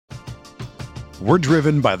We're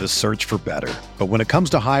driven by the search for better. But when it comes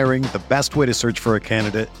to hiring, the best way to search for a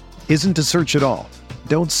candidate isn't to search at all.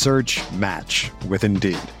 Don't search, match with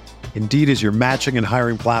Indeed. Indeed is your matching and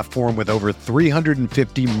hiring platform with over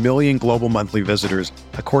 350 million global monthly visitors,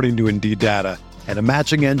 according to Indeed data, and a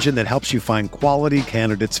matching engine that helps you find quality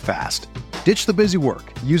candidates fast. Ditch the busy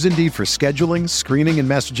work. Use Indeed for scheduling, screening, and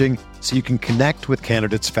messaging so you can connect with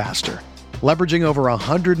candidates faster. Leveraging over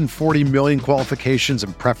 140 million qualifications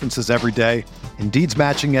and preferences every day, Indeed's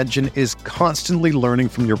matching engine is constantly learning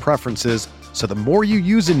from your preferences, so the more you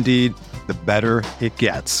use Indeed, the better it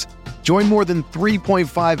gets. Join more than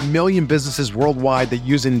 3.5 million businesses worldwide that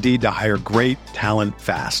use Indeed to hire great talent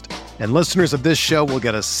fast. And listeners of this show will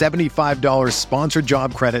get a $75 sponsored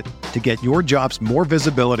job credit to get your jobs more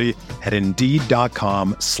visibility at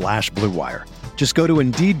Indeed.com/Blue Wire. Just go to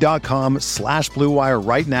Indeed.com/Blue Wire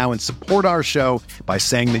right now and support our show by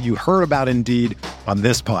saying that you heard about Indeed on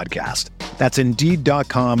this podcast. That's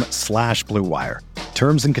Indeed.com/Blue Wire.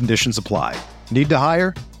 Terms and conditions apply. Need to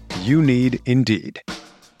hire? You need Indeed.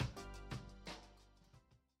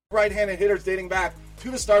 Right-handed hitters dating back to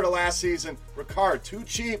the start of last season. Ricard, too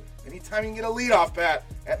cheap. Anytime you can get a leadoff bat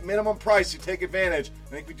at minimum price, you take advantage. I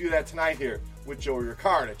think we do that tonight here with Joey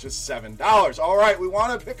Ricard at just $7. All right, we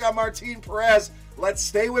want to pick on Martin Perez. Let's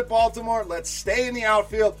stay with Baltimore. Let's stay in the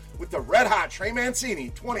outfield with the red-hot Trey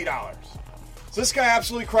Mancini, $20. So this guy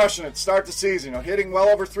absolutely crushing it to start the season. Hitting well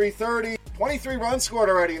over 330. 23 runs scored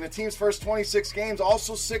already in the team's first 26 games,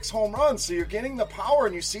 also 6 home runs. So you're getting the power,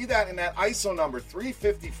 and you see that in that ISO number,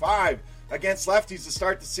 355 against lefties to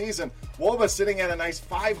start the season. Woba sitting at a nice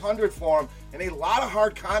 500 for him, and a lot of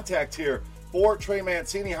hard contact here for Trey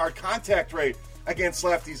Mancini. Hard contact rate against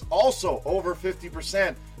lefties also over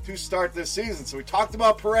 50% to start this season. So we talked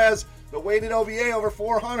about Perez, the weighted OVA over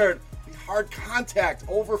 400, the hard contact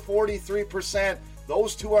over 43%.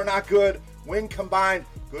 Those two are not good when combined.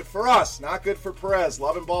 Good for us, not good for Perez.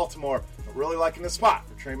 Loving Baltimore, but really liking the spot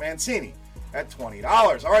for Trey Mancini at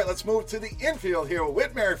 $20. All right, let's move to the infield here with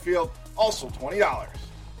Whit Merrifield, also $20.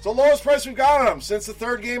 So lowest price we've got on him since the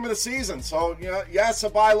third game of the season. So, yes, a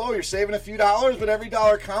buy low. You're saving a few dollars, but every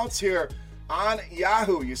dollar counts here on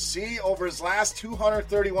Yahoo. You see over his last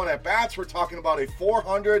 231 at-bats, we're talking about a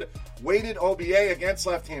 400 weighted OBA against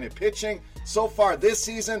left-handed pitching. So far this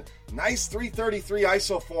season, nice 333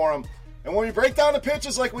 ISO for him. And when we break down the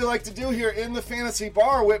pitches like we like to do here in the Fantasy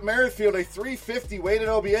Bar, Whit Merrifield, a 350 weighted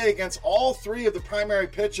OBA against all 3 of the primary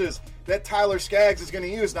pitches that Tyler Skaggs is going to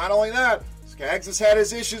use. Not only that, Skaggs has had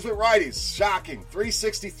his issues with righties. Shocking.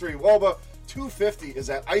 363 Woba, 250 is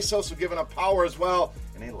that ISO, so giving up power as well.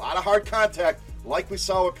 And a lot of hard contact like we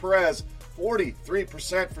saw with Perez.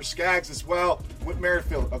 43% for Skaggs as well. Whit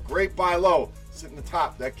Merrifield, a great buy low. Sitting at the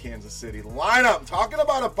top of that Kansas City lineup. I'm talking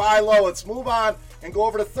about a buy low. Let's move on and go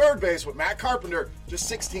over to third base with Matt Carpenter, just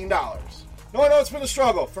 $16. No, I know it's been a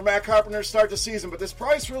struggle for Matt Carpenter to start the season, but this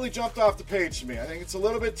price really jumped off the page to me. I think it's a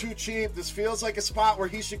little bit too cheap. This feels like a spot where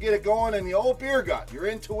he should get it going, and the old beer gut, your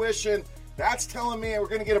intuition, that's telling me we're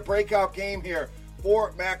going to get a breakout game here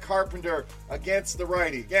for Matt Carpenter against the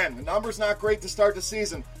righty. Again, the number's not great to start the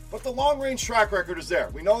season, but the long-range track record is there.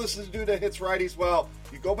 We know this is a dude that hits righties well.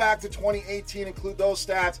 You go back to 2018, include those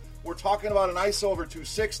stats. We're talking about an ISO over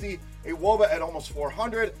 260, a WOBA at almost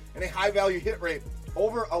 400, and a high-value hit rate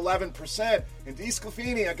over 11%. And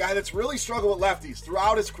DeSclafani, a guy that's really struggled with lefties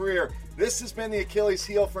throughout his career, this has been the Achilles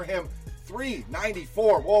heel for him.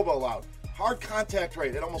 394 WOBA allowed. Hard contact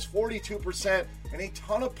rate at almost 42%, and a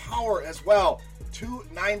ton of power as well.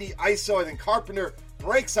 290 ISO. I think Carpenter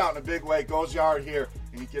breaks out in a big way, goes yard here,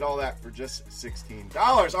 and you get all that for just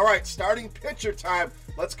 $16. All right, starting pitcher time.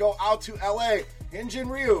 Let's go out to LA. Hyun-Jin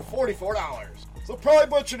Ryu, $44. So probably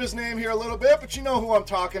butchered his name here a little bit, but you know who I'm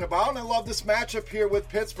talking about, and I love this matchup here with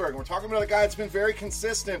Pittsburgh. We're talking about a guy that's been very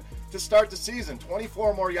consistent to start the season.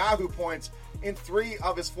 24 more Yahoo points in 3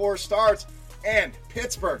 of his 4 starts. And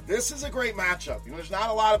Pittsburgh, this is a great matchup. There's not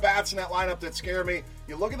a lot of bats in that lineup that scare me.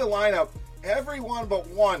 You look at the lineup, everyone but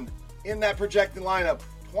one in that projected lineup,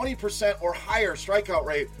 20% or higher strikeout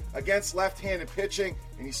rate against left-handed pitching.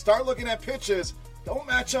 And you start looking at pitches, don't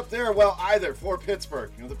match up there well either for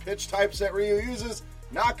Pittsburgh. The pitch types that Ryu uses,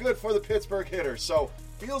 not good for the Pittsburgh hitters. So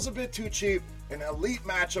feels a bit too cheap. An elite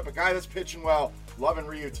matchup, a guy that's pitching well. Loving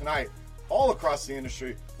Ryu tonight all across the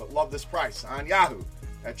industry, but love this price on Yahoo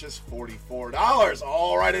at just $44.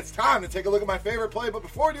 All right, it's time to take a look at my favorite play. But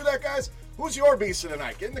before we do that, guys, who's your beast of the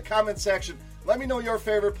night? Get in the comment section. Let me know your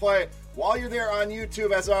favorite play. While you're there on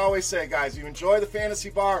YouTube, as I always say, guys, you enjoy the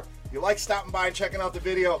Fantasy Bar, you like stopping by and checking out the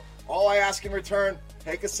video, all I ask in return,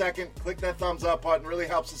 take a second, click that thumbs up button, really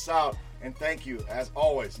helps us out. and thank you as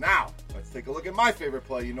always. Now, let's take a look at my favorite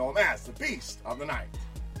play. You know him as the Beast of the Night.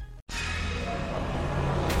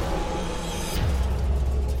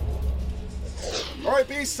 All right,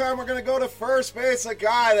 Beast time. We're going to go to first base, a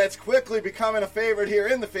guy that's quickly becoming a favorite here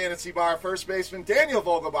in the Fantasy Bar. First baseman Daniel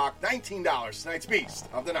Vogelbach, $19, tonight's Beast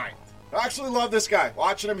of the Night. I actually love this guy.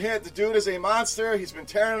 Watching him hit, the dude is a monster. He's been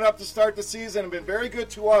tearing it up to start the season and been very good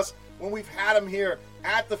to us when we've had him here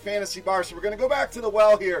at the Fantasy Bar. So we're going to go back to the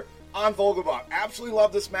well here on Vogelbach. Absolutely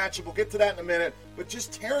love this matchup. We'll get to that in a minute. But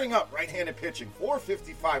just tearing up right-handed pitching.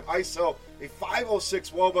 455 ISO, a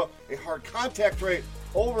 506 WOBA, a hard contact rate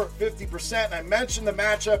over 50%. And I mentioned the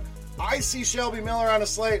matchup. I see Shelby Miller on a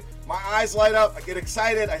slate. My eyes light up. I get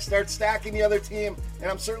excited. I start stacking the other team.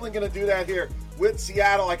 And I'm certainly going to do that here with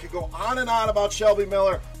Seattle. I could go on and on about Shelby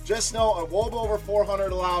Miller. Just know a WOBA over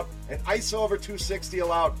 400 allowed, an ISO over 260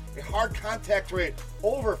 allowed, a hard contact rate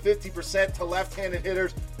over 50% to left-handed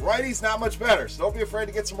hitters. Righties not much better, so don't be afraid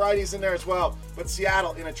to get some righties in there as well. But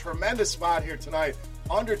Seattle in a tremendous spot here tonight,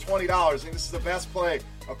 under $20. I think this is the best play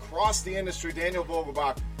across the industry. Daniel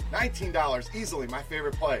Vogelbach, $19, easily my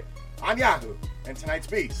favorite play on Yahoo, and tonight's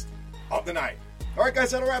Beast of the Night. All right,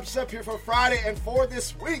 guys, that'll wrap us up here for Friday and for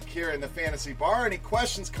this week here in the Fantasy Bar. Any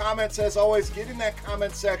questions, comments, as always, get in that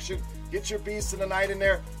comment section. Get your Beast of the Night in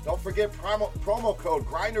there. Don't forget promo code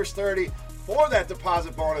Grinders30 for that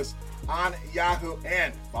deposit bonus on Yahoo.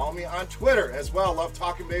 And follow me on Twitter as well. Love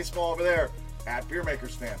talking baseball over there at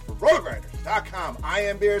BeerMakersFan. For RotoGrinders.com, I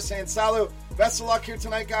am Beer saying salut. Best of luck here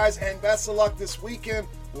tonight, guys, and best of luck this weekend.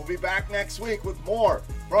 We'll be back next week with more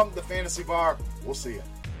from the Fantasy Bar. We'll see you.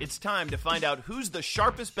 It's time to find out who's the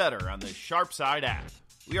sharpest bettor on the Sharpside app.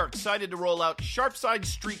 We are excited to roll out Sharpside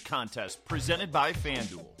Streak Contest presented by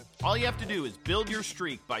FanDuel. All you have to do is build your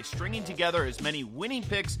streak by stringing together as many winning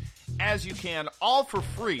picks as you can, all for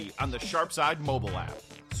free on the Sharpside mobile app.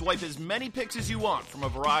 Swipe as many picks as you want from a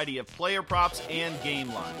variety of player props and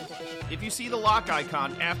game lines. If you see the lock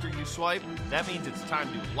icon after you swipe, that means it's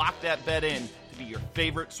time to lock that bet in to be your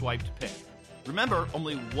favorite swiped pick. Remember,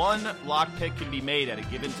 only one lock pick can be made at a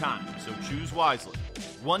given time, so choose wisely.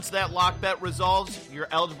 Once that lock bet resolves, you're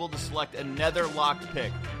eligible to select another locked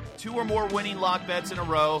pick. 2 or more winning lock bets in a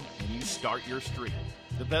row, and you start your streak.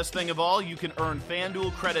 The best thing of all, you can earn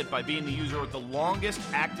FanDuel credit by being the user with the longest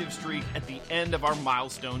active streak at the end of our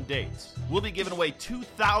milestone dates. We'll be giving away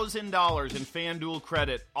 $2,000 in FanDuel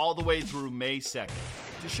credit all the way through May 2nd.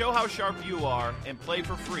 To show how sharp you are and play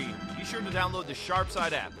for free, be sure to download the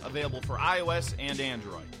Sharpside app, available for iOS and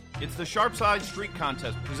Android. It's the Sharpside Streak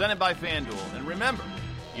Contest presented by FanDuel, and remember,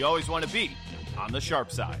 you always want to be on the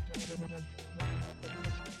sharp side.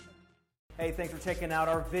 Hey, thanks for checking out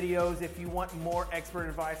our videos. If you want more expert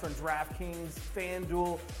advice on DraftKings,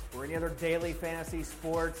 FanDuel, or any other daily fantasy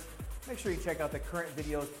sports, make sure you check out the current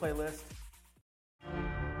videos playlist.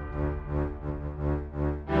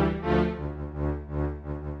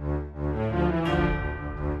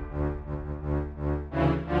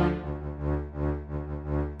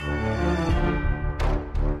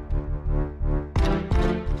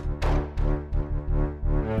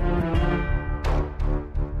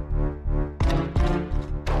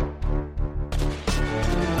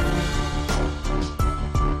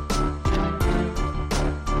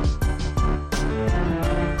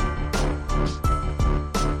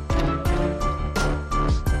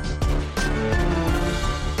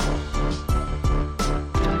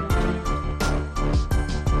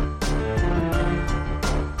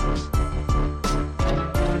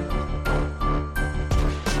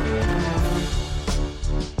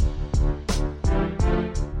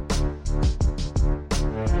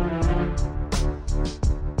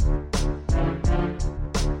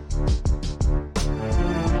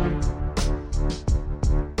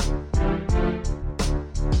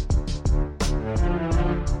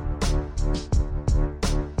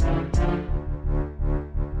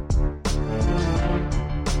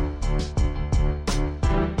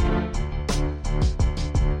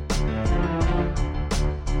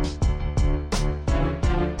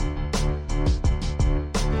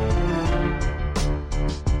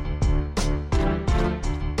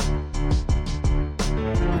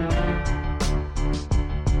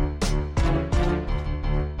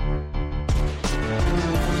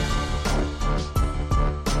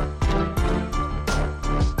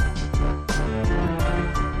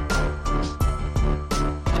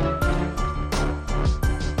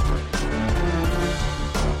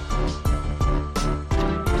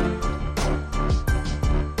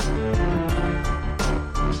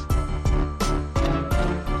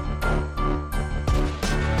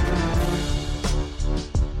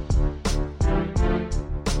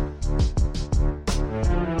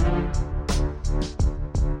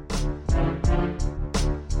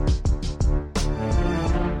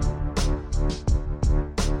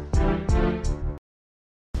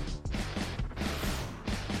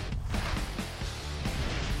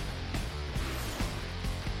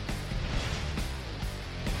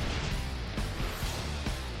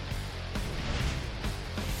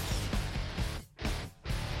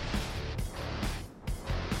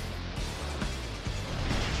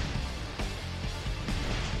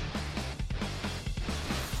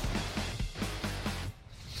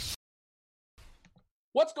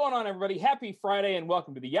 What's going on, everybody? Happy Friday, and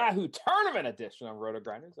welcome to the Yahoo Tournament edition of Roto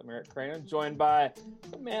Grinders. I'm Eric Craner, joined by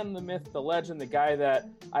the man, the myth, the legend, the guy that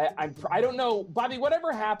I don't know, Bobby.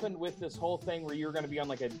 Whatever happened with this whole thing where you were going to be on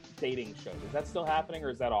like a dating show? Is that still happening, or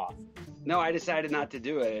is that off? No, I decided not to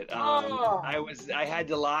do it. I had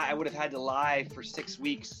to lie. I would have had to lie for 6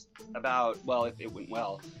 weeks about, well, if it went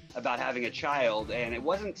well, about having a child, and it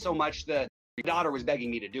wasn't so much that my daughter was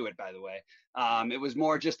begging me to do it. By the way, it was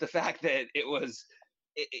more just the fact that it was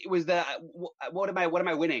the what am I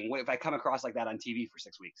winning if I come across like that on TV for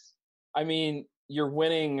 6 weeks? I mean, you're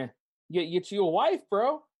winning. Get you a wife,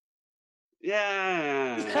 bro.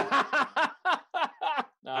 Yeah.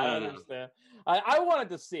 I don't understand. I wanted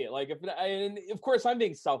to see it. Like, and of course, I'm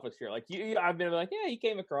being selfish here. Like, I've been like, yeah, he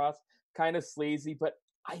came across kind of sleazy, but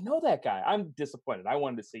I know that guy. I'm disappointed. I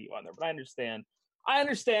wanted to see you on there, but I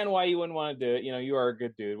understand why you wouldn't want to do it. You know, you are a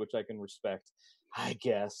good dude, which I can respect, I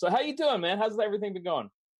guess. So how you doing, man? How's everything been going?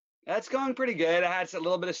 That's going pretty good. I had a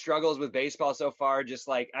little bit of struggles with baseball so far. Just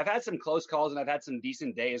like I've had some close calls and I've had some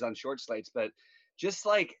decent days on short slates, but just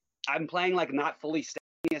like I'm playing like not fully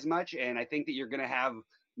stacking as much. And I think that you're going to have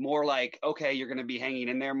more like, okay, you're going to be hanging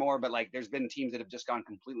in there more, but like there's been teams that have just gone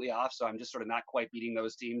completely off. So I'm just sort of not quite beating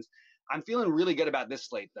those teams. I'm feeling really good about this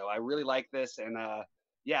slate though. I really like this. And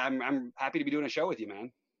yeah, I'm happy to be doing a show with you,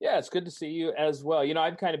 man. Yeah, it's good to see you as well. You know,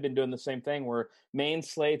 I've kind of been doing the same thing where main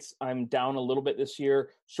slates, I'm down a little bit this year.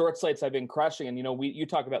 Short slates, I've been crushing. And, you know, you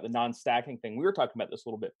talk about the non-stacking thing. We were talking about this a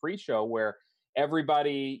little bit pre-show where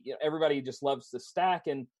everybody just loves to stack.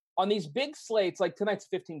 And on these big slates, like tonight's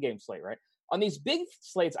 15-game slate, right? On these big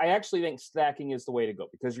slates, I actually think stacking is the way to go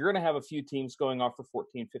because you're going to have a few teams going off for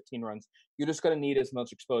 14, 15 runs. You're just going to need as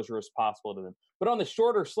much exposure as possible to them. But on the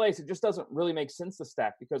shorter slates, it just doesn't really make sense to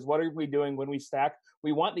stack because what are we doing when we stack?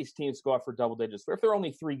 We want these teams to go off for double digits. But if they're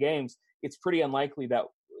only 3 games, it's pretty unlikely that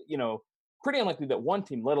one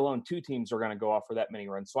team, let alone 2 teams, are going to go off for that many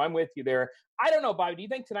runs. So I'm with you there. I don't know, Bobby, do you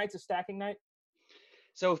think tonight's a stacking night?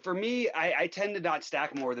 So for me, I tend to not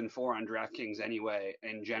stack more than 4 on DraftKings anyway,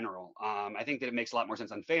 in general. I think that it makes a lot more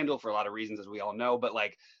sense on FanDuel for a lot of reasons, as we all know. But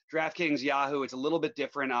like DraftKings, Yahoo, it's a little bit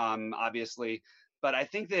different, obviously. But I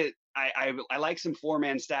think that I like some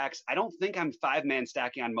 4-man stacks. I don't think I'm 5-man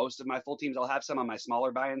stacking on most of my full teams. I'll have some on my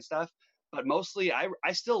smaller buy-in stuff. But mostly,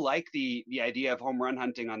 I still like the idea of home run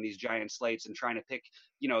hunting on these giant slates and trying to pick,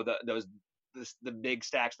 you know, the big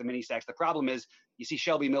stacks, the mini stacks. The problem is you see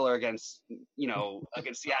Shelby Miller against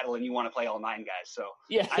Seattle and you want to play all 9 guys. So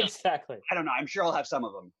yeah, exactly. I don't know. I'm sure I'll have some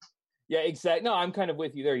of them. Yeah, exactly. No, I'm kind of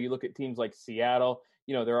with you there. You look at teams like Seattle,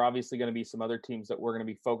 you know, there are obviously going to be some other teams that we're going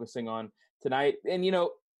to be focusing on tonight. And, you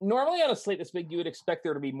know, normally on a slate this big, you would expect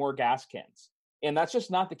there to be more gas cans. And that's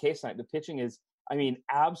just not the case tonight. The pitching is,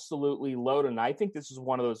 absolutely loaded. And I think this is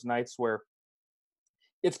one of those nights where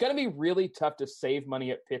it's going to be really tough to save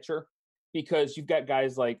money at pitcher because you've got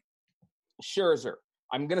guys like Scherzer.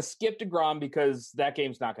 I'm going to skip DeGrom because that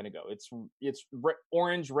game's not going to go. It's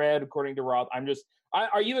orange, red, according to Roth.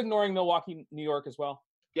 Are you ignoring Milwaukee, New York as well?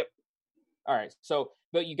 Yep. All right. So,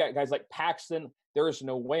 but you got guys like Paxton. There is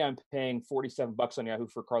no way I'm paying $47 on Yahoo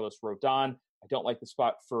for Carlos Rodon. I don't like the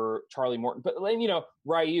spot for Charlie Morton. But, you know,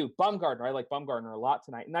 Ryu, Bumgarner. I like Bumgarner a lot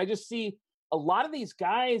tonight. And I just see a lot of these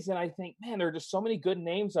guys, and I think, man, there are just so many good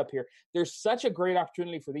names up here. There's such a great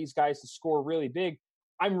opportunity for these guys to score really big.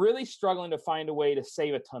 I'm really struggling to find a way to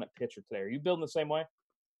save a ton at pitcher today. Are you building the same way?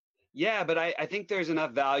 Yeah, but I think there's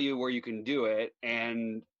enough value where you can do it.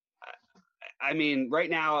 And I mean, right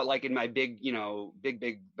now, like in my big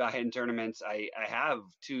buy-in tournaments, I have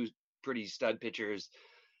 2 pretty stud pitchers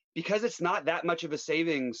because it's not that much of a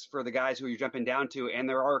savings for the guys who you're jumping down to. And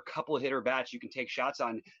there are a couple of hitter bats you can take shots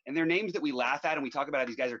on. And they're names that we laugh at and we talk about how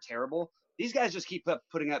these guys are terrible. These guys just keep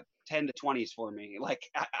putting up 10 to 20s for me. Like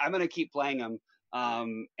I'm going to keep playing them.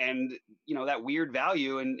 And you know, that weird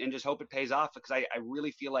value and just hope it pays off because I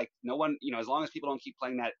really feel like no one, you know, as long as people don't keep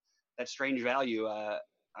playing that strange value, I'm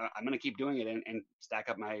going to keep doing it and stack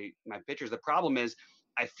up my pitchers. The problem is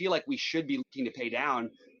I feel like we should be looking to pay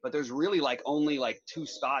down, but there's really like only like 2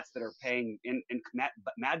 spots that are paying and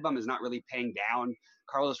Mad Bum is not really paying down.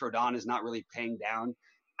 Carlos Rodon is not really paying down.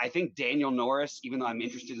 I think Daniel Norris, even though I'm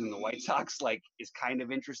interested in the White Sox, like is kind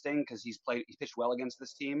of interesting because he pitched well against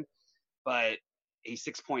this team, but he's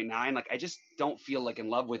 6.9. Like I just don't feel like in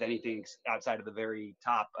love with anything outside of the very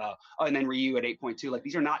top. And then Ryu at 8.2. Like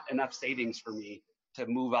these are not enough savings for me to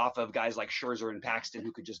move off of guys like Scherzer and Paxton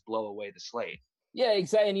who could just blow away the slate. Yeah,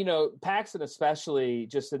 exactly. And, you know, Paxton, especially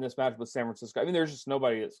just in this matchup with San Francisco, I mean, there's just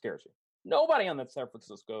nobody that scares you. Nobody on that San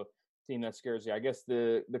Francisco team that scares you. I guess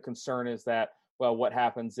the concern is that well, what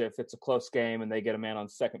happens if it's a close game and they get a man on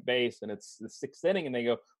second base and it's the 6th inning and they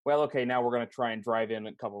go, well, okay, now we're going to try and drive in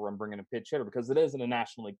a couple run, bring in a pitch hitter because it is in a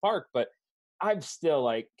National League park. But I'm still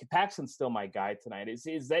like, Paxton's still my guy tonight.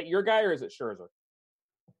 Is that your guy or is it Scherzer?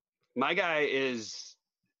 My guy is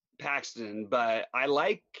Paxton, but I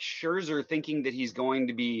like Scherzer thinking that he's going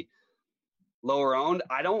to be lower owned.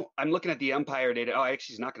 I'm looking at the umpire data. Oh,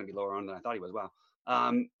 actually, he's not going to be lower owned than I thought he was. Wow.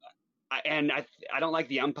 I don't like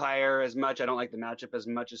the umpire as much. I don't like the matchup as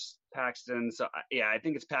much as Paxton. So, I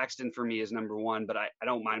think it's Paxton for me as number one, but I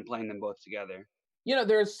don't mind playing them both together.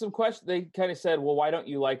 There's some questions. They kind of said, well, why don't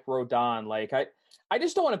you like Rodon? Like, I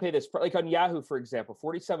just don't want to pay this. Like on Yahoo, for example,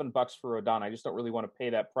 $47 for Rodon. I just don't really want to pay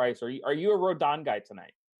that price. Are you a Rodon guy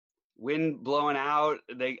tonight? Wind blowing out.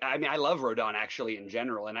 I love Rodon actually in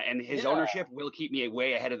general, and his ownership will keep me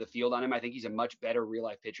way ahead of the field on him. I think he's a much better real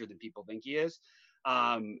life pitcher than people think he is.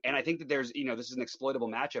 And I think that there's, this is an exploitable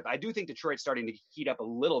matchup. I do think Detroit's starting to heat up a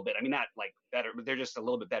little bit. I mean, not like better, but they're just a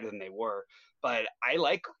little bit better than they were. But I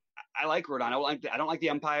like Rodon. I don't like the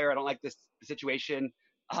umpire. I don't like this situation,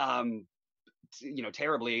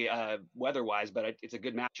 terribly weather-wise, but it's a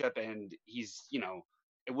good matchup, and he's,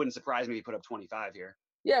 it wouldn't surprise me if he put up 25 here.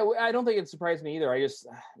 Yeah, I don't think it surprised me either.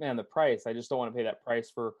 The price. I just don't want to pay that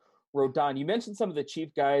price for Rodon. You mentioned some of the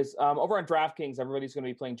cheap guys. Over on DraftKings, everybody's going to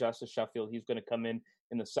be playing Justice Sheffield. He's going to come in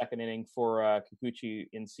the second inning for Kikuchi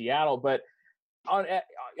in Seattle. But on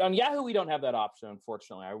Yahoo, we don't have that option,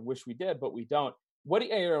 unfortunately. I wish we did, but we don't.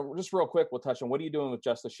 Just real quick, we'll touch on, what are you doing with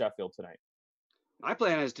Justice Sheffield tonight? My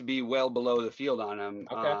plan is to be well below the field on him,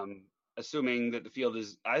 okay. Assuming that the field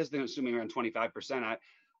is, assuming around 25%.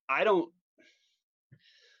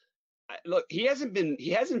 Look, he hasn't been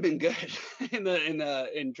good in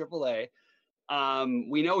AAA.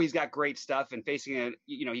 We know he's got great stuff, and facing it,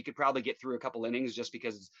 he could probably get through a couple innings just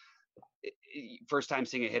because first time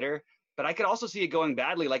seeing a hitter. But I could also see it going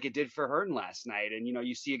badly, like it did for Hearn last night. And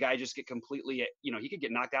you see a guy just get completely, he could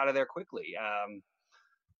get knocked out of there quickly.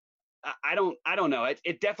 I don't know.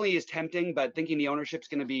 It definitely is tempting, but thinking the ownership's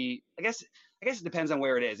going to be, I guess it depends on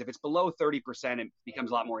where it is. If it's below 30%, it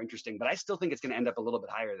becomes a lot more interesting. But I still think it's going to end up a little bit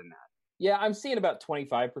higher than that. Yeah, I'm seeing about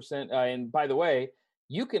 25%. And by the way,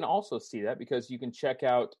 you can also see that because you can check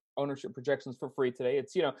out ownership projections for free today.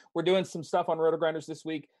 It's, we're doing some stuff on Roto-Grinders this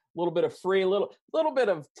week, a little bit of free, a little bit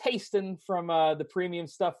of tasting from the premium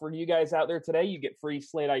stuff for you guys out there today. You get free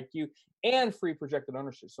Slate IQ and free projected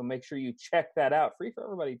ownership. So make sure you check that out. Free for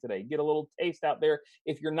everybody today. Get a little taste out there.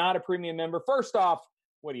 If you're not a premium member, first off,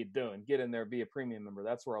 what are you doing? Get in there, be a premium member.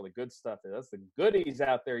 That's where all the good stuff is. That's the goodies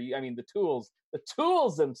out there. The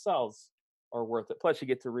tools themselves are worth it. Plus, you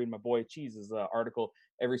get to read my boy Cheese's article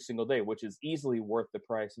every single day, which is easily worth the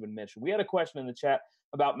price of admission. We had a question in the chat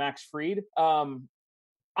about Max Fried. I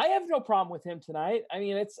have no problem with him tonight.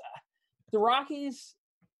 It's the Rockies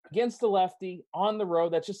against the lefty on the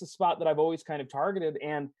road. That's just a spot that I've always kind of targeted.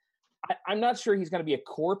 And I'm not sure he's going to be a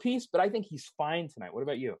core piece, but I think he's fine tonight. What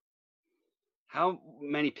about you? How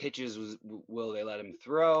many pitches will they let him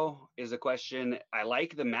throw is a question. I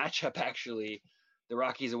like the matchup, actually. The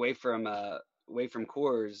Rockies away from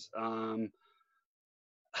Coors. I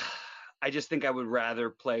just think I would rather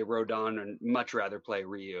play Rodon and much rather play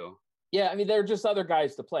Ryu. Yeah, there are just other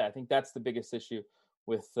guys to play. I think that's the biggest issue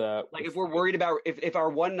with if we're worried about if our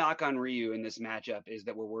one knock on Ryu in this matchup is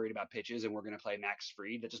that we're worried about pitches and we're going to play Max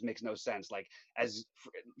Fried, that just makes no sense. Like, as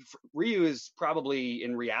Ryu is probably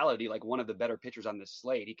in reality like one of the better pitchers on this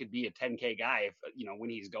slate. He could be a 10K guy if when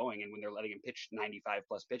he's going and when they're letting him pitch 95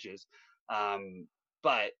 plus pitches.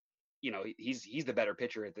 But he's the better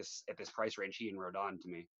pitcher at this price range. He and Rodon to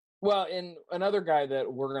me. Well, and another guy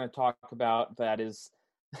that we're going to talk about that is,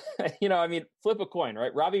 flip a coin,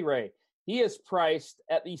 right? Robbie Ray. He is priced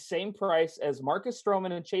at the same price as Marcus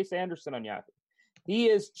Stroman and Chase Anderson on Yahoo. He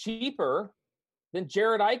is cheaper than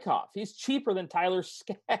Jared Eichhoff. He's cheaper than Tyler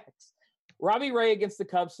Skaggs. Robbie Ray against the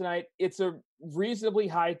Cubs tonight. It's a reasonably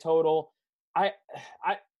high total.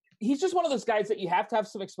 He's just one of those guys that you have to have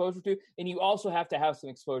some exposure to, and you also have to have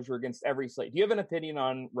some exposure against every slate. Do you have an opinion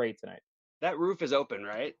on Ray tonight? That roof is open,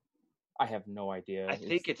 right? I have no idea. I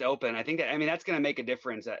think it's open. I think that's going to make a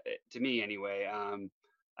difference to me anyway.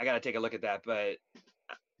 I got to take a look at that, but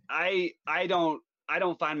I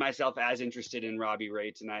don't find myself as interested in Robbie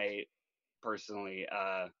Ray tonight personally.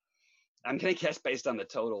 I'm going to guess based on the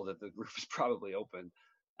total that the roof is probably open.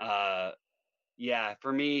 Yeah,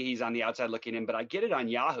 for me, he's on the outside looking in, but I get it on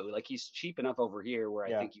Yahoo. Like, he's cheap enough over here where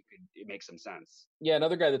I think it makes some sense. Yeah,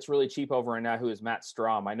 another guy that's really cheap over on Yahoo is Matt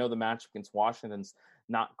Strahm. I know the match against Washington's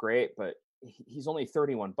not great, but he's only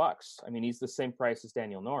 $31. He's the same price as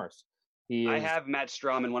Daniel Norris. I have Matt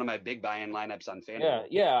Strom in one of my big buy-in lineups on FanDuel.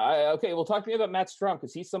 Okay, well, talk to me about Matt Strom,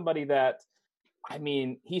 because he's somebody that, I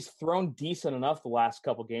mean, he's thrown decent enough the last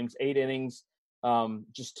couple games, 8 innings,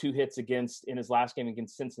 just 2 hits in his last game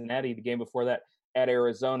against Cincinnati. The game before that at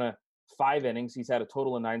Arizona, 5 innings. He's had a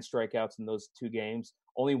total of 9 strikeouts in those 2 games.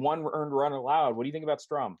 Only 1 earned run allowed. What do you think about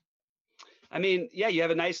Strom? I mean, yeah, you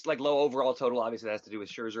have a nice low overall total. Obviously, that has to do with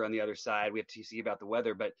Scherzer on the other side. We have to see about the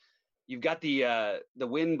weather, but you've got the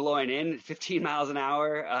wind blowing in at 15 miles an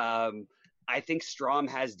hour. I think Strom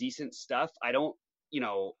has decent stuff. I don't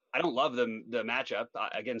love the matchup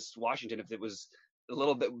against Washington. If it was a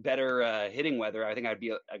little bit better hitting weather, I think I'd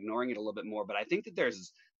be ignoring it a little bit more. But I think that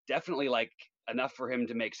there's definitely enough for him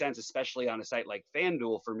to make sense, especially on a site like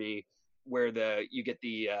FanDuel for me, where you get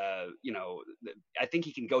I think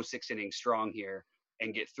he can go 6 innings strong here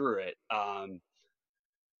and get through it.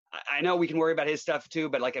 I know we can worry about his stuff too,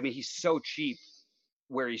 but he's so cheap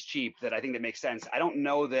where he's cheap that I think that makes sense. I don't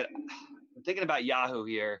know that I'm thinking about Yahoo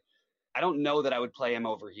here. I don't know that I would play him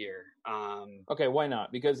over here. Okay, why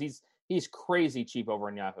not? Because he's crazy cheap over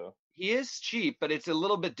in Yahoo. He is cheap, but it's a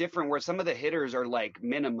little bit different where some of the hitters are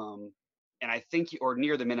minimum, and I think, or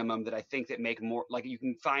near the minimum, that I think that make more, you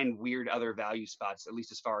can find weird other value spots, at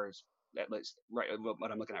least right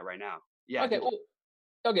what I'm looking at right now. Yeah.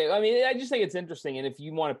 Okay. I mean, I just think it's interesting. And if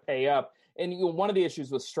you want to pay up, and one of the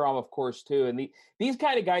issues with Strom, of course, too, and these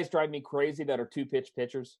kind of guys drive me crazy that are 2-pitch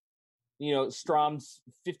pitchers. Strom's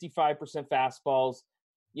 55% fastballs,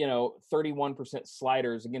 31%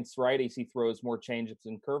 sliders. Against righties, he throws more changeups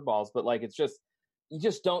and curveballs. But it's just, you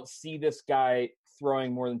just don't see this guy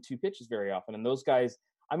throwing more than 2 pitches very often. And those guys,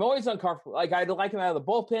 I'm always uncomfortable. I'd like him out of the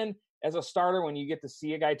bullpen as a starter when you get to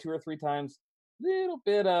see a guy 2 or 3 times. Little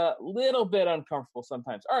bit uncomfortable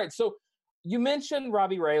sometimes. All right, so you mentioned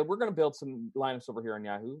Robbie Ray. We're going to build some lineups over here on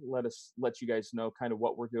Yahoo. Let you guys know kind of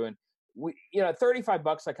what we're doing. We, at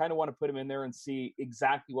 $35, I kind of want to put him in there and see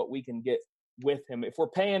exactly what we can get with him. If we're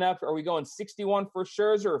paying up, are we going 61 for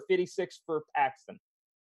Scherzer or 56 for Paxton?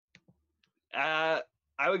 I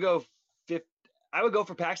would go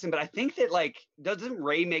for Paxton, but I think that doesn't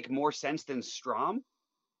Ray make more sense than Strom?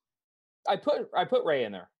 I put Ray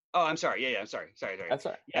in there. Oh, I'm sorry. Yeah, I'm sorry. That's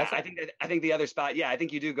all right. Yeah, I think the other spot. Yeah, I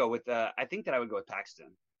think you do go with. I think that I would go with Paxton.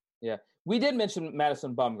 Yeah, we did mention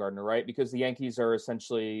Madison Bumgarner, right? Because the Yankees are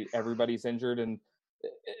essentially everybody's injured, and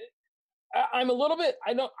I'm a little bit.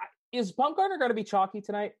 I don't. Is Bumgarner going to be chalky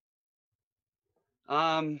tonight?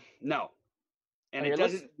 No, and it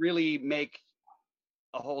doesn't really make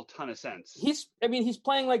a whole ton of sense. He's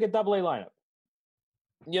playing like a AA lineup.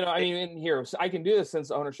 In here, I can do this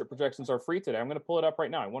since ownership projections are free today. I'm going to pull it up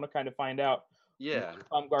right now. I want to kind of find out if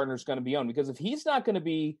Bumgarner's going to be owned, because if he's not going to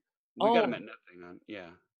be owned, we got him at nothing on. Yeah.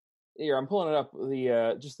 Here, I'm pulling it up,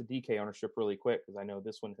 just the DK ownership really quick, because I know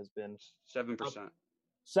this one has been 7%.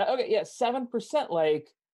 So, okay, yeah, 7%.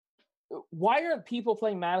 Why aren't people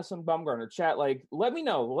playing Madison Bumgarner? Chat, let me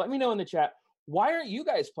know. Let me know in the chat. Why aren't you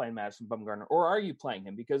guys playing Madison Bumgarner, or are you playing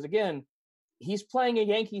him? Because again, he's playing a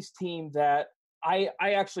Yankees team that I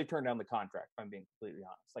actually turned down the contract, if I'm being completely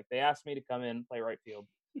honest. They asked me to come in, play right field.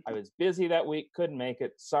 I was busy that week, couldn't make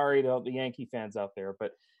it. Sorry to the Yankee fans out there,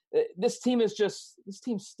 but this team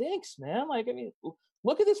stinks, man.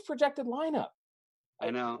 Look at this projected lineup. I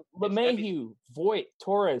know. LeMahieu, Voit,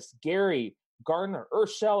 Torres, Gary, Gardner,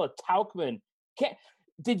 Urshela, Tauchman.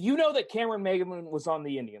 Did you know that Cameron Magoman was on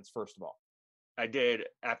the Indians, first of all? I did,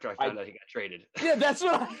 after I found out he got traded. Yeah, that's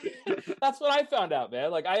what I found out,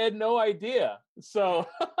 man. I had no idea. So,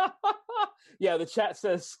 yeah, the chat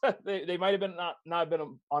says they might have been not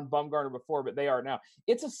been on Bumgarner before, but they are now.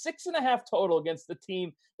 It's a 6.5 total against the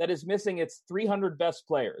team that is missing its 300 best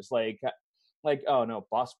players. Oh no,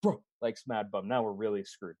 boss, bro, Mad Bum. Now we're really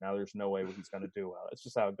screwed. Now there's no way he's going to do well. It's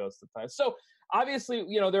just how it goes sometimes. So obviously,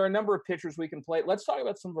 there are a number of pitchers we can play. Let's talk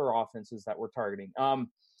about some of our offenses that we're targeting.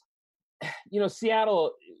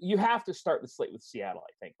 Seattle, you have to start the slate with Seattle,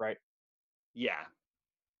 I think, right? Yeah.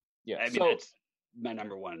 I mean, that's my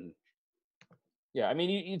number one. Yeah, I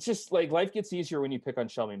mean, it's just life gets easier when you pick on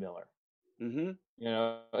Shelby Miller. Mm-hmm.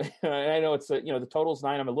 I know it's the total's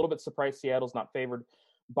 9. I'm a little bit surprised Seattle's not favored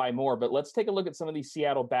by more, but let's take a look at some of these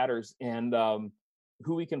Seattle batters and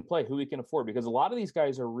who we can play, who we can afford, because a lot of these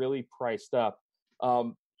guys are really priced up.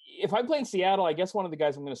 If I'm playing Seattle, I guess one of the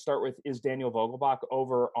guys I'm going to start with is Daniel Vogelbach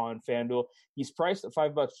over on FanDuel. He's priced at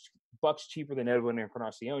 $5 cheaper than Edwin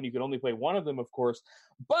Encarnacion. You can only play one of them, of course.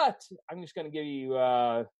 But I'm just going to give you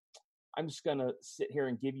I'm just going to sit here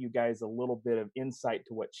and give you guys a little bit of insight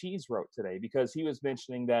to what Cheese wrote today, because he was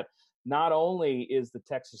mentioning that not only is the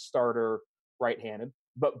Texas starter right-handed,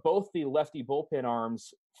 but both the lefty bullpen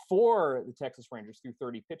arms for the Texas Rangers threw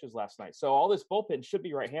 30 pitches last night. So all this bullpen should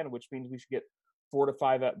be right-handed, which means we should get 4 to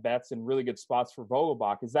 5 at-bats in really good spots for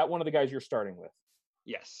Vogelbach. Is that one of the guys you're starting with?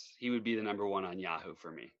 Yes, he would be the number one on Yahoo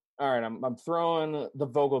for me. All right, I'm throwing the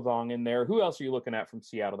Vogeldong in there. Who else are you looking at from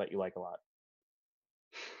Seattle that you like a lot?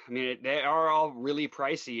 I mean, they are all really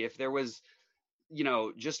pricey. If there was,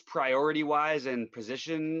 just priority-wise and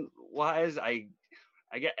position-wise, I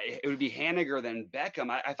get it would be Haniger than Beckham.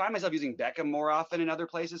 I find myself using Beckham more often in other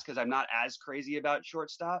places because I'm not as crazy about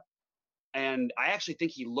shortstop. And I actually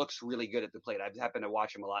think he looks really good at the plate. I've happened to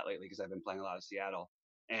watch him a lot lately because I've been playing a lot of Seattle.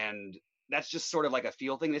 And that's just sort of like a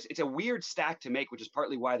feel thing. It's a weird stack to make, which is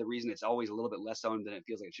partly why the reason it's always a little bit less owned than it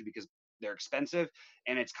feels like it should be, because they're expensive.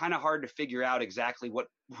 And it's kind of hard to figure out exactly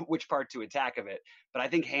which part to attack of it. But I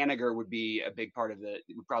think Haniger would be a big part of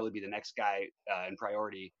would probably be the next guy in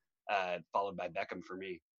priority, followed by Beckham for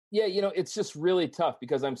me. Yeah, it's just really tough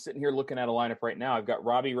because I'm sitting here looking at a lineup right now. I've got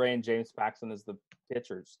Robbie Ray and James Paxton as the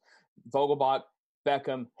pitchers. Vogelbach,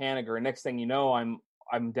 Beckham, Haniger, and next thing you know,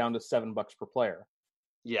 I'm down to $7 per player.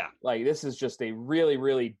 Yeah, like this is just a really,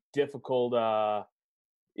 really difficult.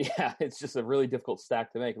 It's just a really difficult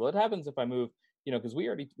stack to make. What happens if I move? Because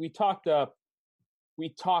we talked up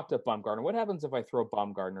Bumgarner. What happens if I throw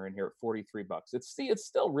Bumgarner in here at $43? It's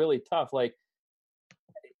still really tough. Like,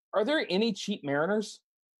 are there any cheap Mariners?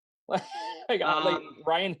 like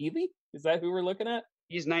Ryan Healy? Is that who we're looking at?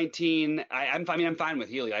 He's 19. I'm fine with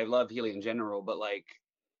Healy. I love Healy in general, but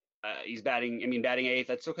he's batting 8th.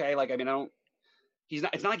 That's okay.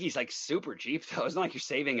 It's not like he's like super cheap though. It's not like you're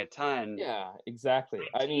saving a ton. Yeah, exactly.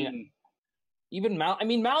 19. Even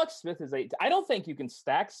Malik Smith is 8. I don't think you can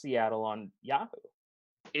stack Seattle on Yahoo.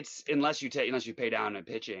 It's unless you pay down at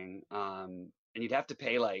pitching, and you'd have to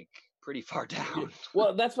pay pretty far down.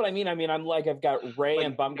 Well, that's what I mean. I've got Ray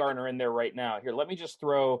and Bumgarner in there right now. Here, let me just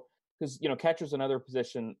throw, because catcher's another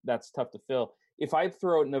position that's tough to fill. If I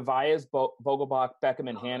throw Narvaez, Vogelbach, Beckham,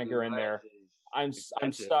 and Haniger in there, I'm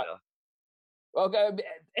stuck. Okay,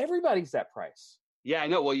 everybody's that price. Yeah, I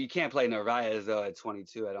know. Well, you can't play Narvaez though at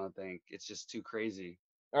 22. I don't think it's just too crazy.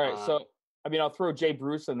 All right, so I'll throw Jay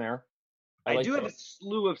Bruce in there. I do have a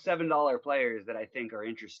slew of $7 players that I think are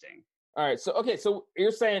interesting. All right, so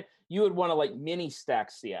you're saying you would want to mini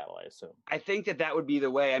stack Seattle, I assume. I think that would be the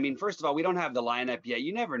way. I mean, first of all, we don't have the lineup yet.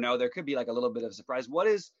 You never know. There could be a little bit of surprise. What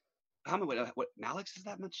Malik's is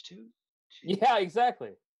that much too? Jeez. Yeah,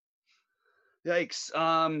 exactly. Yikes.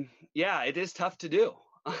 Yeah, it is tough to do.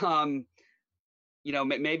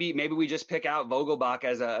 Maybe we just pick out Vogelbach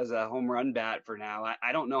as a home run bat for now.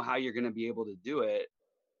 I don't know how you're going to be able to do it.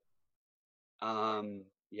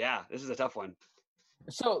 Yeah, this is a tough one.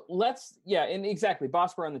 So and exactly.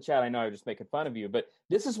 Bosper in the chat, I know I'm just making fun of you, but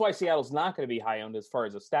this is why Seattle's not going to be high owned as far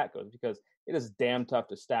as the stat goes, because it is damn tough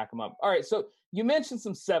to stack them up. All right, so you mentioned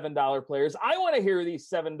some $7 players. I want to hear who these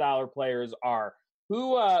 $7 players are.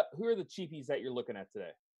 Who are the cheapies that you're looking at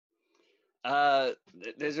today?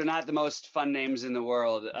 Those are not the most fun names in the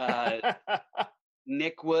world.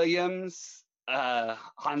 Nick Williams,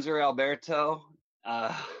 Hanser Alberto.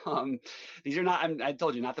 These are not, I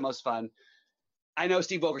told you, not the most fun. I know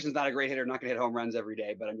Steve Wilkerson's not a great hitter, not going to hit home runs every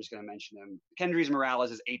day, but I'm just going to mention him. Kendrys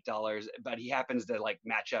Morales is $8, but he happens to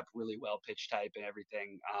match up really well pitch type and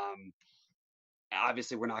everything.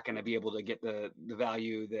 Obviously, we're not going to be able to get the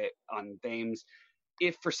value that on Thames.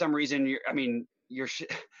 If for some reason you're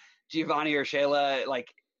Giovanni Urshela,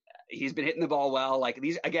 he's been hitting the ball well.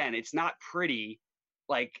 These, again, it's not pretty.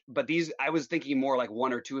 But these, I was thinking more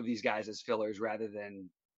one or two of these guys as fillers rather than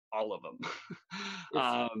all of them.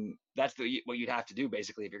 That's what you'd have to do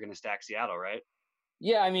basically if you're going to stack Seattle, right?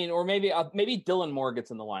 Yeah, or maybe Dylan Moore gets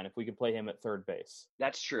in the line if we could play him at third base.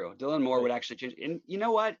 That's true. Dylan Moore would actually change. And you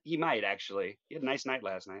know what? He might actually. He had a nice night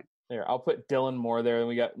last night. There, I'll put Dylan Moore there, and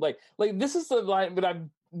we got this is the line. But I'm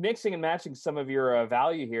mixing and matching some of your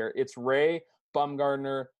value here. It's Ray,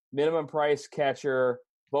 Bumgarner, minimum price catcher,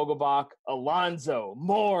 Vogelbach, Alonso,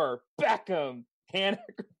 Moore, Beckham,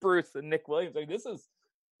 Haniger, Bruce, and Nick Williams.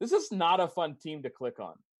 This is not a fun team to click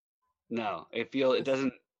on. No, it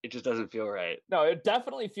just doesn't feel right. No, it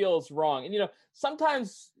definitely feels wrong. And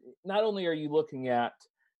sometimes not only are you looking at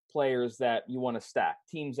players that you want to stack,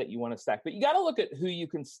 teams that you want to stack, but you got to look at who you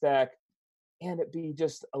can stack and it be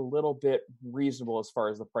just a little bit reasonable as far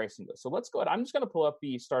as the pricing goes. So let's go ahead. I'm just going to pull up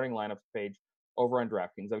the starting lineup page over on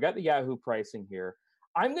DraftKings. I've got the Yahoo pricing here.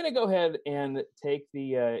 I'm going to go ahead and take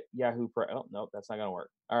the Yahoo price. Oh, no, that's not going to work.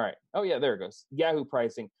 All right. Oh, yeah, there it goes. Yahoo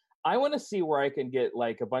pricing. I want to see where I can get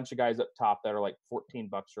a bunch of guys up top that are $14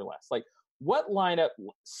 or less. What lineup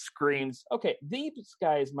screams, okay, these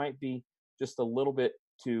guys might be just a little bit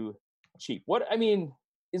too cheap.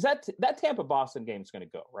 Is that Tampa Boston game's going to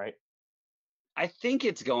go, right? I think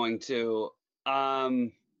it's going to. I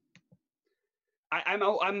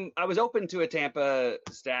was open to a Tampa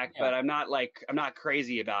stack, but I'm not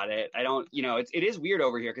crazy about it. I don't, it is weird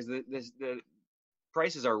over here because the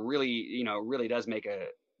prices are really, really does make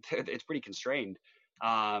it's pretty constrained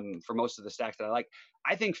for most of the stacks that I like.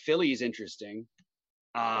 I think Philly is interesting.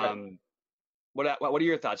 Right. What are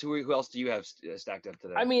your thoughts? Who else do you have stacked up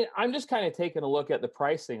today? I mean, I'm just kind of taking a look at the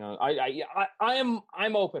pricing.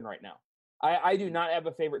 I'm open right now. I do not have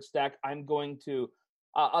a favorite stack. I'm going to.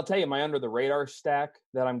 I'll tell you, my under the radar stack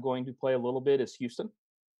that I'm going to play a little bit is Houston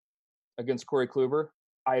against Corey Kluber.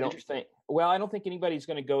 I don't think anybody's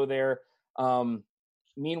going to go there.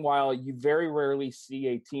 Meanwhile, you very rarely see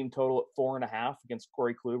a team total at 4.5 against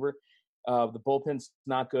Corey Kluber. The bullpen's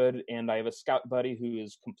not good, and I have a scout buddy who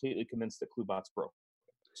is completely convinced that Kluber's broke.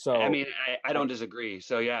 So I mean, I don't disagree.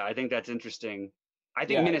 So yeah, I think that's interesting. I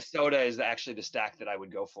think Minnesota is actually the stack that I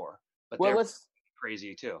would go for, but they're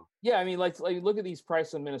crazy too. Yeah, I mean, like look at these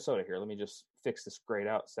prices in Minnesota here. Let me just fix this grayed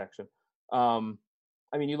out section. I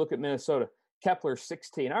mean, you look at Minnesota, Kepler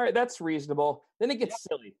 16. All right, that's reasonable. Then it gets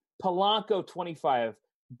silly. Polanco 25,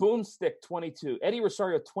 Boomstick 22, Eddie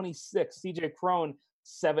Rosario 26, CJ Cron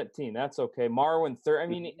 17. That's okay. Marwin 30. I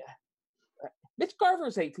mean, Mitch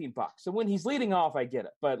Garver's $18, and when he's leading off, I get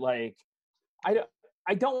it. But like, I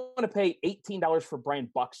don't want to pay $18 for Brian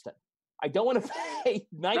Buxton. I don't want to pay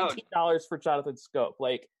 $19 for Jonathan Scope.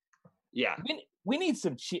 Like, yeah, we need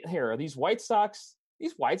some cheap here. These White Sox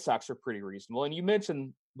are pretty reasonable. And you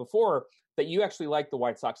mentioned before that you actually like the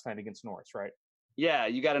White Sox tonight against Norris, right? Yeah,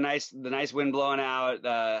 you got the nice wind blowing out,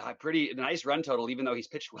 pretty nice run total, even though he's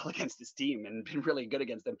pitched well against his team and been really good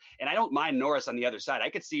against them. And I don't mind Norris on the other side.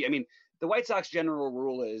 I could see, I mean, the White Sox general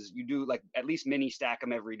rule is you do like at least mini stack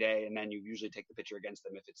them every day, and then you usually take the pitcher against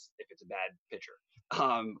them if it's a bad pitcher,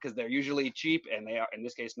 because they're usually cheap, and they are. In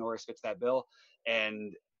this case, Norris fits that bill,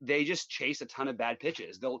 and they just chase a ton of bad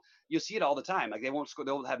pitches. You'll see it all the time. Like they won't score,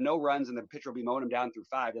 they'll have no runs, and the pitcher will be mowing them down through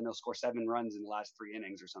 5, then they'll score 7 runs in the last 3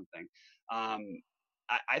 innings or something.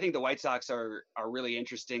 I think the White Sox are really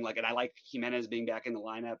interesting. Like, and I like Jimenez being back in the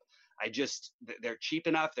lineup. They're cheap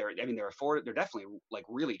enough. They're definitely like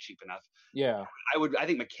really cheap enough. Yeah. I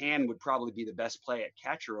think McCann would probably be the best play at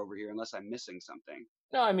catcher over here, unless I'm missing something.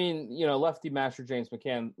 No, I mean, lefty master James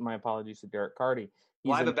McCann. My apologies to Derek Carty.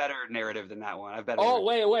 I have a better narrative than that one.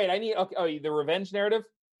 Wait. The revenge narrative?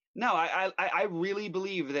 No, I really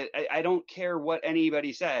believe that I don't care what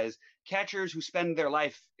anybody says. Catchers who spend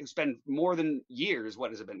more than years, what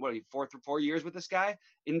has it been? 4 years with this guy,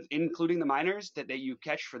 including the minors, that you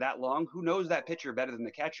catch for that long? Who knows that pitcher better than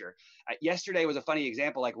the catcher? Yesterday was a funny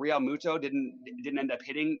example. Like Real Muto didn't end up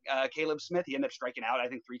hitting Caleb Smith. He ended up striking out, I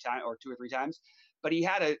think 3 times or 2 or 3 times. But he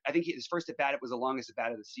had I think his first at bat, it was the longest at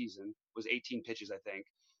bat of the season, was 18 pitches, I think.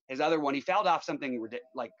 His other one, he fouled off something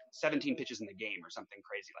like 17 pitches in the game or something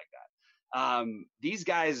crazy like that. These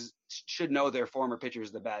guys should know their former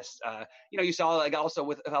pitchers the best. You saw like also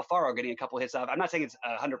with Alfaro getting a couple hits off. I'm not saying it's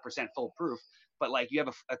 100% foolproof, but like you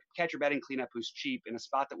have a catcher batting cleanup who's cheap in a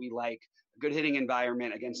spot that we like, a good hitting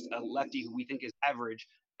environment against a lefty who we think is average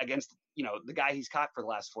against, the guy he's caught for the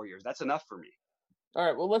last 4 years. That's enough for me. All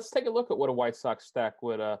right, well, let's take a look at what a White Sox stack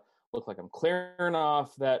would look like. I'm clearing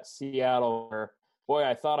off that Seattle where, boy,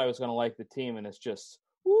 I thought I was going to like the team, and it's just,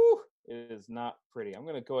 it is not pretty. I'm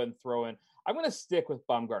going to go ahead and throw in. I'm going to stick with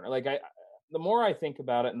Bumgarner. Like the more I think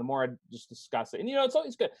about it, and the more I just discuss it, and it's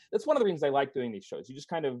always good. That's one of the reasons I like doing these shows. You just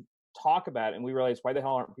kind of talk about it, and we realize why the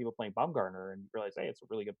hell aren't people playing Bumgarner, and realize, hey, it's a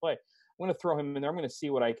really good play. I'm going to throw him in there. I'm going to see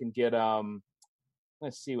what I can get.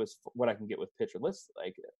 Let's see what I can get with pitcher.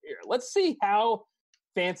 Let's see how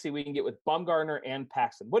fancy we can get with Bumgarner and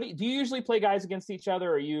Paxton. What do you usually play guys against each other?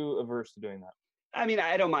 Or are you averse to doing that? I mean,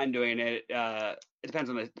 I don't mind doing it. It depends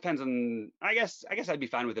on. I guess I'd be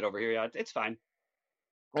fine with it over here. Yeah, it's fine.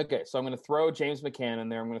 Okay, so I'm going to throw James McCann in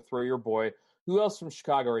there. I'm going to throw your boy. Who else from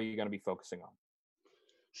Chicago are you going to be focusing on?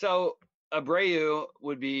 So Abreu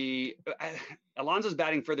would be. Alonso's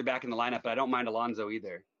batting further back in the lineup, but I don't mind Alonso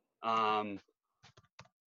either.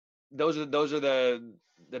 Those are the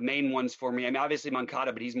main ones for me. I mean, obviously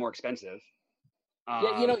Moncada, but he's more expensive.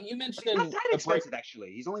 You mentioned he's not that expensive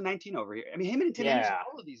actually. He's only 19 over here. I mean, him and Tim Anderson,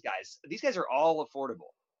 all of these guys are all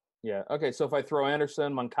affordable. Yeah. Okay. So if I throw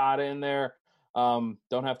Anderson, Moncada in there, don't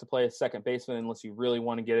have to play a second baseman unless you really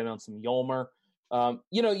want to get in on some Yolmer.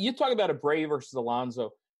 You talk about Abreu versus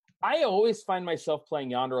Alonso. I always find myself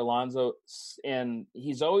playing Yonder Alonso, and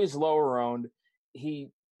he's always lower owned.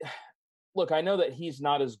 Look, I know that he's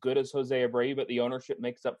not as good as Jose Abreu, but the ownership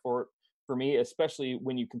makes up for for me, especially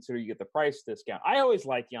when you consider you get the price discount. I always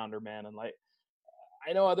like Yonder Man, and like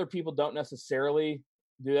I know other people don't necessarily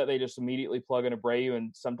do that. They just immediately plug in Abreu,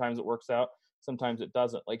 and sometimes it works out, sometimes it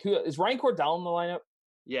doesn't. Like, who is Ryan Cordell in the lineup?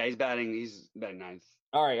 Yeah, he's batting ninth.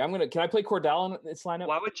 All right, can I play Cordell in this lineup?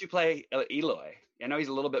 Why would you play Eloy? I know he's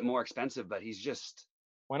a little bit more expensive, but he's just.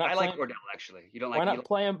 Why not? I like Cordell actually. You don't like? Why not Eloy?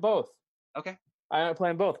 play them both? Okay. I don't play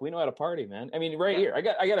them both. We know how to party, man. I mean, here, I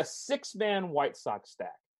got a 6-man White Sox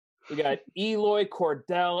stack. We got Eloy,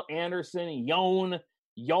 Cordell, Anderson,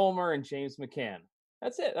 Yolmer, and James McCann.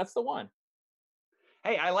 That's it. That's the one.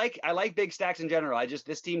 Hey, I like big stacks in general.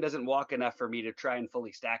 This team doesn't walk enough for me to try and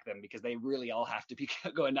fully stack them because they really all have to be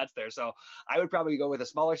going nuts there. So I would probably go with a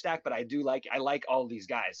smaller stack, but I like all these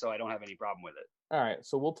guys, so I don't have any problem with it. All right,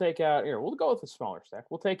 so we'll take out here. We'll go with a smaller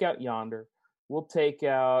stack. We'll take out Yonder. We'll take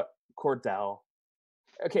out Cordell.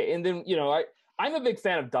 Okay, and then I'm a big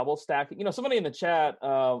fan of double stacking. Somebody in the chat,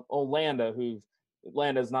 Landa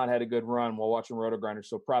has not had a good run while watching Roto Grinders,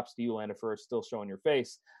 so props to you, Landa, for still showing your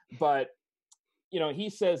face. But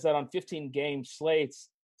he says that on 15-game slates,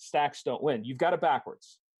 stacks don't win. You've got it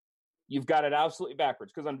backwards. You've got it absolutely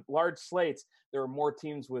backwards because on large slates, there are more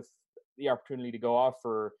teams with the opportunity to go off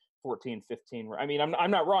for 14, 15. I mean,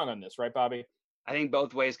 I'm not wrong on this, right, Bobby? I think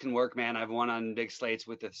both ways can work, man. I've won on big slates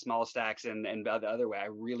with the small stacks and the other way. I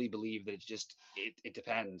really believe that it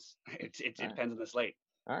depends. It depends on the slate.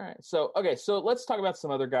 All right. So let's talk about some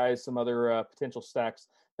other guys, some other potential stacks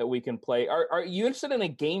that we can play. Are you interested in a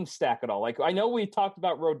game stack at all? Like, I know we talked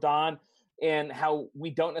about Rodon and how we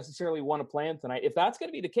don't necessarily want to play him tonight. If that's going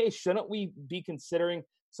to be the case, shouldn't we be considering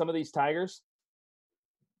some of these Tigers?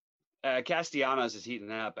 Castellanos is heating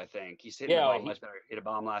up, I think. He's hitting the ball much better. Hit a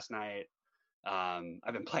bomb last night.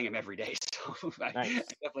 I've been playing him every day, so I'm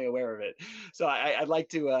definitely aware of it. So I'd like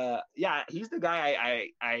to, he's the guy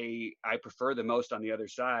I prefer the most on the other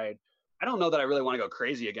side. I don't know that I really want to go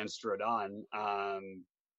crazy against Rodon.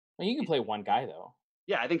 You can play one guy though.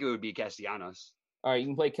 Yeah, I think it would be Castellanos. All right, you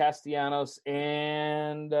can play Castellanos,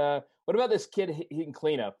 and what about this kid he can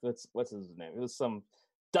clean up? What's his name? It was some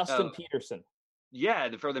Dustin Peterson. Yeah,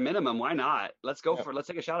 for the minimum, why not? Let's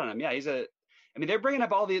take a shot on him. Yeah, they're bringing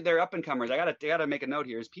up all their up and comers. I gotta make a note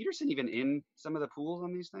here. Is Peterson even in some of the pools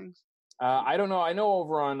on these things? I don't know. I know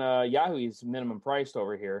over on Yahoo he's minimum priced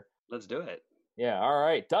over here. Let's do it. Yeah. All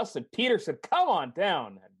right, Dustin Peterson, come on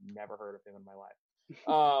down. I've never heard of him in my life.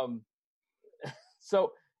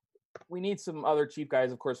 So we need some other cheap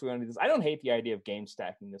guys. Of course, we want to do this. I don't hate the idea of game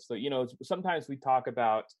stacking this. So sometimes we talk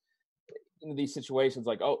about these situations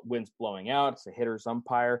like, wind's blowing out, it's a hitter's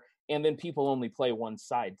umpire, and then people only play one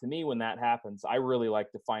side. To me, when that happens, I really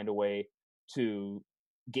like to find a way to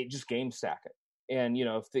just game stack it. And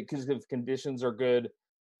if conditions are good,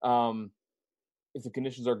 if the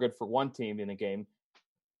conditions are good for one team in a game,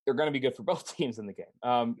 they're going to be good for both teams in the game.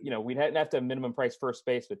 We'd have to have minimum price first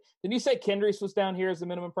baseman. Did you say Kendrys was down here as the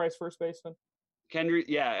minimum price first baseman?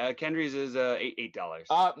 Kendrys is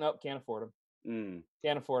 $8. Nope, can't afford him.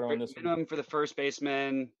 Can't afford him on this minimum for the first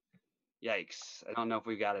baseman. Yikes! I don't know if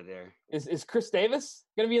we got it there. Is Chris Davis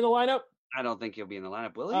going to be in the lineup? I don't think he'll be in the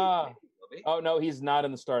lineup. Will he? Oh no, he's not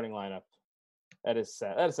in the starting lineup. That is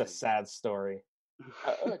sad. That is a sad story.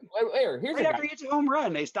 Here's right after he hits a home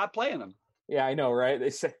run, they stop playing him. Yeah, I know, right?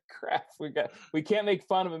 They say, "Crap, we can't make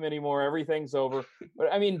fun of him anymore. Everything's over."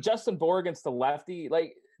 But I mean, Justin Bour against the lefty,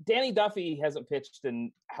 like Danny Duffy hasn't pitched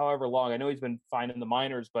in however long. I know he's been fine in the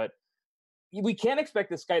minors, but we can't expect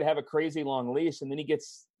this guy to have a crazy long leash, and then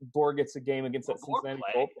Bour gets a game against that Cincinnati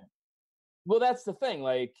bullpen. Well, that's the thing.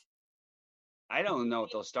 Like, I don't know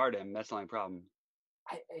if they'll start him. That's the only problem.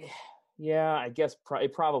 I guess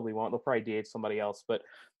it probably won't. They'll probably DH somebody else. But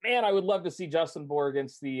man, I would love to see Justin Bour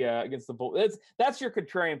against the Bull. That's your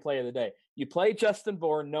contrarian play of the day. You play Justin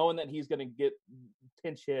Bour knowing that he's going to get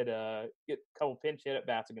get a couple pinch hit at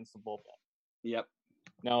bats against the bullpen. Yep.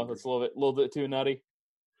 No, that's a little bit too nutty.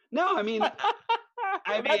 No, I mean,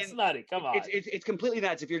 that's nutty. Come on, it's completely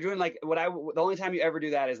nuts. If you're doing like the only time you ever do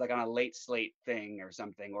that is like on a late slate thing or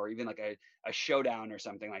something, or even like a showdown or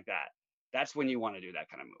something like that. That's when you want to do that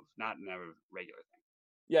kind of move, not in a regular thing.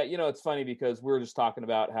 Yeah, it's funny because we were just talking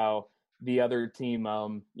about how the other team,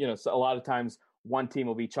 so a lot of times one team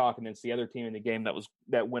will be chalking against the other team in the game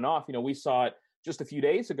that went off. We saw it just a few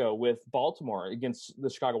days ago with Baltimore against the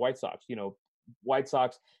Chicago White Sox. White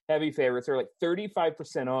Sox heavy favorites. They're like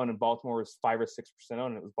 35% on, and Baltimore was 5 or 6% on,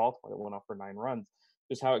 and it was Baltimore that went off for 9 runs.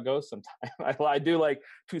 Just how it goes sometimes. I do like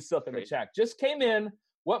Two Silk in the chat. Just came in.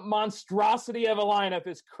 What monstrosity of a lineup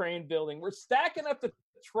is Crane building? We're stacking up the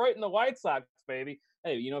Detroit and the White Sox, baby.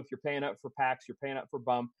 Hey, if you're paying up for packs, you're paying up for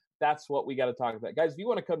bum. That's what we got to talk about. Guys, if you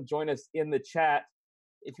want to come join us in the chat,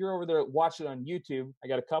 if you're over there watching on YouTube, I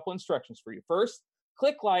got a couple instructions for you. First,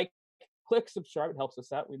 click like, click subscribe. It helps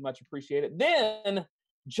us out. We'd much appreciate it. Then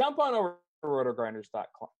jump on over to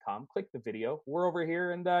rotogrinders.com, click the video. We're over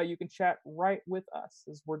here, and you can chat right with us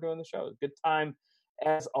as we're doing the show. Good time.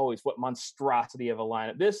 As always, what monstrosity of a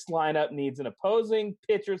lineup. This lineup needs an opposing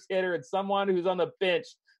pitcher's hitter and someone who's on the bench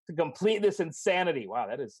to complete this insanity. Wow,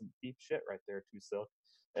 that is some deep shit right there, too, Silk.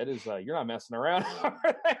 That is, you're not messing around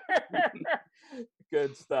over there.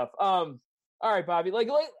 Good stuff. All right, Bobby. Like,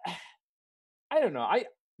 I don't know.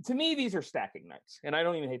 To me, these are stacking nights, and I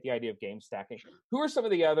don't even hate the idea of game stacking. Who are some of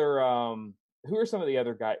the other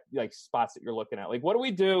guy like spots that you're looking at? Like, what do we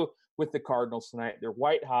do with the Cardinals tonight? They're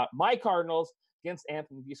white hot. My Cardinals against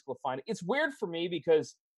Anthony DeSclafani. It's weird for me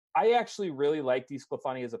because I actually really like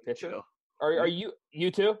DeSclafani as a pitcher. Are you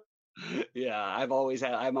too? Yeah, I'm always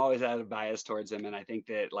had a bias towards him, and I think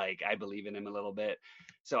that like I believe in him a little bit.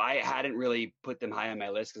 So I hadn't really put them high on my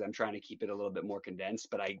list because I'm trying to keep it a little bit more condensed.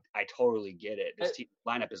 But I totally get it. This team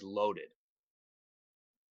lineup is loaded.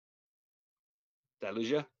 Did I lose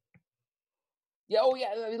you? Yeah. Oh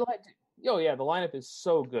yeah. The lineup is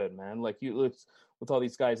so good, man. Like with all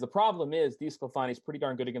these guys. The problem is DeSclafani is pretty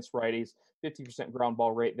darn good against righties. 50% ground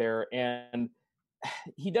ball rate there, and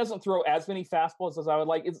he doesn't throw as many fastballs as I would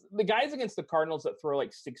like. It's the guys against the Cardinals that throw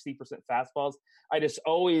like 60% fastballs. I just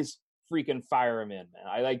always freaking fire him in,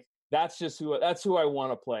 man. That's who I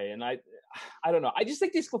want to play. And I don't know. I just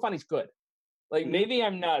think DeSclafani's good. Like maybe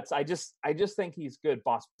I'm nuts. I just think he's good.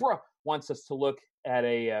 Boss Bruh wants us to look at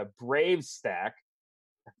a Braves stack.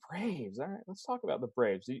 The Braves. All right, let's talk about the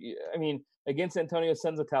Braves. I mean, against Antonio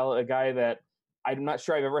Senzatella, a guy that I'm not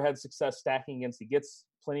sure I've ever had success stacking against. He gets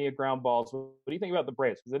plenty of ground balls. What do you think about the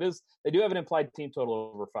Braves? Because they do have an implied team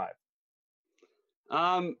total over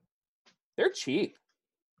 5. They're cheap.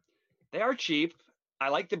 They are cheap. I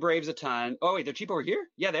like the Braves a ton. Oh wait, they're cheap over here?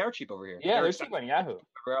 Yeah, they are cheap over here. Yeah, they're cheap on Yahoo.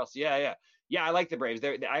 Where else? Yeah. I like the Braves.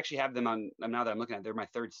 I actually have them on. Now that I'm looking at it, they're my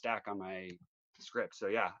third stack on my script. So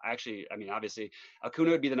yeah, obviously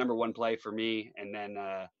Acuna would be the number one play for me, and then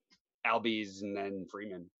Albies, and then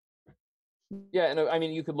Freeman. Yeah, and I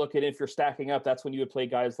mean, you could look at it, if you're stacking up, that's when you would play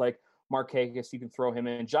guys like Markakis. You can throw him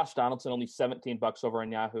in. Josh Donaldson, only $17 over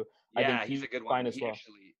on Yahoo. Yeah, I think he's a good one.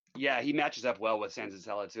 He matches up well with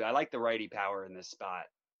Senzatella too. I like the righty power in this spot.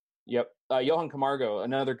 Yep. Johan Camargo,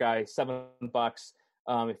 another guy, $7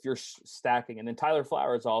 if you're stacking. And then Tyler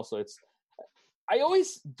Flowers also. I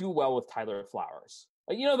always do well with Tyler Flowers.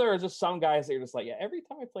 Like, there are just some guys that are just like, yeah, every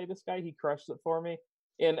time I play this guy, he crushes it for me.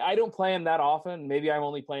 And I don't play him that often. Maybe I'm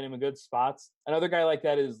only playing him in good spots. Another guy like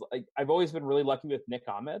that is, like, I've always been really lucky with Nick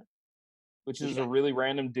Ahmed, which is a really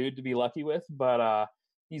random dude to be lucky with, but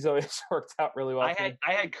he's always worked out really well. I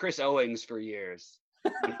had Chris Owings for years.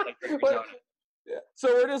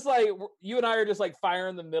 So we're just like, you and I are just like fire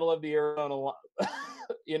in the middle of the Arizona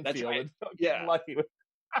infield. That's right. Yeah. Lucky with.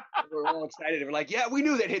 We're all excited. We're like, yeah, we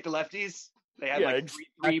knew they'd hit the lefties. They had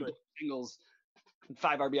three singles and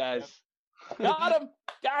 5 RBIs. Got him.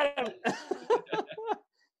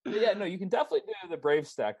 Yeah, no, you can definitely do the Brave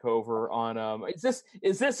stack over on. Is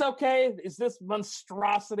this okay? Is this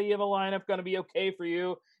monstrosity of a lineup going to be okay for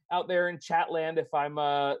you out there in chat land if I'm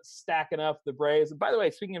stacking up the Braves? And by the way,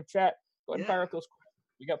 speaking of chat, go ahead and fire up those.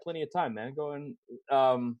 We got plenty of time, man. Go and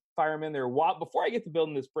fire them in there. Before I get to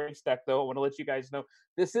building this Brave stack, though, I want to let you guys know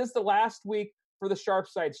this is the last week for the Sharp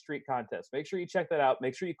Side Street contest. Make sure you check that out.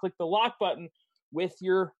 Make sure you click the lock button with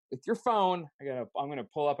your phone. I'm gonna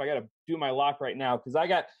pull up. I gotta do my lock right now because I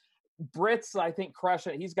got Britt's, I think,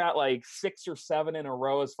 crushing it. He's got like 6 or 7 in a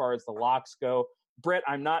row as far as the locks go. Britt,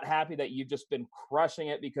 I'm not happy that you've just been crushing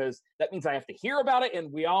it because that means I have to hear about it,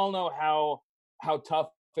 and we all know how tough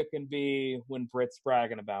it can be when Britt's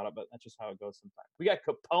bragging about it, but that's just how it goes sometimes. We got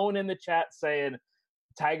Capone in the chat saying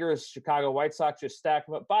Tigers, Chicago White Sox just stack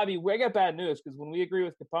them up. Bobby, I got bad news because when we agree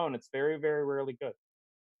with Capone, it's very, very rarely good.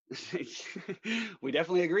 We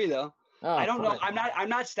definitely agree, though. Oh, I don't know. I'm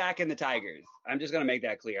not stacking the Tigers. I'm just going to make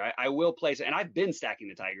that clear. I will play, and I've been stacking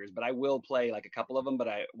the Tigers, but I will play like a couple of them, but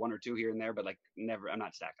 1 or 2 here and there, but like never. I'm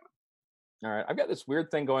not stacking them. All right, I've got this weird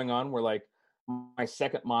thing going on where like my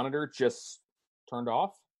second monitor just turned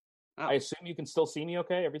off. Oh. I assume you can still see me.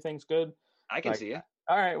 Okay, everything's good. I can see you.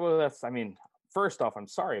 All right. Well, first off, I'm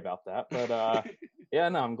sorry about that, but yeah,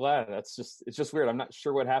 no, I'm glad. It's just weird. I'm not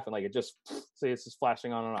sure what happened. Like it's just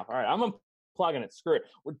flashing on and off. All right, I'm unplugging it. Screw it.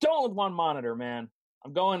 We're done with one monitor, man.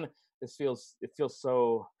 I'm going. It feels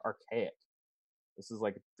so archaic. This is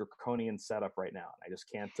like a draconian setup right now. I just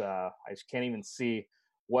can't even see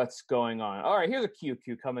what's going on. All right, here's a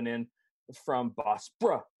QQ coming in from Boss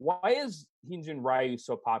Bruh. Why is Hyun-Jin Ryu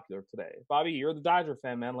so popular today? Bobby, you're the Dodger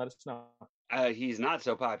fan, man. Let us know. He's not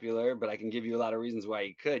so popular, but I can give you a lot of reasons why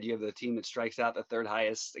he could. You have the team that strikes out the third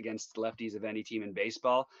highest against lefties of any team in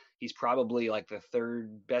baseball. He's probably like the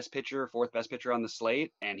third best pitcher, fourth best pitcher on the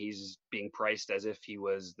slate, and he's being priced as if he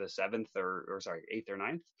was the eighth or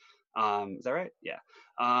ninth. Is that right? Yeah.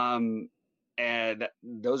 And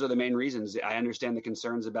those are the main reasons. I understand the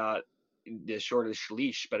concerns about the shortest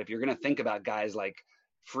leash, but if you're going to think about guys like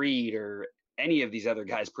Fried or any of these other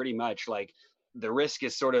guys, pretty much like the risk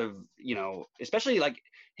is sort of, especially like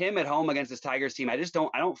him at home against this Tigers team. I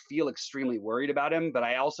don't feel extremely worried about him, but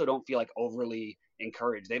I also don't feel like overly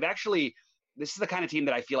encouraged. This is the kind of team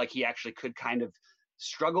that I feel like he actually could kind of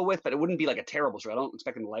struggle with, but it wouldn't be like a terrible struggle. I don't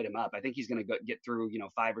expect him to light him up. I think he's going to get through,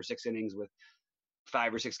 5 or 6 innings with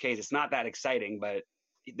 5 or 6 Ks. It's not that exciting, but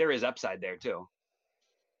there is upside there too.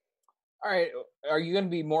 All right. Are you going to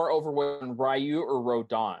be more overweight on Ryu or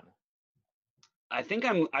Rodon? I think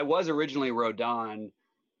I was originally Rodon.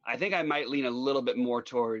 I think I might lean a little bit more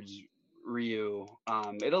towards Ryu.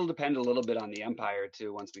 It'll depend a little bit on the umpire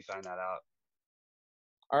too once we find that out.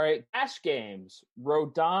 All right, cash games.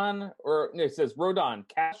 It says Rodon,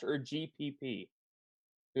 cash or GPP.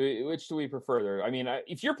 Which do we prefer there? I mean,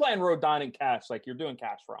 if you're playing Rodon and cash, like you're doing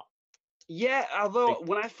cash wrong. Yeah, although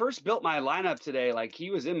when I first built my lineup today, like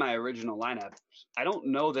he was in my original lineup. I don't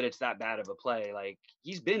know that it's that bad of a play. Like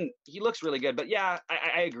he looks really good. But yeah,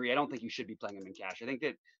 I agree. I don't think you should be playing him in cash. I think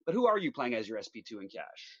but who are you playing as your SP2 in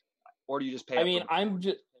cash? Or do you just pay? I'm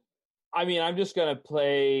just gonna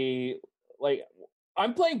play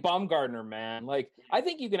I'm playing Bumgarner, man. Like I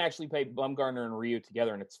think you can actually play Bumgarner and Ryu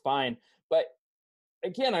together, and it's fine. But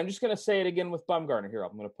again, I'm just going to say it again with Bumgarner here.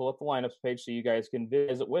 I'm going to pull up the lineups page so you guys can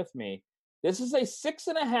visit with me. This is a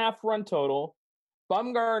 6.5 run total.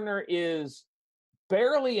 Bumgarner is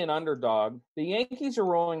barely an underdog. The Yankees are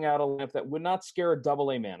rolling out a lineup that would not scare a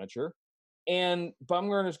Double-A manager. And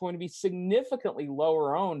Bumgarner is going to be significantly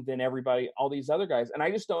lower owned than all these other guys. And I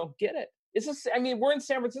just don't get it. We're in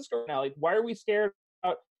San Francisco now. Like, why are we scared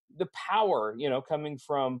about the power, coming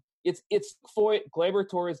from it's Foyt, Gleyber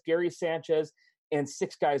Torres, Gary Sanchez, and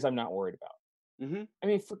 6 guys I'm not worried about. Mm-hmm. I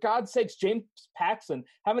mean, for God's sakes, James Paxton.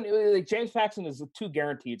 James Paxton is 2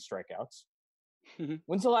 guaranteed strikeouts. Mm-hmm.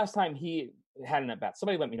 When's the last time he had an at bat?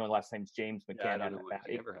 Somebody let me know the last time James McCann had an at bat.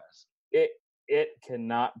 He ever has. It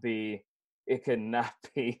cannot be. It cannot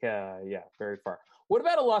be. Very far. What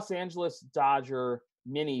about a Los Angeles Dodger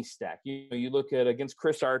mini stack? You look at against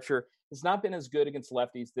Chris Archer. It's not been as good against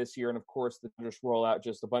lefties this year, and of course, the Dodgers roll out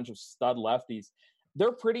just a bunch of stud lefties.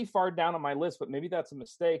 They're pretty far down on my list, but maybe that's a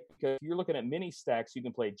mistake because if you're looking at mini stacks, you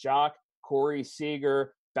can play Jock, Corey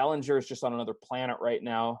Seager. Bellinger is just on another planet right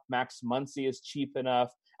now. Max Muncy is cheap enough.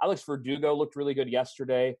 Alex Verdugo looked really good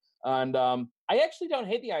yesterday. And I actually don't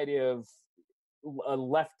hate the idea of a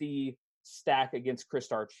lefty stack against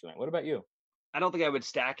Chris Archer tonight. What about you? I don't think I would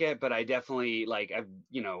stack it, but I definitely I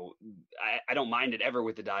don't mind it ever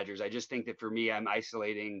with the Dodgers. I just think that for me, I'm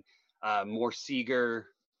isolating more Seager.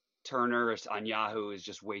 Turner on Yahoo is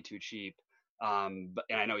just way too cheap. And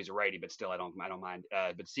I know he's a righty, but still I don't mind.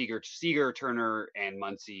 But Seager, Turner, and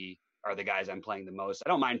Muncy are the guys I'm playing the most. I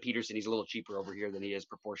don't mind Peterson. He's a little cheaper over here than he is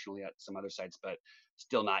proportionally at some other sites, but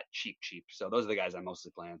still not cheap. So those are the guys I'm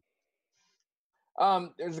mostly playing.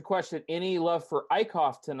 There's a question. Any love for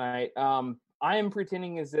Eichhoff tonight? I am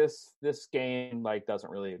pretending as this game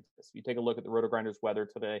doesn't really exist. If you take a look at the Roto Grinders weather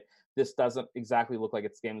today, this doesn't exactly look like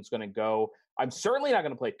it's a game that's going to go. I'm certainly not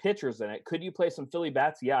going to play pitchers in it. Could you play some Philly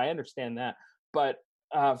bats? Yeah, I understand that. But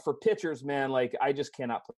for pitchers, man, I just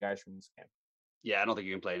cannot play guys from this game. Yeah, I don't think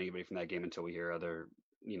you can play anybody from that game until we hear other,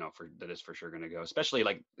 that is for sure going to go. Especially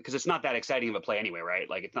because it's not that exciting of a play anyway, right?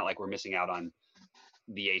 It's not like we're missing out on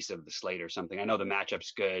the ace of the slate or something. I know the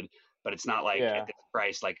matchup's good, but it's not at this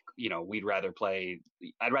price. I'd rather play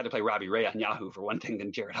Robbie Ray on Yahoo for one thing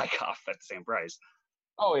than Jared Eichhoff at the same price.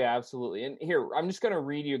 Oh yeah, absolutely. And here, I'm just going to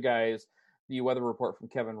read you guys the weather report from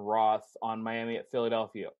Kevin Roth on Miami at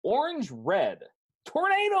Philadelphia. Orange red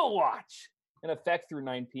tornado watch in effect through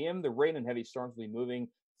 9 p.m. The rain and heavy storms will be moving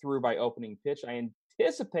through by opening pitch. I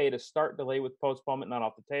anticipate a start delay with postponement not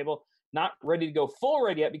off the table. Not ready to go full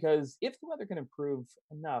red yet because if the weather can improve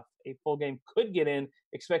enough, a full game could get in.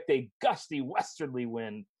 Expect a gusty westerly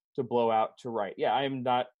wind to blow out to right. Yeah, I am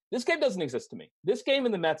not. This game doesn't exist to me. This game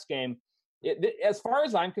and the Mets game, as far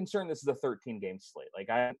as I'm concerned, this is a 13-game slate.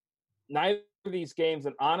 Neither of these games,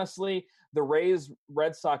 and honestly, the Rays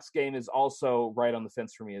Red Sox game is also right on the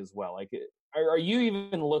fence for me as well. Are you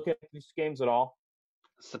even looking at these games at all?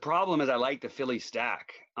 The problem is I like the Philly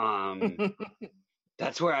stack.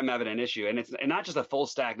 That's where I'm having an issue. And it's not just a full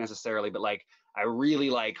stack necessarily, but like, I really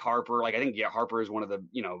like Harper. Like, I think, Harper is one of the,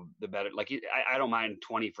 the better, like, I don't mind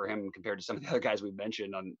 20 for him compared to some of the other guys we've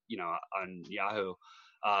mentioned on Yahoo.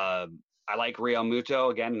 I like Real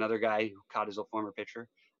Muto, again, another guy who caught his former pitcher.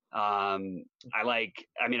 I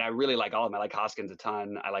really like all of them. I like Hoskins a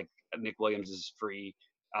ton. I like Nick Williams is free.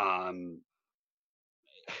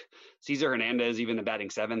 Cesar Hernandez, even the batting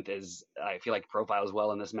seventh, I feel like profiles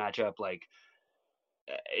well in this matchup. Like,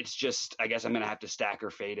 it's just, I guess I'm going to have to stack or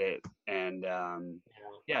fade it. And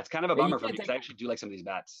it's kind of a bummer for me because I actually do like some of these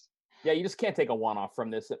bats. Yeah, you just can't take a one-off from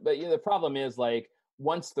this. But the problem is, like,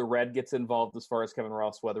 once the red gets involved as far as Kevin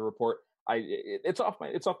Ross weather report, it's off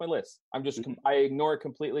my list. I ignore it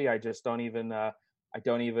completely. I just don't even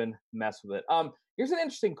mess with it. Here's an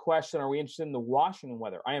interesting question. Are we interested in the Washington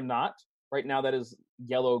weather? I am not. Right now that is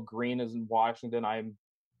yellow, green is in Washington. I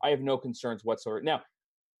have no concerns whatsoever. Now,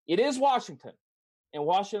 it is Washington, and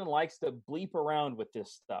Washington likes to bleep around with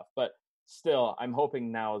this stuff, but still, I'm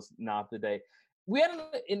hoping now is not the day. We had an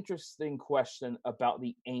interesting question about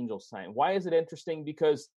the Angels tonight. Why is it interesting?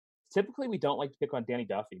 Because typically we don't like to pick on Danny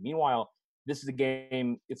Duffy. Meanwhile, this is a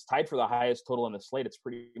game, it's tied for the highest total on the slate. It's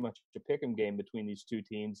pretty much a pick'em game between these two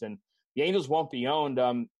teams, and the Angels won't be owned.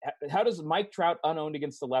 How does Mike Trout unowned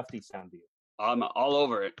against the lefty sound to you? I'm all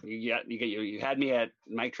over it. You had me at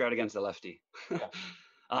Mike Trout against the lefty.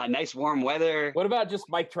 Yeah. Nice warm weather. What about just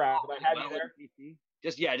Mike Trout? Have I had you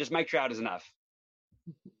there? Just Mike Trout is enough.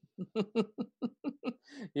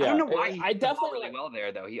 Yeah, I don't know why I definitely really well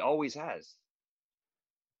there though. He always has.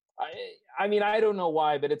 I mean, I don't know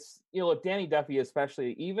why, but it's look, Danny Duffy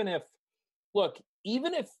especially. Even if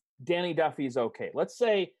Danny Duffy is okay, let's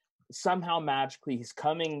say somehow magically he's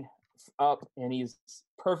coming up and he's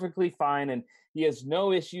perfectly fine and he has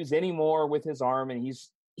no issues anymore with his arm and he's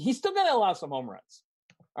still going to allow some home runs.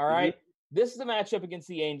 All right. Mm-hmm. This is a matchup against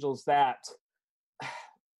the Angels that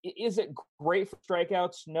is it great for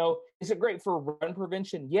strikeouts? No. Is it great for run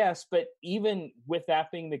prevention? Yes. But even with that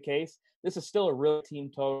being the case, this is still a real team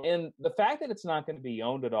total. And the fact that it's not going to be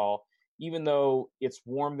owned at all, even though it's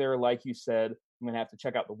warm there, like you said, I'm going to have to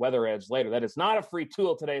check out the Weather Edge later. That is not a free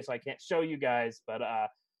tool today, so I can't show you guys. But, I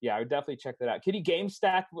would definitely check that out. Could you game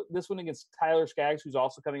stack this one against Tyler Skaggs, who's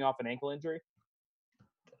also coming off an ankle injury?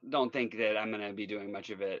 Don't think that I'm going to be doing much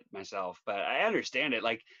of it myself, but I understand it.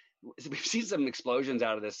 Like, we've seen some explosions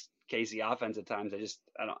out of this KC offense at times.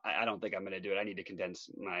 I don't think I'm going to do it. I need to condense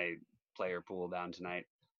my player pool down tonight.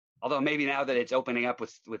 Although maybe now that it's opening up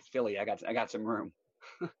with Philly, I got some room.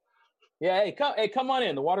 Yeah, hey, come on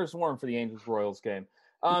in. The water's warm for the Angels-Royals game.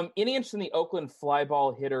 Any interest in the Oakland fly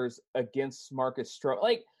ball hitters against Marcus Stroman?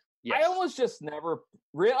 Like, yes. I almost just never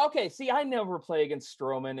I never play against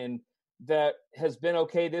Stroman, and that has been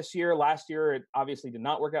okay this year. Last year, it obviously did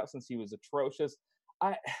not work out since he was atrocious.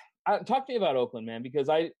 I talk to me about Oakland, man, because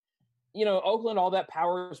Oakland, all that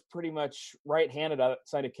power is pretty much right-handed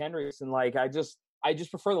outside of Kendricks, and like I just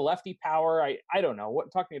prefer the lefty power. I don't know.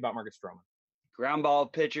 Talk to me about Marcus Stroman. Ground ball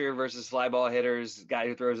pitcher versus fly ball hitters, guy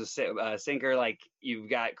who throws a sinker. Like, you've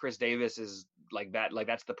got Chris Davis is like that. Like,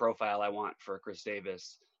 that's the profile I want for Chris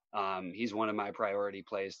Davis. He's one of my priority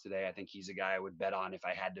plays today. I think he's a guy I would bet on if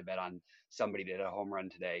I had to bet on somebody to hit a home run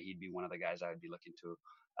today. He'd be one of the guys I would be looking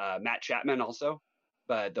to. Matt Chapman also,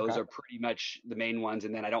 but those are pretty much the main ones.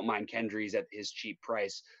 And then I don't mind Kendrys at his cheap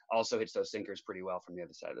price. Also hits those sinkers pretty well from the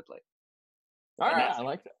other side of the plate. All right, I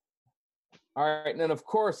like that. All right, and then of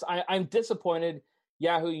course I'm disappointed.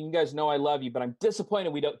 Yahoo, you guys know I love you, but I'm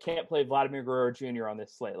disappointed we can't play Vladimir Guerrero Jr. on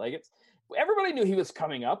this slate. Like, everybody knew he was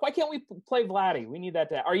coming up. Why can't we play Vladdy? We need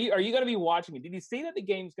that. Are you going to be watching it? Did you see that the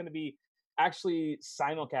game's going to be actually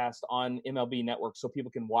simulcast on MLB Network so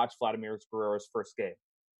people can watch Vladimir Guerrero's first game?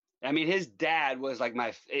 I mean, his dad was like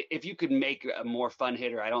if you could make a more fun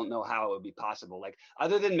hitter, I don't know how it would be possible. Like,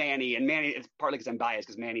 other than Manny, it's partly because I'm biased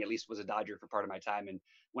because Manny at least was a Dodger for part of my time. And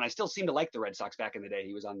when I still seemed to like the Red Sox back in the day,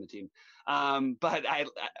 he was on the team. But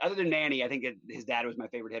other than Manny, I think his dad was my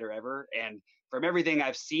favorite hitter ever. And from everything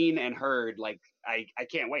I've seen and heard, like, I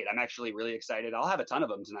can't wait. I'm actually really excited. I'll have a ton of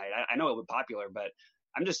them tonight. I know it would be popular, but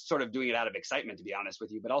I'm just sort of doing it out of excitement, to be honest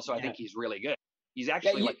with you. But also, I think he's really good. He's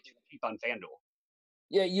actually cheap on FanDuel.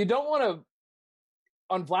 Yeah, you don't want to –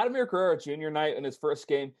 on Vladimir Guerrero Jr. night in his first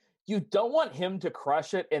game, you don't want him to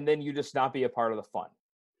crush it and then you just not be a part of the fun.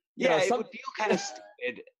 It would feel kind of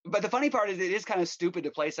stupid. But the funny part is it is kind of stupid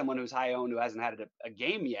to play someone who's high-owned who hasn't had a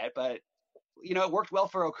game yet. But, it worked well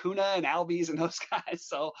for Acuna and Albies and those guys.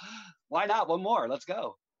 So why not? One more. Let's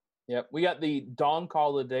go. Yep. We got the dawn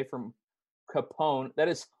call of the day from Capone. That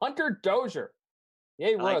is Hunter Dozier.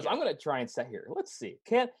 Yay, Rose. I'm going to try and set here. Let's see.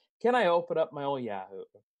 Can I open up my old Yahoo?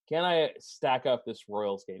 can I stack up this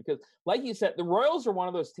Royals game? Because, like you said, the Royals are one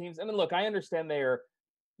of those teams. I mean, look, I understand they are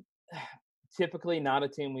typically not a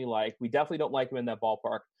team we like. We definitely don't like them in that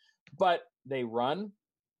ballpark. But they run,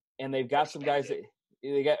 and they've got some guys that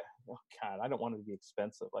they got. Oh God, I don't want it to be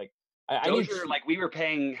expensive. Like Dozier, like we were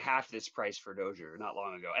paying half this price for Dozier not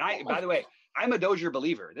long ago. And by the way, I'm a Dozier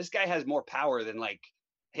believer. This guy has more power than like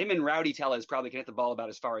him and Rowdy Tellez probably can hit the ball about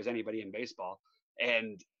as far as anybody in baseball.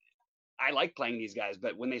 And I like playing these guys,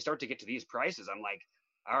 but when they start to get to these prices, I'm like,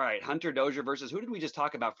 all right, Hunter Dozier versus who did we just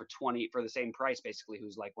talk about for the same price, basically,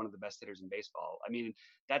 who's like one of the best hitters in baseball. I mean,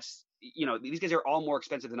 that's, these guys are all more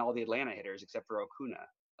expensive than all the Atlanta hitters except for Acuna.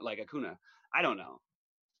 I don't know.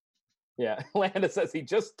 Yeah. Landa says he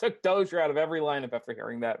just took Dozier out of every lineup after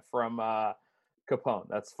hearing that from Capone.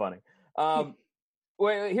 That's funny.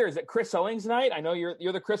 Wait, here, is it Chris Owings night? I know you're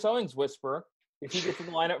the Chris Owings whisperer. If he gets in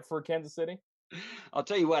the lineup for Kansas City? I'll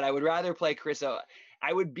tell you what, I would rather play Chris Owings.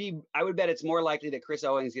 I would bet it's more likely that Chris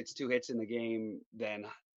Owings gets 2 hits in the game than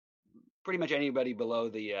pretty much anybody below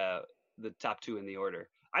the top 2 in the order.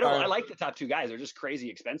 I like the top 2 guys. They're just crazy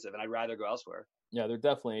expensive, and I'd rather go elsewhere. Yeah, they're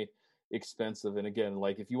definitely expensive. And again,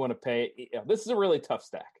 like if you want to pay, this is a really tough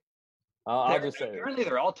stack. I'll just say apparently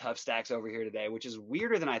they're all tough stacks over here today, which is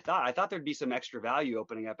weirder than I thought. I thought there'd be some extra value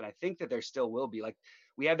opening up, and I think that there still will be. Like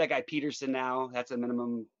we have that guy Peterson now. That's a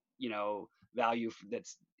minimum, value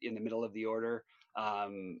that's in the middle of the order.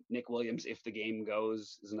 Nick Williams, if the game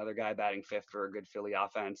goes, is another guy batting 5th for a good Philly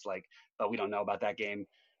offense. But we don't know about that game.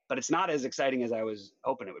 But it's not as exciting as I was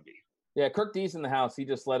hoping it would be. Yeah, Kirk D's in the house. He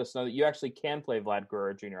just let us know that you actually can play Vlad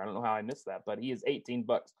Guerrero Jr. I don't know how I missed that, but he is $18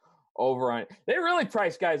 over on it. They really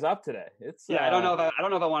priced guys up today. I don't know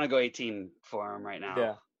if I want to go 18 for him right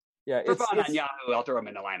now. Yeah. For fun on Yahoo, I'll throw him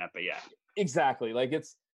in the lineup. But yeah, exactly. Like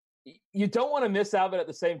you don't want to miss out, but at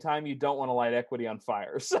the same time, you don't want to light equity on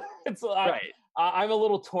fire. So right. I'm a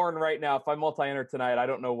little torn right now. If I multi-enter tonight, I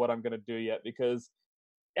don't know what I'm going to do yet because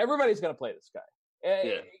everybody's going to play this guy.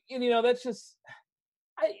 And that's just.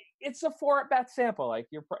 It's a 4 at-bat sample. Like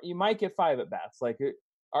you might get 5 at-bats. Like,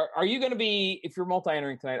 are you going to be, if you're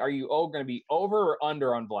multi-entering tonight, are you going to be over or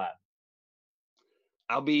under on Vlad?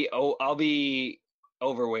 I'll be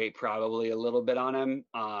overweight probably a little bit on him,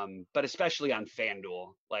 but especially on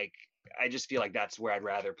FanDuel. Like I just feel like that's where I'd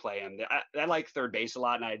rather play him. I like third base a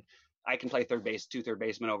lot, and I can play third base, 2 third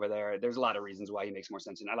basemen over there. There's a lot of reasons why he makes more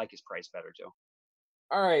sense, and I like his price better too.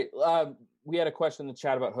 All right. We had a question in the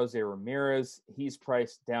chat about Jose Ramirez. He's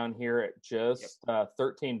priced down here at just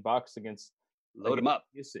 $13 against. Load him up.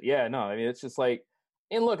 Yeah, no, I mean, it's just like,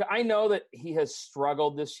 and look, I know that he has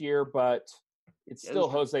struggled this year, but it's still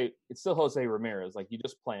Jose Ramirez. Like you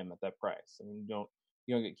just play him at that price. I mean, you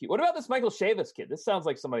don't get cute. What about this Michael Chavis kid? This sounds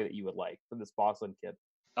like somebody that you would like for this Boston kid.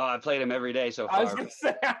 Oh, I played him every day so far. I was going to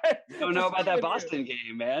say, you don't know about that Boston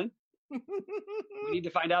game, man. We need to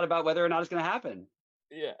find out about whether or not it's going to happen.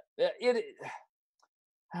 Yeah,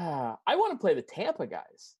 I want to play the Tampa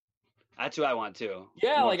guys. That's who I want too.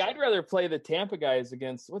 Yeah, like I'd rather play the Tampa guys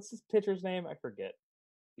against what's this pitcher's name? I forget.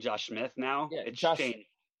 Josh Smith now. Yeah, it's changed.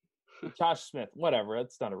 Josh Smith, whatever.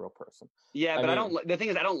 That's not a real person. Yeah, but I don't. The thing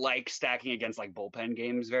is, I don't like stacking against like bullpen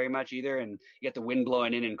games very much either, and you get the wind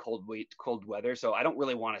blowing in cold weather. So I don't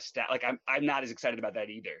really want to stack. Like I'm not as excited about that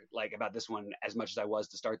either. Like about this one as much as I was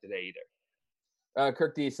to start the day either.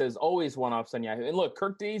 Kirk D says always one-offs on Yahoo. And look,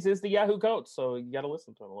 Kirk D's is the Yahoo coach, so you got to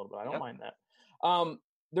listen to him a little bit. I don't mind that.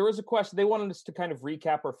 There was a question. They wanted us to kind of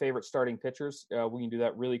recap our favorite starting pitchers. We can do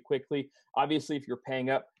that really quickly. Obviously, if you're paying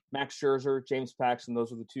up, Max Scherzer, James Paxton,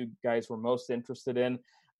 those are the 2 guys we're most interested in.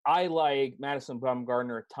 I like Madison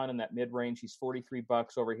Bumgarner a ton in that mid-range. He's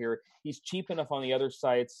 $43 over here. He's cheap enough on the other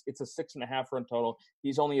sites. It's a 6.5 run total.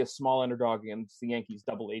 He's only a small underdog against the Yankees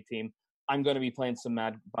Double-A team. I'm going to be playing some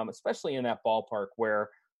Mad Bum, especially in that ballpark where,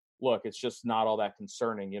 look, it's just not all that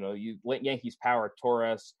concerning. You let Yankees power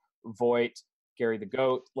Torres, Voit, Gary the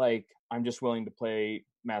Goat. Like, I'm just willing to play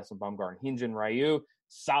Madison Bumgarner. Hyun-Jin Ryu,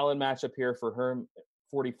 solid matchup here for him,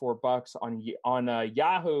 $44 on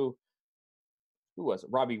Yahoo. Who was it?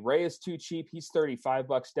 Robbie Ray is too cheap. He's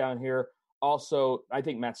 $35 down here. Also, I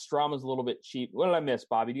think Matt Strom is a little bit cheap. What did I miss,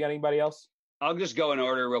 Bobby? Do you got anybody else? I'll just go in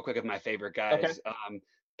order real quick of my favorite guys. Okay.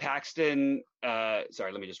 Paxton,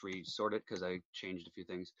 sorry, let me just resort it because I changed a few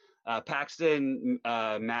things. Paxton,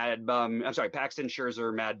 Paxton,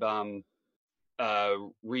 Scherzer, Mad Bum,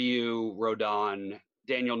 Ryu, Rodon,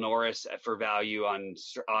 Daniel Norris for value on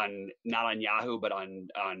not on Yahoo, but on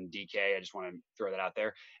DK. I just want to throw that out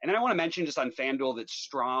there. And then I want to mention just on FanDuel that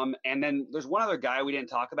Strom, and then there's one other guy we didn't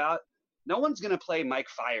talk about. No one's going to play Mike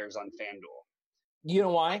Fiers on FanDuel. You know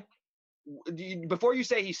why? before you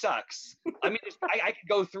say he sucks, I mean, I could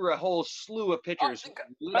go through a whole slew of pitchers.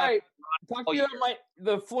 All right, talk to you.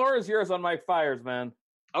 The floor is yours on my Fires, man.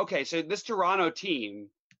 Okay, so this Toronto team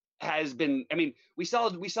has been. I mean, we saw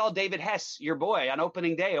David Hess, your boy, on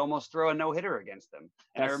opening day almost throw a no-hitter against them,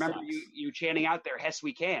 and I remember you chanting out there, "Hess,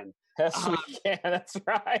 we can." Hess, we can. That's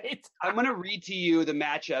right. I'm going to read to you the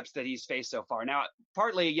matchups that he's faced so far. Now,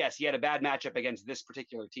 partly, yes, he had a bad matchup against this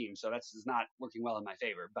particular team, so that's not working well in my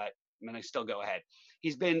favor. But I'm going to still go ahead.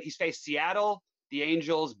 He's faced Seattle, the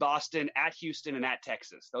Angels, Boston, at Houston, and at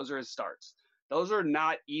Texas. Those are his starts. Those are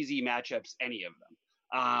not easy matchups, any of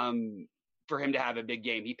them, for him to have a big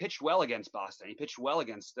game. He pitched well against Boston. He pitched well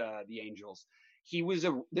against the Angels. He was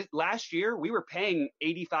last year we were paying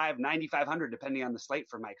 $8,500, $9,500 depending on the slate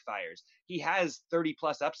for Mike Fiers. He has 30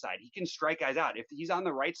 plus upside. He can strike guys out if he's on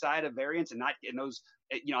the right side of variance and not in those,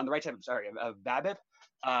 on the right side of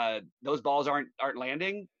BABIP. Those balls aren't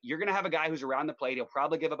landing. You're going to have a guy who's around the plate. He'll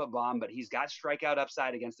probably give up a bomb, but he's got strikeout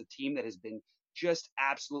upside against a team that has been just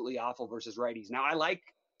absolutely awful versus righties. Now I like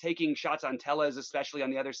taking shots on Tellez, especially on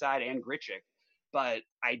the other side, and Grichuk, but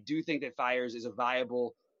I do think that Fiers is a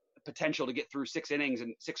viable potential to get through 6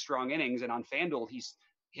 strong innings. And on FanDuel,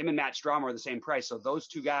 him and Matt Strom are the same price. So those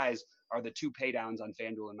two guys are the 2 pay downs on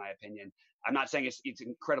FanDuel, in my opinion. I'm not saying it's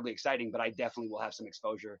incredibly exciting, but I definitely will have some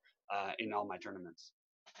exposure in all my tournaments.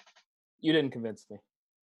 You didn't convince me.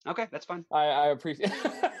 Okay, that's fine. I appreciate.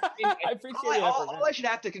 I appreciate it. All I should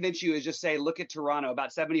have to convince you is just say, look at Toronto.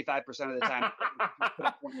 About 75% of the time, put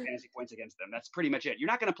up 20 fantasy points against them. That's pretty much it. You're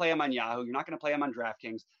not going to play them on Yahoo. You're not going to play them on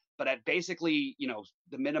DraftKings. But at basically,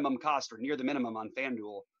 the minimum cost or near the minimum on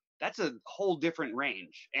FanDuel, that's a whole different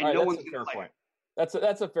range. And right, no one's going to play. Point.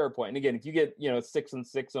 That's a fair point. And again, if you get 6 and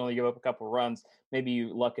 6 and only give up a couple of runs, maybe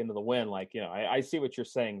you luck into the win. I see what you're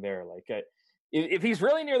saying there. If he's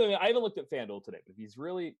really near the, I haven't looked at FanDuel today, but if he's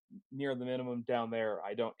really near the minimum down there,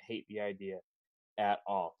 I don't hate the idea at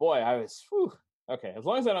all. Boy, I was okay. As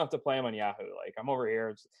long as I don't have to play him on Yahoo, I'm over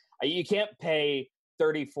here. You can't pay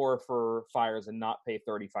 34 for Fiers and not pay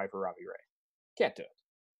 35 for Robbie Ray. Can't do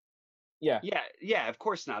it. Yeah. Of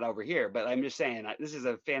course not over here, but I'm just saying this is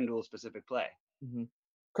a FanDuel specific play. Mm-hmm.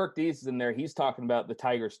 Kirk Dees is in there. He's talking about the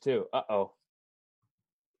Tigers too.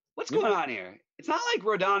 What's going on here? It's not like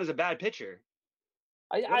Rodon is a bad pitcher.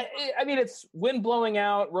 I mean, it's wind blowing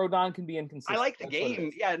out. Rodon can be inconsistent. I like the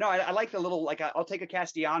game. Yeah, no, I like the little, I'll take a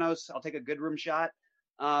Castellanos. I'll take a Goodrum shot.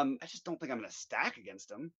 I just don't think I'm going to stack against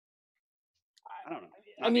him. I don't know.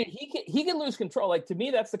 I mean, he can lose control. To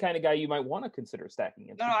me, that's the kind of guy you might want to consider stacking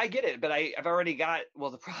against. No, I get it, but I've already got,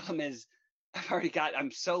 the problem is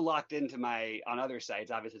I'm so locked into on other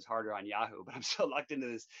sites. Obviously it's harder on Yahoo, but I'm so locked into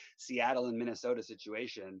this Seattle and Minnesota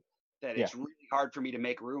situation that it's really hard for me to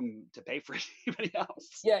make room to pay for anybody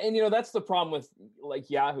else. Yeah, and that's the problem with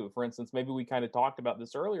Yahoo, for instance. Maybe we kind of talked about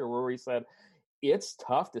this earlier where we said it's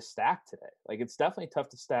tough to stack today. It's definitely tough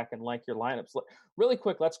to stack and your lineups. Really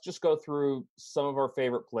quick, let's just go through some of our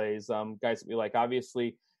favorite plays, guys that we like.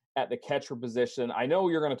 Obviously, at the catcher position, I know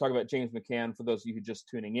you're going to talk about James McCann. For those of you who are just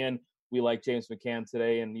tuning in, we like James McCann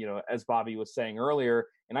today. And, as Bobby was saying earlier,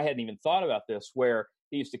 and I hadn't even thought about this, where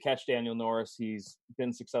he used to catch Daniel Norris. He's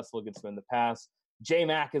been successful against him in the past.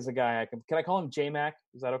 J-Mac is a guy can I call him J-Mac?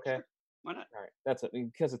 Is that okay? Sure. Why not? All right. That's it.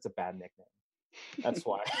 Because it's a bad nickname. That's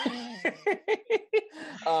why.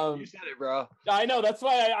 You said it, bro. I know. That's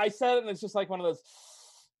why I said it, and it's just one of those,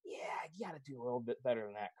 you got to do a little bit better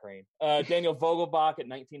than that, Crane. Daniel Vogelbach at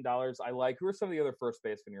 $19. I like. Who are some of the other first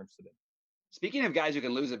basemen you're interested in? Speaking of guys who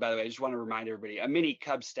can lose it, by the way, I just want to remind everybody, a mini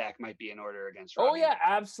Cub stack might be in order against Robbie. Oh, yeah,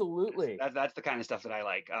 absolutely. That's the kind of stuff that I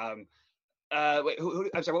like. Wait,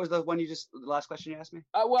 I'm sorry, what was the last question you asked me?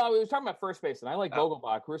 Well, we were talking about first base, and I like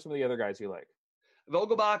Vogelbach. Who are some of the other guys you like?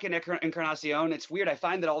 Vogelbach and Encarnacion. It's weird. I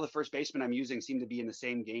find that all the first basemen I'm using seem to be in the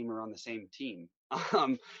same game or on the same team.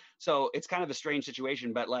 So it's kind of a strange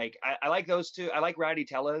situation, but I like those two. I like Rowdy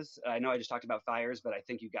Tellez. I know I just talked about Fiers, but I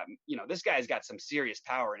think you've got, this guy's got some serious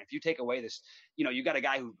power. And if you take away this, you got a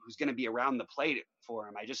guy who's going to be around the plate for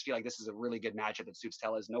him. I just feel like this is a really good matchup that suits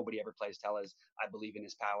Tellez. Nobody ever plays Tellez. I believe in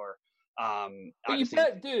his power.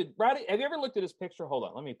 Dude, Rowdy, have you ever looked at his picture? Hold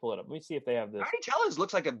on, let me pull it up. Let me see if they have this. Rowdy Tellez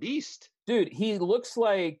looks like a beast. Dude, he looks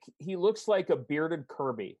like a bearded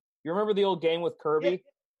Kirby. You remember the old game with Kirby?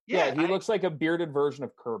 Yeah, he looks like a bearded version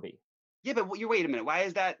of Kirby. Yeah, but wait a minute. Why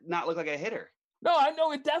does that not look like a hitter? No, I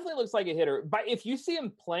know it definitely looks like a hitter. But if you see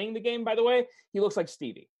him playing the game, by the way, he looks like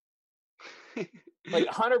Stevie. Like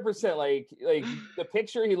 100%. Like the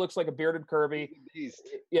picture, he looks like a bearded Kirby.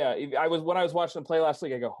 Yeah, when I was watching him play last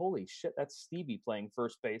week, I go, holy shit, that's Stevie playing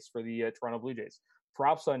first base for the Toronto Blue Jays.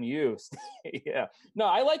 Props on you. Yeah. No,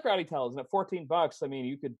 I like Rowdy Tellez, and at $14, I mean,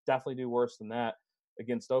 you could definitely do worse than that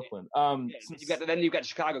against Oakland. You've got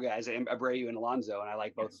Chicago guys, Abreu and Alonso, and I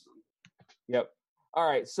like both of them. Yep. All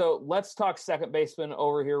right, so let's talk second baseman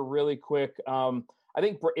over here really quick. I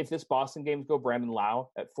think if this Boston games go, Brandon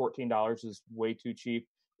Lau at $14 is way too cheap.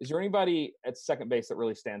 Is there anybody at second base that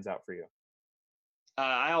really stands out for you?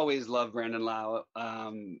 I always love Brandon Lau.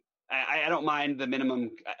 I don't mind the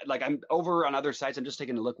minimum. Like, I'm over on other sites. I'm just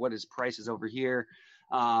taking a look what his price is over here.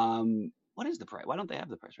 What is the price? Why don't they have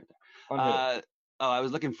the price right there? I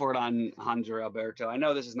was looking for it on Hanser Alberto. I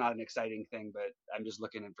know this is not an exciting thing, but I'm just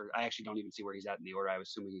looking I actually don't even see where he's at in the order. I was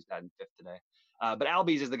assuming he's batting fifth today. But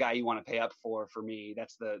Albies is the guy you want to pay up for me.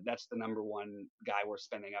 That's the number one guy we're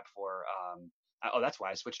spending up for. That's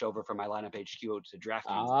why I switched over from my lineup HQ to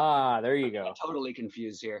DraftKings. There you go. I'm totally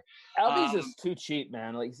confused here. Albies is too cheap,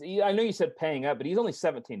 man. Like, I know you said paying up, but he's only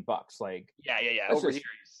 $17. Like, yeah. Over here,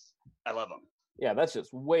 I love him. Yeah, that's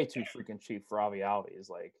just way too freaking cheap for Avi Albies.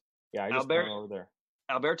 Like, yeah, I just went over there.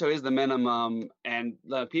 Alberto is the minimum, and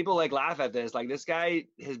people laugh at this. Like, this guy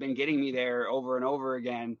has been getting me there over and over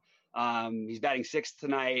again. He's batting sixth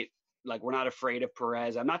tonight. Like, we're not afraid of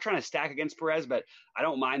Perez. I'm not trying to stack against Perez, but I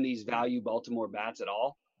don't mind these value Baltimore bats at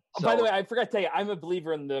all. So, by the way, I forgot to tell you, I'm a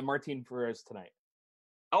believer in the Martin Perez tonight.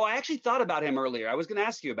 Oh, I actually thought about him earlier. I was going to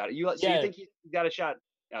ask you about it. You think he's got a shot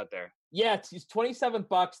out there? Yeah, he's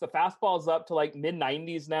 $27. The fastball's up to like mid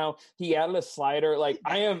 90s now. He added a slider. Like,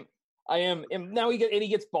 I am now he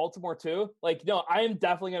gets Baltimore too. Like, no, I am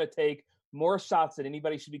definitely going to take more shots than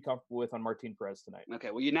anybody should be comfortable with on Martin Perez tonight.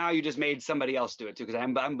 Okay, well, you just made somebody else do it too, because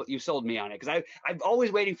you sold me on it, because I'm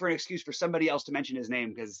always waiting for an excuse for somebody else to mention his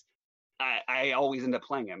name, because I always end up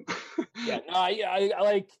playing him. Yeah, no,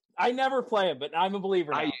 I never play him, but I'm a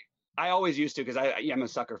believer now. I always used to, because I'm a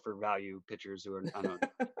sucker for value pitchers who are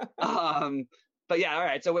unknown. But yeah, all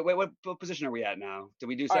right. So wait, what position are we at now? Did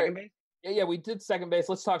we do second base? Yeah, we did second base.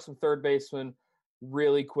 Let's talk some third baseman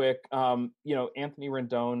really quick. Anthony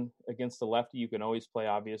Rendon against the lefty, you can always play,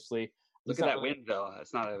 obviously. Look at that wind, though.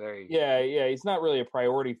 It's not a very... Yeah, he's not really a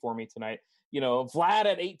priority for me tonight. Vlad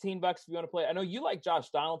at $18 if you want to play. I know you like Josh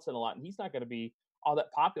Donaldson a lot, and he's not going to be all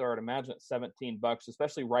that popular, I'd imagine, at $17,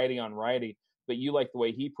 especially righty on righty. But you like the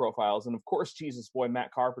way he profiles. And, of course, Jesus boy,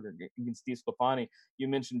 Matt Carpenter against DeSclafani. You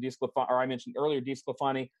mentioned DeSclafani, or I mentioned earlier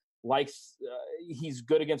DeSclafani. He's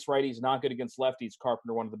good against righties, not good against lefties.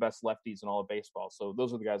 Carpenter, one of the best lefties in all of baseball. So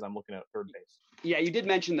those are the guys I'm looking at third base. Yeah, you did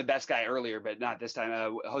mention the best guy earlier, but not this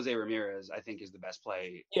time. Jose Ramirez, I think, is the best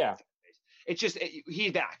play. Yeah. It's just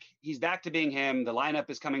he's back. He's back to being him. The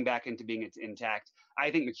lineup is coming back into being intact.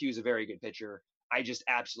 I think McHugh's a very good pitcher. I just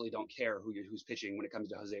absolutely don't care who's pitching when it comes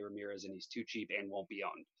to Jose Ramirez, and he's too cheap and won't be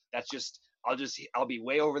owned. That's just I'll be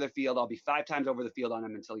way over the field. I'll be 5 times over the field on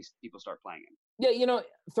him until people start playing him. Yeah,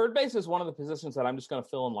 third base is one of the positions that I'm just going to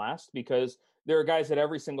fill in last, because there are guys at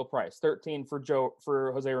every single price. 13 for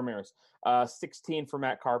Jose Ramirez, 16 for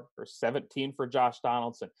Matt Carpenter, 17 for Josh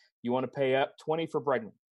Donaldson. You want to pay up 20 for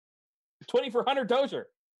Bregman, 20 for Hunter Dozier,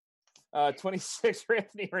 26 for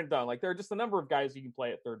Anthony Rendon. Like, there are just a number of guys you can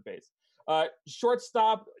play at third base.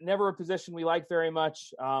 Shortstop, never a position we like very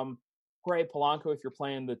much. Jorge Polanco, if you're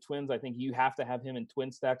playing the Twins, I think you have to have him in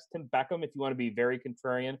twin stacks. Tim Beckham, if you want to be very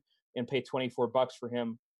contrarian and pay $24 for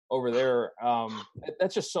him over there.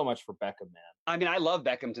 That's just so much for Beckham, man. I mean, I love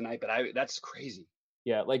Beckham tonight, but that's crazy.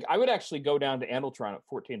 Yeah, like, I would actually go down to Andeltron at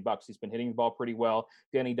 $14. He's been hitting the ball pretty well.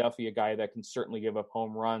 Danny Duffy, a guy that can certainly give up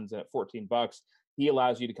home runs, and at $14, he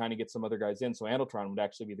allows you to kind of get some other guys in. So Andeltron would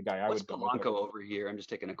actually be the guy I would go. What's Polanco over here? I'm just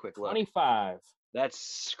taking a quick look. 25.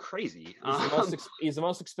 That's crazy. He's the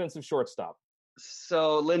most expensive shortstop.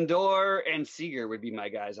 So Lindor and Seager would be my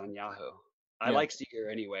guys on Yahoo. I like Seager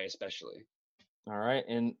anyway, especially. All right.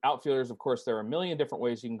 And outfielders, of course, there are a million different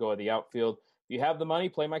ways you can go at the outfield. If you have the money,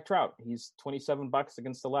 play Mike Trout. He's $27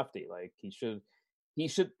 against the lefty. Like, he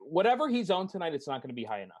should, whatever he's owned tonight, it's not going to be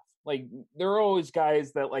high enough. Like, there are always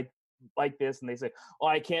guys that like this, and they say, "Oh,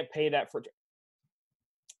 I can't pay that for."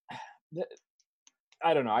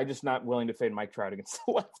 I don't know. I'm just not willing to fade Mike Trout against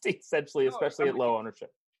the lefty, essentially, especially at low ownership.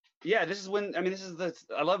 Yeah,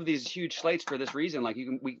 I love these huge slates for this reason. Like,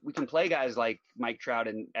 we can play guys like Mike Trout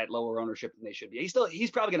at lower ownership than they should be.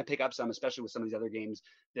 He's probably going to pick up some, especially with some of these other games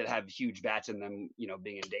that have huge bats in them,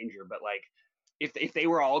 being in danger. But like, if they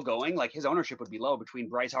were all going, like, his ownership would be low between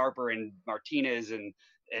Bryce Harper and Martinez, and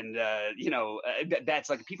And that's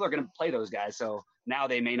like people are going to play those guys. So now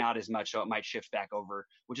they may not as much. So it might shift back over,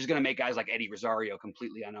 which is going to make guys like Eddie Rosario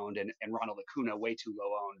completely unowned and Ronald Acuna way too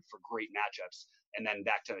low owned for great matchups. And then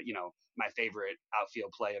back to, my favorite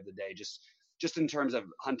outfield play of the day, just in terms of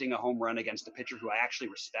hunting a home run against a pitcher who I actually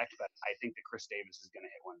respect, but I think that Chris Davis is going to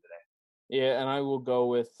hit one today. Yeah, and I will go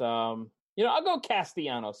with, I'll go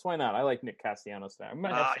Castellanos. Why not? I like Nick Castellanos there. You're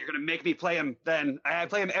going to make me play him then. I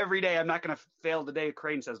play him every day. I'm not going to fail the day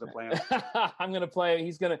Crane says to play him. I'm going to play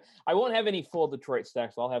him. I won't have any full Detroit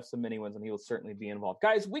stacks. So I'll have some mini ones, and he will certainly be involved.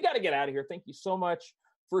 Guys, we got to get out of here. Thank you so much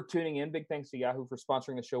for tuning in. Big thanks to Yahoo for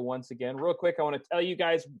sponsoring the show once again. Real quick, I want to tell you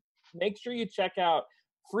guys, make sure you check out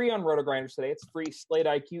free on RotoGrinders today. It's free Slate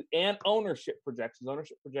IQ and ownership projections.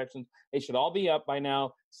 Ownership projections, they should all be up by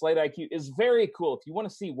now. Slate IQ is very cool. If you want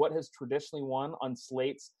to see what has traditionally won on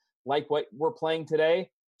slates like what we're playing today,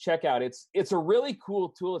 check out. It's a really cool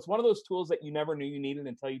tool. It's one of those tools that you never knew you needed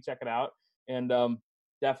until you check it out. And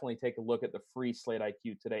definitely take a look at the free Slate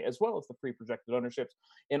IQ today, as well as the free projected ownerships.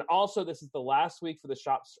 And also, this is the last week for the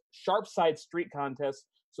Sharp Side Street Contest.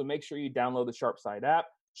 So make sure you download the Sharp Side app.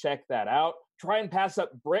 Check that out. Try and pass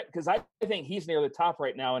up Britt, because I think he's near the top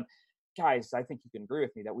right now. And guys, I think you can agree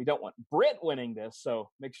with me that we don't want Britt winning this.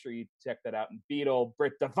 So make sure you check that out and beat old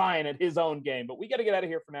Britt Devine at his own game. But we got to get out of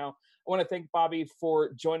here for now. I want to thank Bobby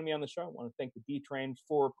for joining me on the show. I want to thank the D-Train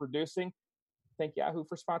for producing. Thank Yahoo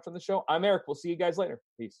for sponsoring the show. I'm Eric. We'll see you guys later.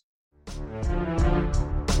 Peace.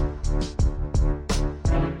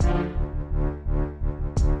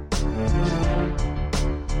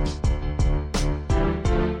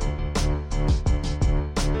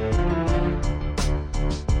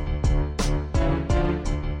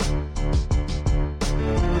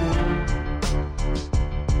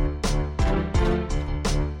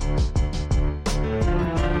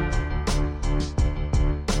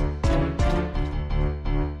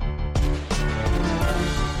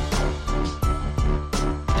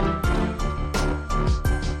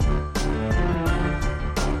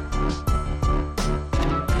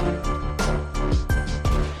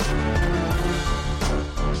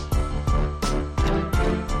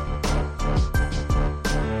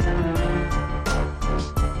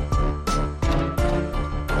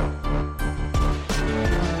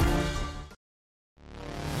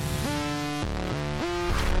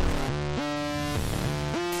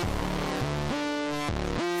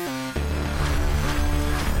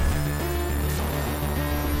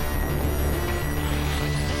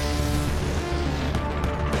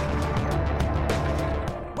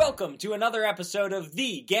 Welcome to another episode of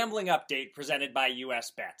The Gambling Update presented by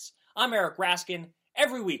US Bets. I'm Eric Raskin.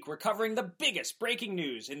 Every week we're covering the biggest breaking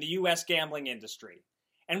news in the US gambling industry.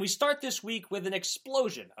 And we start this week with an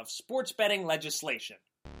explosion of sports betting legislation.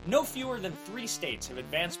 No fewer than 3 states have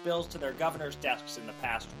advanced bills to their governor's desks in the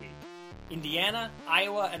past week. Indiana,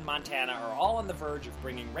 Iowa, and Montana are all on the verge of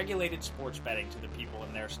bringing regulated sports betting to the people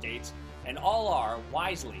in their states, and all are,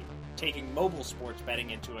 wisely, taking mobile sports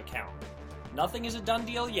betting into account. Nothing is a done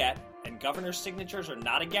deal yet, and governors' signatures are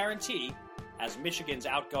not a guarantee, as Michigan's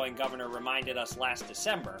outgoing governor reminded us last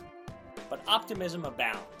December, but optimism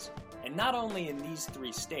abounds, and not only in these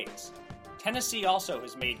 3 states. Tennessee also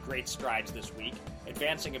has made great strides this week,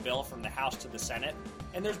 advancing a bill from the House to the Senate,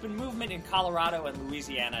 and there's been movement in Colorado and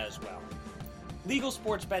Louisiana as well. Legal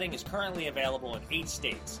sports betting is currently available in 8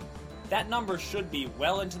 states. That number should be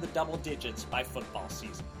well into the double digits by football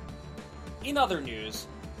season. In other news,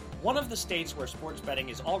 one of the states where sports betting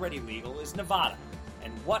is already legal is Nevada,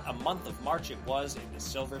 and what a month of March it was in the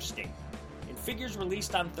Silver State. In figures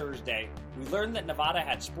released on Thursday, we learned that Nevada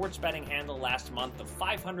had sports betting handle last month of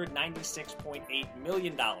 $596.8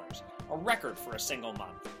 million, a record for a single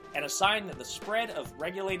month, and a sign that the spread of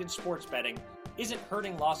regulated sports betting isn't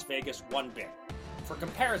hurting Las Vegas one bit. For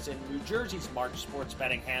comparison, New Jersey's March sports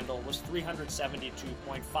betting handle was $372.5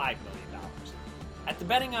 million. At the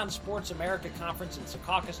Betting on Sports America conference in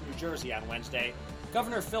Secaucus, New Jersey on Wednesday,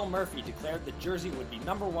 Governor Phil Murphy declared that Jersey would be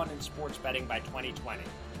number 1 in sports betting by 2020.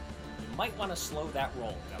 You might want to slow that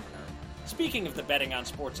roll, Governor. Speaking of the Betting on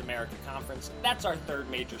Sports America conference, that's our third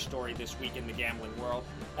major story this week in the gambling world,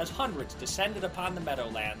 as hundreds descended upon the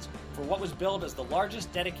Meadowlands for what was billed as the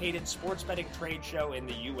largest dedicated sports betting trade show in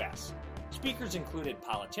the U.S. Speakers included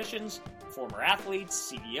politicians, former athletes,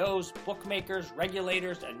 CEOs, bookmakers,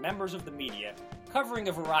 regulators, and members of the media, covering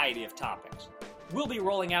a variety of topics. We'll be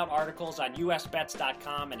rolling out articles on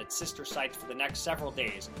usbets.com and its sister sites for the next several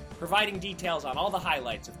days, providing details on all the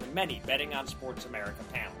highlights of the many Betting on Sports America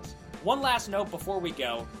panels. One last note before we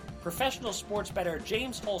go, professional sports bettor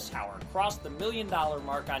James Holzhauer crossed the $1 million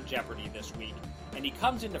mark on Jeopardy this week, and he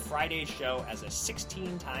comes into Friday's show as a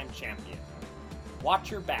 16-time champion.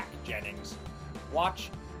 Watch your back, Jennings.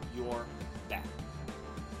 Watch your back.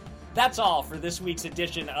 That's all for this week's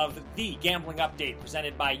edition of The Gambling Update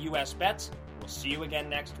presented by US Bets. We'll see you again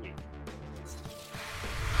next week.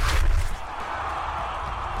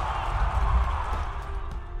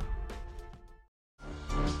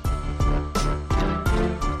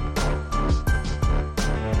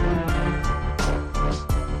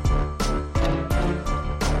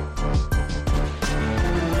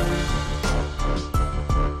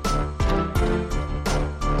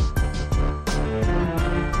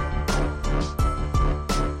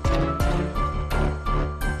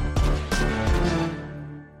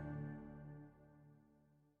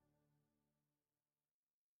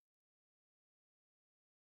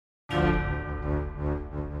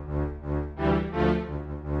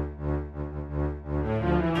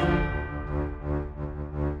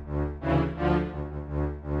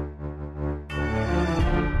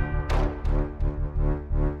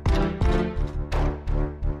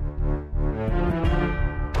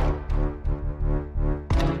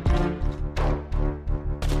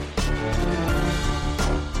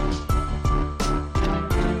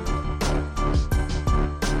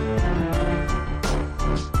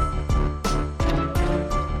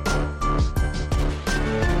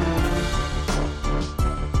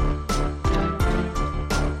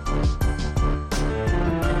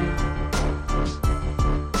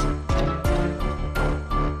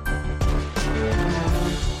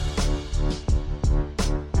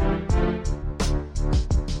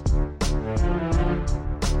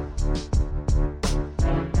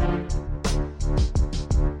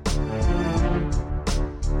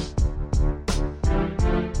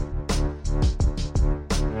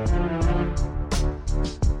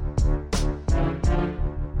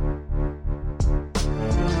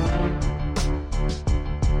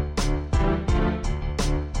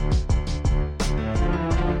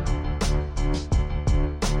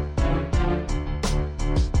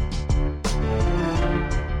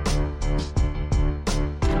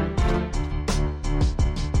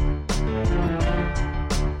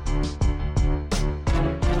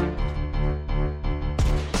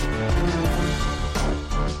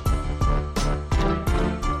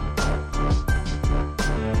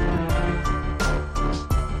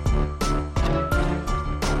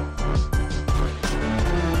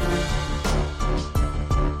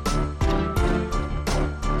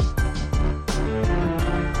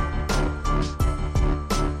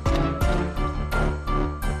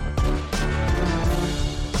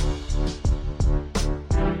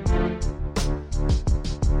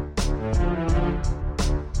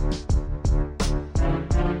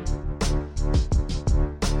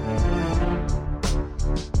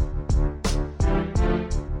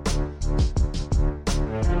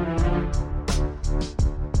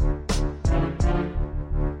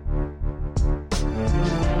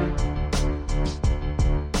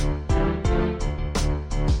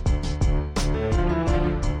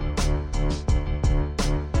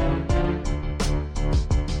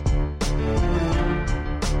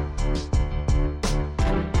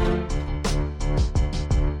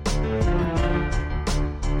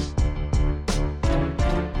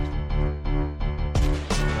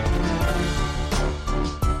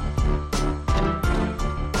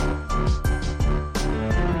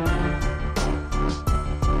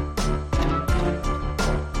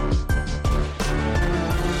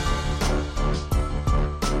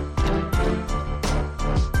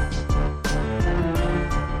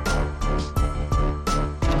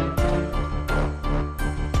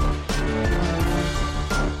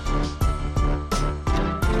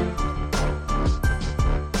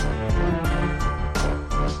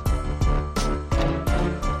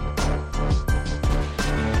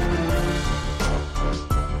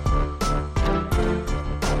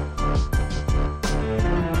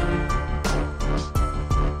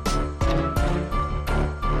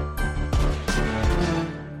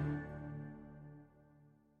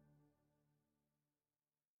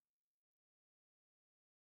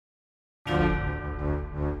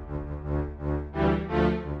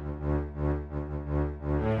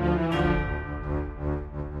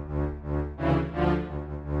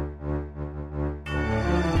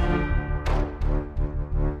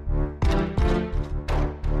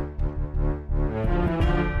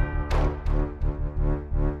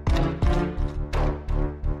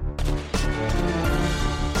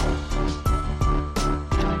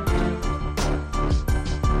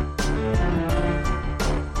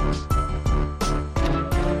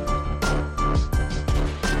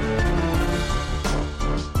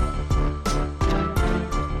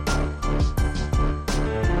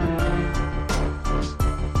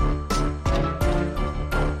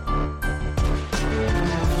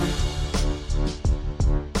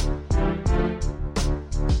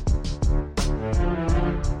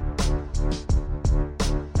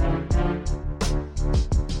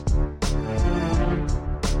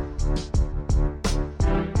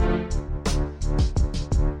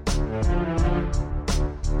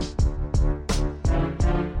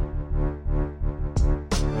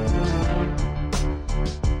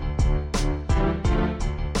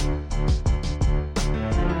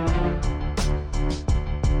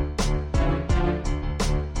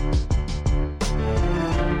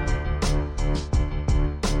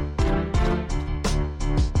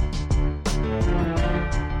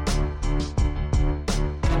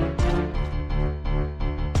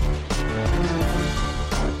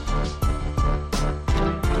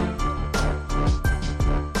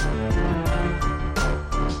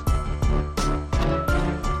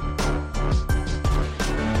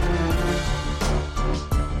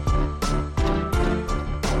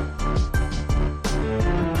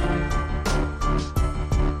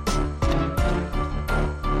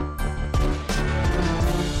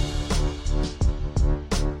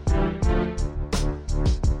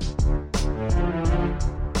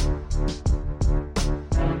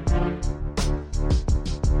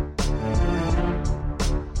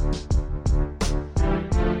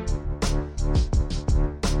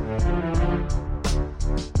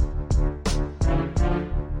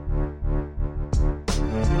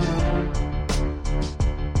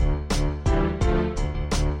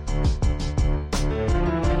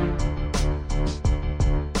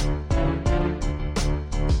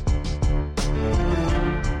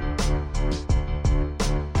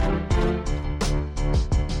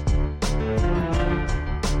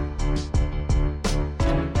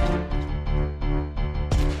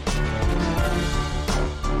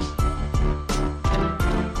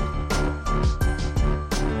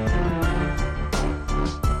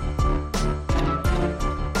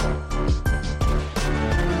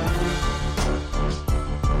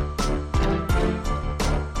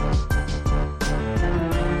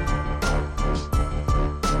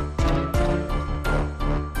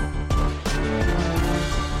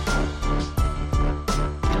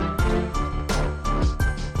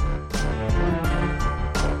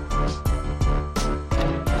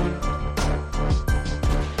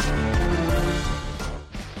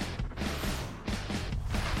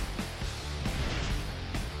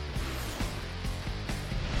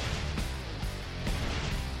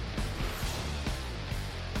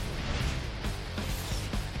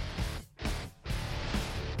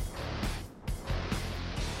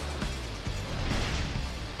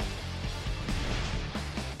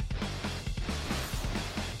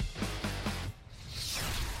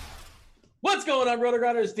 What's going on,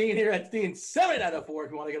 RotoGrinders? Dean here at Dean7904.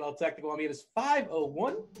 If you want to get all technical on me, it is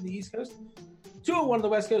 5:01 on the East Coast, 2:01 on the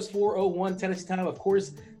West Coast, 4:01 Tennessee time. Of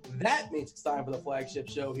course, that means it's time for the flagship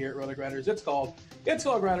show here at RotoGrinders. It's called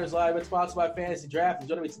Grinders Live. It's sponsored by Fantasy Draft. And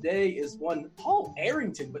joining me today is one Paul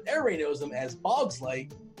Arrington, but everybody knows him as Boggs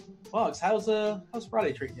Light. Boggs, how's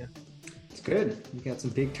Friday treating you? It's good. We got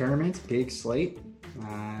some big tournaments, big slate.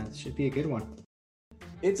 It should be a good one.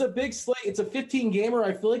 It's a big slate. It's a 15-gamer.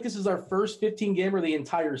 I feel like this is our first 15-gamer of the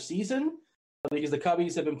entire season because the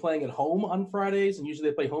Cubbies have been playing at home on Fridays, and usually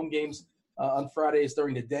they play home games on Fridays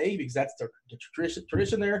during the day because that's the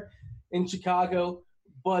tradition there in Chicago.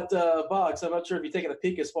 But, Boggs, I'm not sure if you're taking a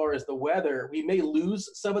peek as far as the weather. We may lose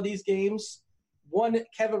some of these games. One,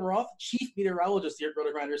 Kevin Roth, chief meteorologist here at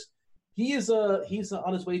RotoGrinders, he's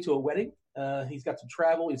on his way to a wedding. He's got some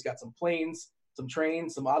travel. He's got some planes, some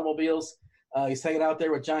trains, some automobiles. He's hanging out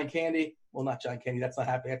there with John Candy. Well, not John Candy. That's not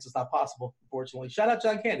happening. That's just not possible, unfortunately. Shout out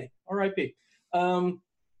John Candy. R.I.P.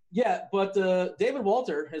 But David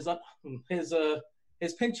Walter, his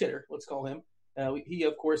pinch hitter, let's call him. He,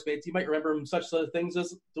 of course, you might remember him such things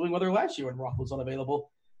as doing weather last year when Roth was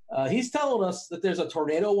unavailable. He's telling us that there's a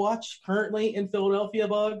tornado watch currently in Philadelphia,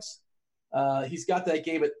 Bugs. He's got that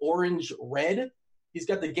game at orange-red. He's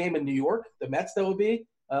got the game in New York, the Mets that would be,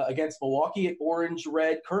 against Milwaukee at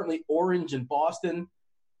orange-red, currently orange in Boston.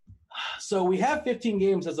 So we have 15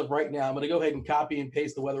 games as of right now. I'm going to go ahead and copy and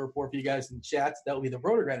paste the weather report for you guys in the chat. That will be the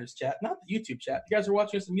RotoGrinders chat, not the YouTube chat. If you guys are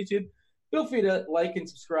watching us on YouTube, feel free to like and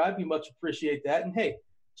subscribe. We much appreciate that. And, hey,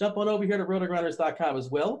 jump on over here to rotogrinders.com as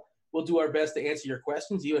well. We'll do our best to answer your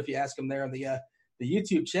questions, even if you ask them there on the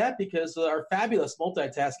YouTube chat, because our fabulous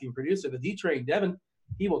multitasking producer, the D-Train Devin,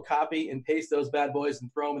 he will copy and paste those bad boys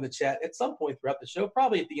and throw them in the chat at some point throughout the show,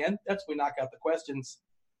 probably at the end. That's when we knock out the questions.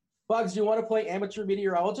 Bugs, do you want to play amateur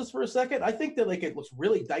meteorologist for a second? I think that it looks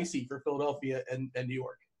really dicey for Philadelphia and New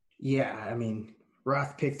York. Yeah, I mean,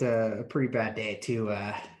 Roth picked a pretty bad day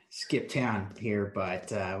to skip town here,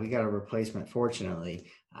 but we got a replacement, fortunately.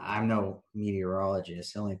 I'm no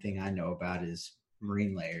meteorologist. The only thing I know about is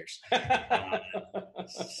marine layers.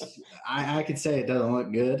 I could say it doesn't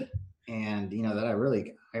look good. And, that I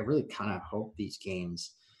really kind of hope these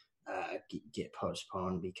games get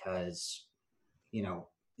postponed because,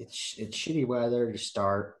 it's shitty weather to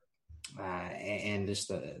start. And just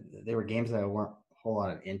there were games that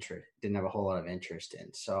didn't have a whole lot of interest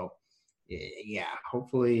in. So, yeah,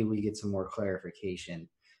 hopefully we get some more clarification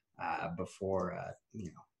before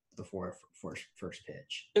first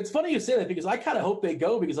pitch. It's funny you say that because I kind of hope they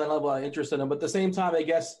go because I don't have a lot of interest in them. But at the same time, I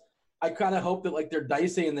guess I kind of hope that they're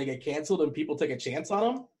dicey and they get canceled and people take a chance on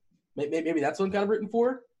them. Maybe that's what I'm kind of rooting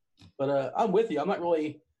for. But I'm with you. I'm not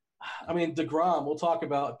really – I mean, DeGrom, we'll talk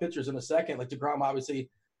about pitchers in a second. DeGrom, obviously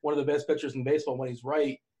one of the best pitchers in baseball when he's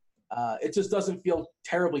right. It just doesn't feel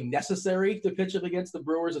terribly necessary to pitch up against the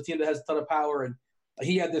Brewers, a team that has a ton of power. And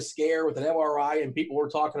he had this scare with an MRI, and people were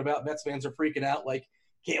talking about Mets fans are freaking out,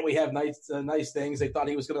 can't we have nice things? They thought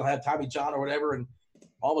he was going to have Tommy John or whatever, and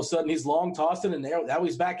all of a sudden he's long tossing, and now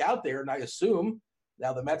he's back out there. And I assume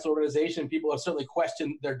now the Mets organization, people have certainly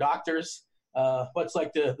questioned their doctors, much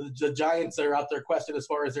like the Giants are out there questioned as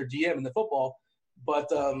far as their GM in the football. But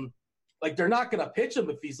they're not going to pitch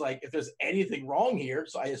him if there's anything wrong here.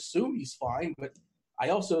 So I assume he's fine, but I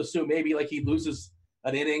also assume maybe he loses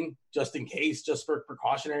an inning just in case, just for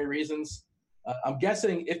precautionary reasons. I'm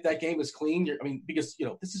guessing if that game is clean, because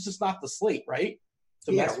this is just not the slate, right?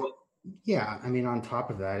 Yeah. I mean, on top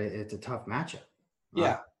of that, it's a tough matchup.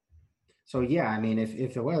 Yeah. So yeah,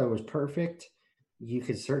 if the weather was perfect, you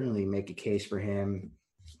could certainly make a case for him.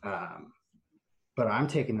 But I'm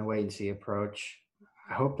taking the wait and see approach.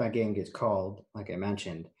 I hope that game gets called, like I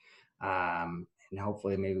mentioned, and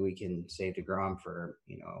hopefully maybe we can save DeGrom for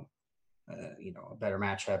a better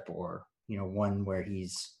matchup or one where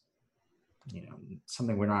he's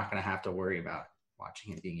something we're not going to have to worry about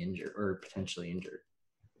watching him being injured or potentially injured.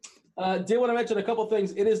 Did want to mention a couple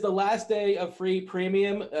things. It is the last day of free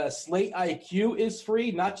premium. Slate IQ is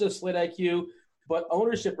free, not just Slate IQ, but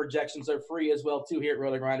ownership projections are free as well too here at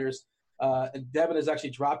RotoGrinders. And Devin is actually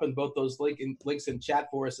dropping both those links in chat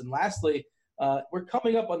for us. And lastly, we're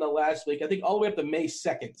coming up on the last week, I think all the way up to May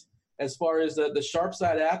 2nd. As far as the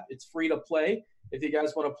Sharpside app, it's free to play. If you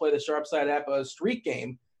guys want to play the Sharpside app streak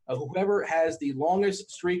game, whoever has the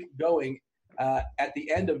longest streak going at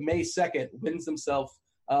the end of May 2nd wins themselves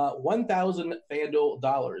 1,000 FanDuel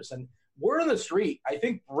dollars. And word on the street, I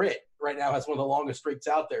think Britt right now has one of the longest streaks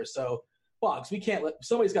out there. So, Boggs,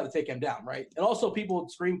 somebody's got to take him down, right? And also people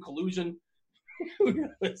scream collusion.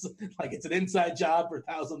 It's an inside job for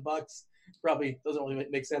 $1,000. Probably doesn't really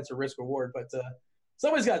make sense or risk reward. But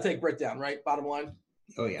Somebody's got to take Britt down, right? Bottom line.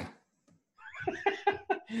 Oh, yeah.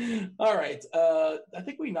 All right. I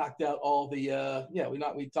think we knocked out all the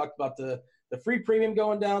we talked about the free premium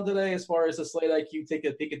going down today as far as the Slate IQ. Take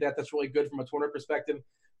a peek at that. That's really good from a tournament perspective.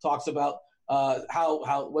 Talks about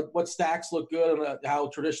what stacks look good and how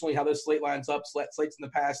traditionally how this slate lines up. Slates in the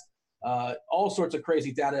past. All sorts of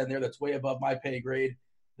crazy data in there that's way above my pay grade.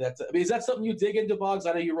 Is that something you dig into, Boggs?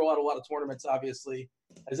 I know you roll out a lot of tournaments, obviously.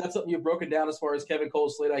 Is that something you've broken down as far as Kevin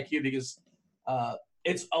Cole's Slate IQ? Because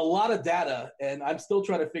it's a lot of data, and I'm still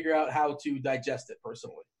trying to figure out how to digest it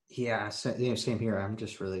personally. Yeah, so, same here. I'm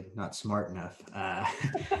just really not smart enough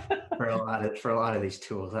for a lot of these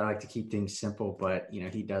tools. I like to keep things simple, but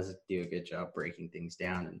he does do a good job breaking things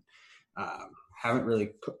down, and haven't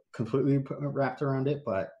really completely wrapped around it,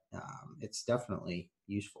 but it's definitely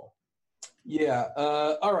useful. Yeah.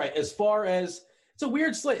 All right. As far as it's a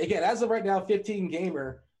weird slate again, as of right now, 15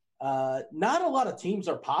 gamer. Not a lot of teams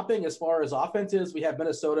are popping as far as offenses. We have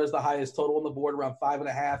Minnesota as the highest total on the board, around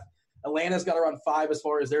 5.5. Atlanta's got around 5 as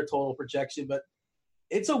far as their total projection, but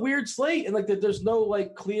it's a weird slate. And there's no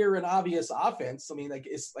clear and obvious offense. I mean,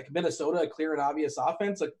 it's like Minnesota, a clear and obvious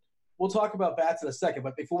offense. We'll talk about bats in a second,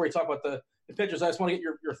 but before we talk about the pitchers, I just want to get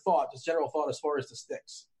your thought, just general thought as far as the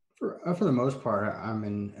sticks. For the most part, I'm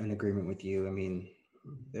in agreement with you. I mean,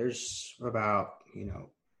 there's about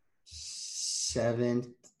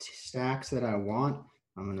 7 stacks that I want.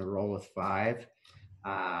 I'm going to roll with 5,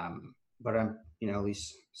 but I'm at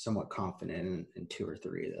least somewhat confident in 2 or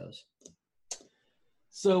 3 of those.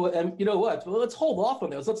 So, you know what? Well, let's hold off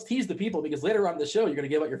on those. Let's tease the people because later on in the show, you're going to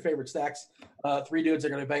give out your favorite stacks. 3 dudes are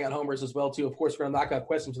going to bang on homers as well, too. Of course, we're going to knock out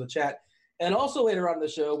questions in the chat. And also later on in the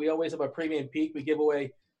show, we always have a premium peak. We give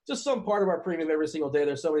away just some part of our premium every single day.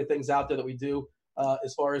 There's so many things out there that we do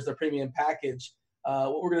as far as the premium package.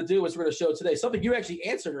 What we're going to do is we're going to show today something you actually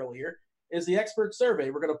answered earlier is the expert survey.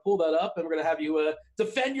 We're going to pull that up and we're going to have you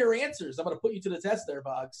defend your answers. I'm going to put you to the test there,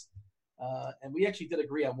 Boggs. And we actually did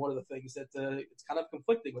agree on one of the things that it's kind of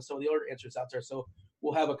conflicting with some of the other answers out there. So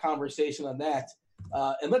we'll have a conversation on that.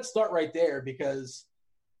 And let's start right there because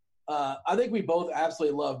I think we both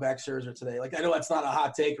absolutely love Max Scherzer today. I know that's not a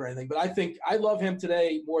hot take or anything, but I think I love him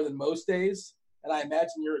today more than most days. And I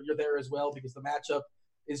imagine you're there as well because the matchup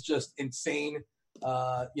is just insane.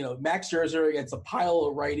 Max Scherzer against a pile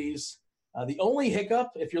of righties. The only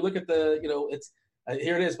hiccup, if you look at it's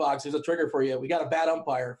here it is, Boggs. There's a trigger for you. We got a bad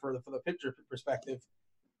umpire for the pitcher perspective.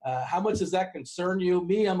 How much does that concern you?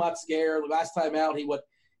 Me, I'm not scared. Last time out,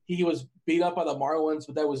 he was beat up by the Marlins,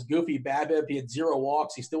 but that was goofy BABIP. He had 0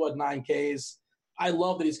 walks. He still had 9 Ks. I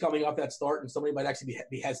love that he's coming off that start, and somebody might actually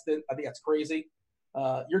be hesitant. I think that's crazy.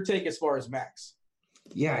 Your take as far as Max?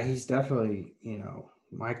 Yeah, he's definitely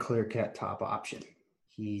my clear-cut top option.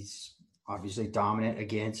 He's obviously dominant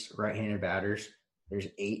against right-handed batters. There's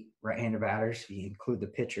 8 right-handed batters. If you include the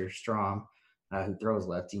pitcher, Strom, who throws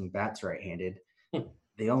lefty and bats right-handed.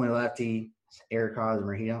 The only lefty, Eric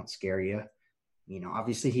Hosmer, he don't scare you.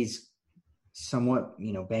 Obviously he's somewhat,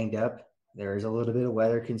 banged up. There is a little bit of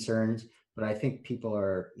weather concerns, but I think people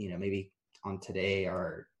are, maybe on today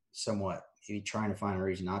are somewhat maybe trying to find a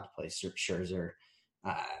reason not to play Scherzer,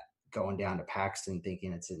 going down to Paxton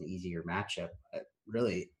thinking it's an easier matchup. But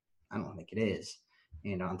really, I don't think it is.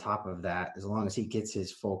 And on top of that, as long as he gets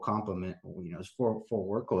his full complement, his full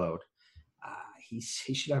workload, he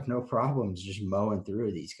should have no problems just mowing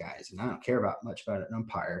through these guys. And I don't care much about an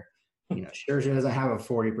umpire. Scherzer doesn't have a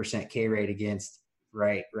 40% K rate against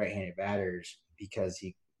right-handed batters because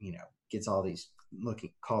he, gets all these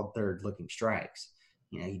called third looking strikes.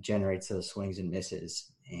 He generates those swings and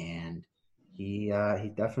misses, and he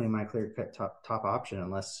definitely my clear-cut top option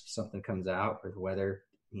unless something comes out or the weather,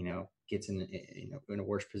 gets in a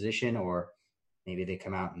worse position, or maybe they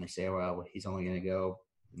come out and they say, well, he's only going to go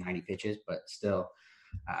 90 pitches, but still,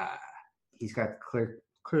 he's got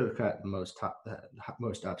clearly cut the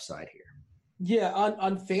most upside here. Yeah,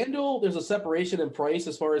 on FanDuel, there's a separation in price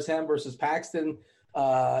as far as him versus Paxton,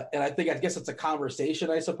 and I guess it's a conversation,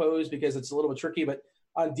 I suppose, because it's a little bit tricky. But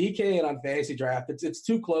on DK and on Fantasy Draft, it's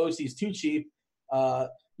too close. He's too cheap.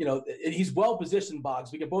 He's well positioned.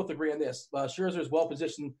 Boggs, we can both agree on this. Scherzer is well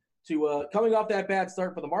positioned to coming off that bad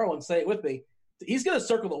start for the Marlins. Say it with me. He's going to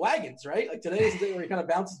circle the wagons, right? Today is the day where he kind of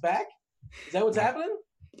bounces back. Is that what's happening?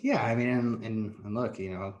 Yeah, I mean, and look,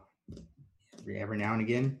 every now and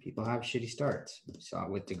again, people have shitty starts. We saw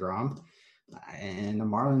it with DeGrom, and the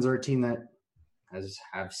Marlins are a team that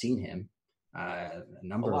have seen him a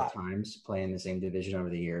number of times play in the same division over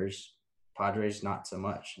the years. Padres, not so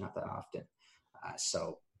much, not that often.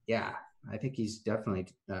 So, yeah, I think he's definitely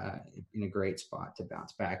in a great spot to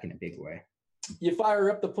bounce back in a big way. you fire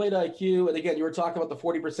up the plate IQ, and again, you were talking about the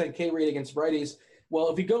 40% K rate against righties. Well,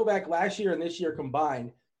 if you go back last year and this year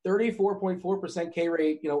combined, 34.4% K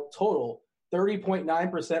rate, total,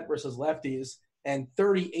 30.9% versus lefties, and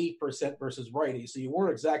 38% versus righties. So you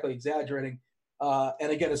weren't exactly exaggerating.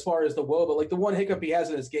 And again, as far as the WOBA, like the one hiccup he has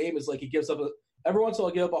in his game is like he gives up every once in a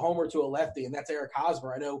while, give up a homer to a lefty, and that's Eric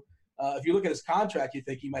Hosmer. I know if you look at his contract, you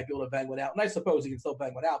think he might be able to bang one out, and I suppose he can still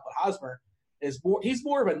bang one out. But Hosmer he's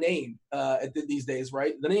more of a name these days,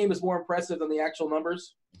 right? The name is more impressive than the actual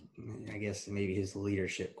numbers. I guess maybe his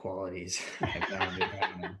leadership qualities.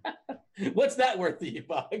 What's that worth to you,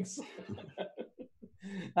 Boggs?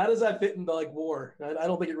 How does that fit into like WAR? I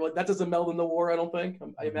don't think it really that doesn't meld into WAR. I don't think.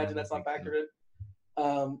 I imagine that's not factored in.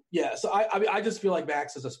 So I just feel like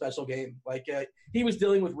Max is a special game. Like he was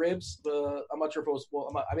dealing with ribs. I'm not sure if it was.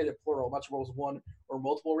 Well, I made it plural. I'm not sure if it was one or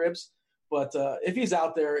multiple ribs. But if he's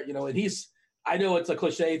out there, and he's. I know it's a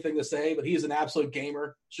cliche thing to say, but he's an absolute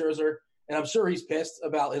gamer, Scherzer. And I'm sure he's pissed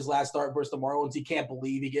about his last start versus the Marlins. He can't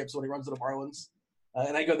believe he gives when he runs to the Marlins.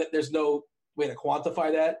 And I go that there's no way to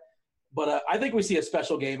quantify that. But I think we see a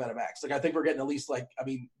special game out of Max. Like I think we're getting at least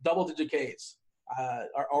double-digit Ks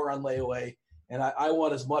are on layaway. And I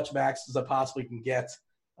want as much Max as I possibly can get. It's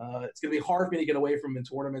going to be hard for me to get away from him in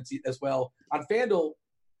tournaments as well. On FanDuel,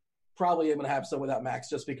 probably I'm going to have some without Max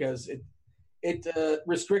just because it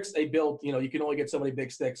restricts a build. You can only get so many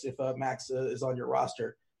big sticks if Max is on your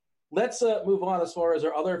roster. Let's move on as far as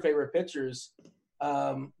our other favorite pitchers.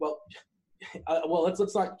 Let's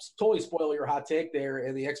not totally spoil your hot take there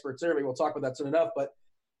in the expert survey. We'll talk about that soon enough. But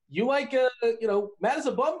you like,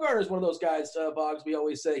 Madison Bumgarner is one of those guys, Boggs, we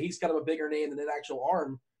always say. He's kind of a bigger name than an actual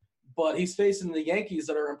arm. But he's facing the Yankees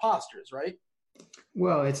that are imposters, right?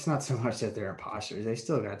 Well, it's not so much that they're imposters. They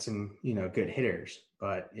still got some, good hitters.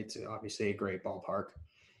 But it's obviously a great ballpark.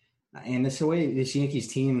 And this way, this Yankees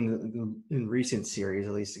team in recent series,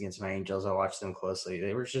 at least against my Angels, I watched them closely.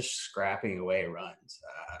 They were just scrapping away runs.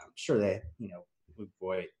 I'm sure they,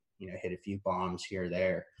 would hit a few bombs here or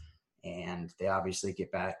there. And they obviously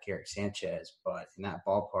get back Eric Sanchez. But in that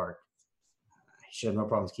ballpark, he should have no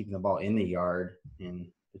problems keeping the ball in the yard. And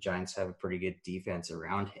the Giants have a pretty good defense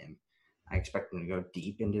around him. I expect them to go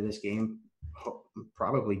deep into this game.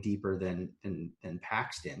 Probably deeper than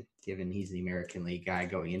Paxton, given he's the American League guy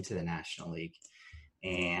going into the National League.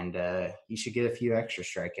 And he should get a few extra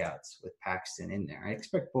strikeouts with Paxton in there. I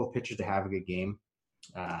expect both pitchers to have a good game.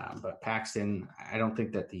 But Paxton, I don't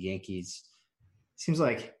think that the Yankees – seems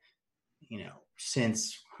like,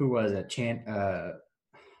 since who was it?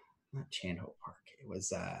 Not Chan-Ho Park. It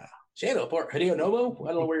was Chan-Ho Park. Hideo Nomo?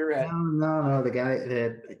 I don't know where you're at. No. The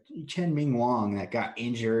guy, Chen Ming Wong, that got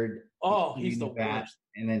injured. Oh, he's the worst.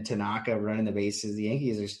 And then Tanaka running the bases. The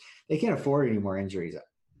Yankees, they can't afford any more injuries.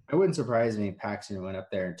 It wouldn't surprise me if Paxton went up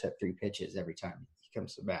there and took 3 pitches every time he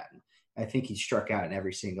comes to bat. And I think he struck out in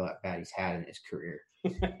every single at-bat he's had in his career.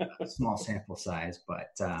 Small sample size.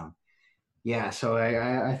 But, so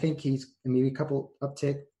I think he's maybe a couple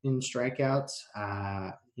uptick in strikeouts,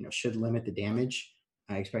 should limit the damage.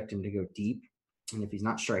 I expect him to go deep. And if he's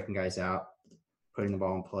not striking guys out, putting the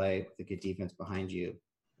ball in play with a good defense behind you,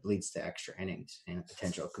 leads to extra innings and a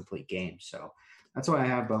potential complete game. So that's why I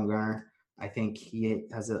have Bumgarner. I think he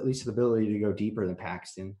has at least the ability to go deeper than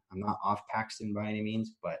Paxton. I'm not off Paxton by any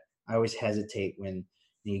means, but I always hesitate when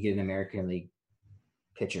you get an American League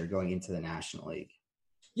pitcher going into the National League.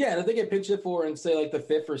 Yeah, and if they get pitched it for in, say, like the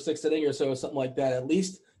 5th or 6th inning or so, something like that, at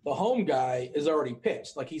least the home guy is already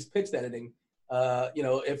pitched. Like he's pitched that inning.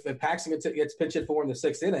 If Paxton gets pitched it for in the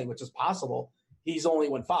 6th inning, which is possible, he's only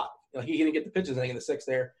won 5. He didn't get the pitches in the 6th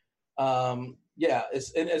there.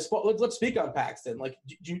 Let's speak on Paxton. Like,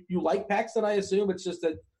 do you like Paxton? I assume it's just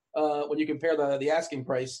that when you compare the asking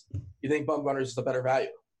price, you think Bumgarner is a better value.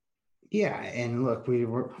 Yeah, and look,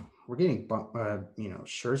 we're getting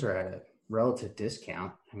Scherzer at a relative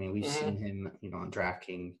discount. I mean, we've seen him, on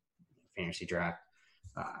DraftKings fantasy draft,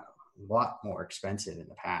 a lot more expensive in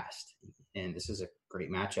the past, and this is a great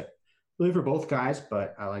matchup, really for both guys.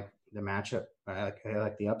 But I like the matchup. I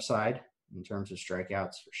like the upside in terms of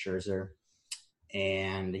strikeouts for Scherzer.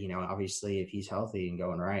 And, obviously if he's healthy and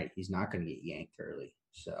going right, he's not going to get yanked early.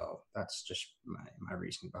 So that's just my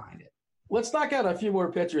reasoning behind it. Let's knock out a few more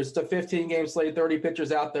pitchers. It's a 15-game slate, 30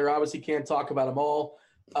 pitchers out there. Obviously can't talk about them all.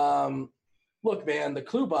 Look, man, the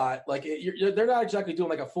Klubot, they're not exactly doing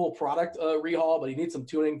like a full product rehaul, but he needs some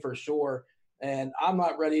tuning for sure. And I'm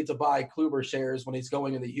not ready to buy Kluber shares when he's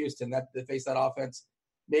going into Houston to face that offense.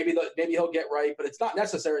 Maybe he'll get right, but it's not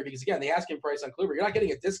necessary because, again, the asking price on Kluber, you're not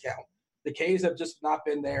getting a discount. The Ks have just not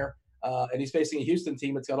been there, and he's facing a Houston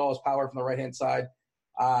team that's got all his power from the right-hand side.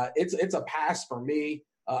 It's a pass for me.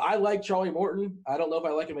 I like Charlie Morton. I don't know if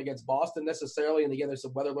I like him against Boston necessarily. And again, there's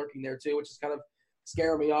some weather lurking there too, which is kind of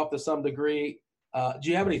scaring me off to some degree. Do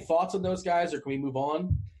you have any thoughts on those guys, or can we move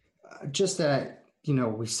on? Just that,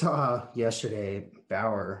 we saw yesterday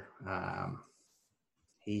Bauer.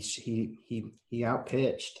 He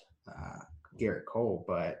outpitched Garrett Cole,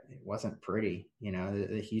 but it wasn't pretty.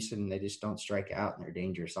 The Houston, they just don't strike out in their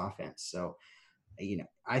dangerous offense. So,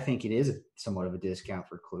 I think it is somewhat of a discount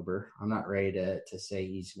for Kluber. I'm not ready to say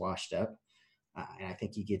he's washed up, and I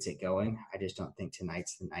think he gets it going. I just don't think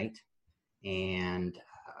tonight's the night. And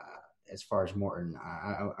as far as Morton,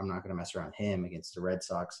 I'm not going to mess around him against the Red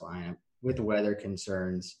Sox lineup with the weather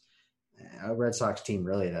concerns. A Red Sox team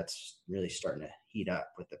that's really starting to heat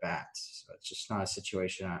up with the bats. So it's just not a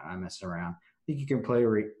situation I'm messing around. I think you can play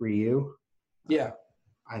Ryu. Yeah.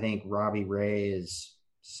 I think Robbie Ray is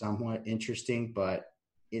somewhat interesting, but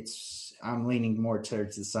I'm leaning more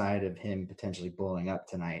towards the side of him potentially blowing up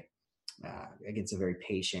tonight against a very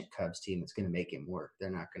patient Cubs team that's going to make him work.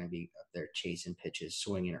 They're not going to be up there chasing pitches,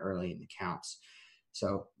 swinging early in the counts.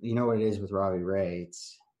 So you know what it is with Robbie Ray.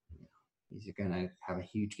 It's he's going to have a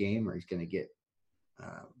huge game, or he's going to get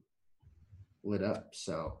lit up.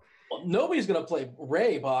 So nobody's going to play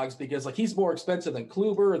Ray, Boggs, because he's more expensive than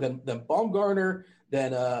Kluber, than Bumgarner,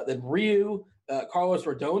 than Ryu. Carlos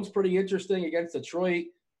Rodon's pretty interesting against Detroit.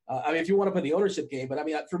 If you want to play the ownership game, but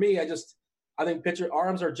for me, I think pitcher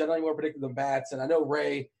arms are generally more predictable than bats. And I know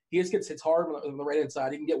Ray, he just gets hits hard on the right hand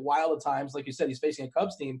side. He can get wild at times. Like you said, he's facing a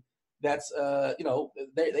Cubs team that's,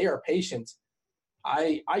 they are patient.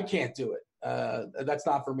 I can't do it. That's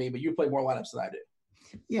not for me, but you play more lineups than I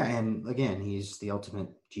do. Yeah, and again, he's the ultimate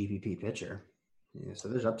GPP pitcher. So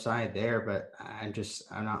there's upside there, but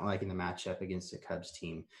I'm not liking the matchup against the Cubs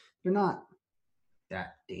team. They're not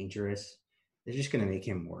that dangerous. They're just going to make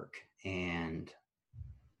him work. And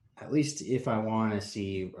at least if I want to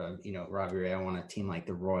see, Robbie Ray, I want a team like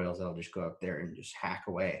the Royals that'll just go up there and just hack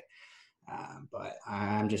away. But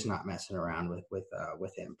I'm just not messing around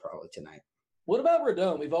with him probably tonight. What about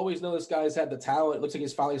Rodon? We've always known this guy's had the talent. It looks like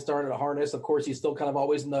he's finally starting to harness. Of course, he's still kind of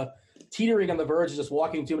always in the teetering on the verge of just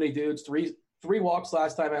walking too many dudes. Three walks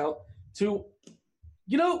last time out.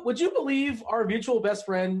 Would you believe our mutual best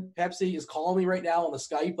friend, Pepsi, is calling me right now on the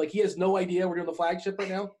Skype? He has no idea we're doing the flagship right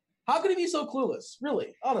now. How could he be so clueless?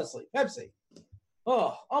 Really, honestly, Pepsi.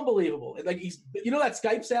 Oh, unbelievable. He's, that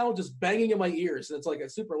Skype sound just banging in my ears. And it's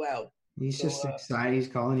it's super loud. He's just excited. He's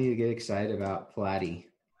calling you to get excited about Vladdy.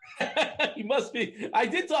 He must be. I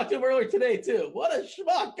did talk to him earlier today, too. What a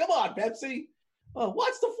schmuck. Come on, Pepsi.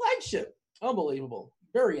 What's the flagship? Unbelievable.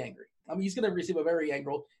 Very angry. He's going to receive a very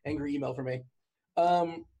angry email from me.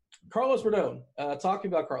 Carlos Rodon.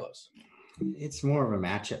 Talking about Carlos. It's more of a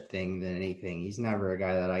matchup thing than anything. He's never a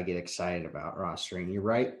guy that I get excited about rostering. You're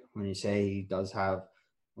right when you say he does have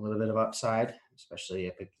a little bit of upside, especially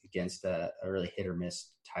if against a really hit or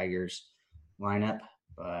miss Tigers lineup.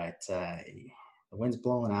 But the wind's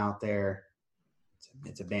blowing out there.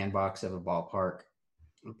 It's a bandbox of a ballpark.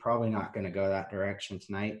 I'm probably not going to go that direction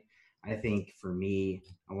tonight. I think for me,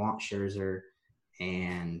 I want Scherzer,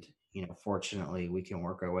 and fortunately, we can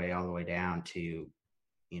work our way all the way down to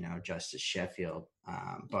Justice Sheffield.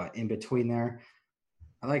 But in between there,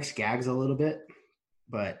 I like Skaggs a little bit,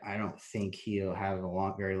 but I don't think he'll have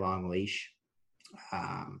a very long leash. So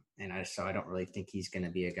I don't really think he's going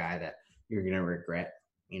to be a guy that you're going to regret,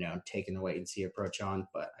 taking the wait and see approach on.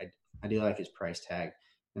 But I do like his price tag.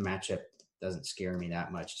 The matchup doesn't scare me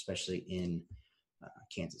that much, especially in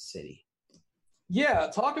Kansas City. Yeah,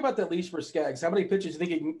 talk about that leash for Skaggs. How many pitches do you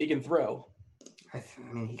think he can throw? I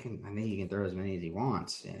think he can throw as many as he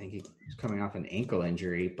wants. I think he's coming off an ankle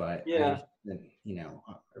injury, but yeah,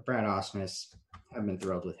 Brad Ausmus, I've been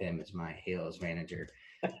thrilled with him as my Halos manager.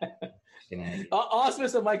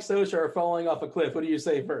 Ausmus and Mike Socha are falling off a cliff. What do you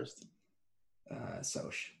say first?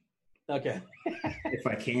 Soch. Okay. If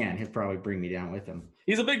I can, he'll probably bring me down with him.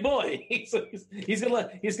 He's a big boy. He's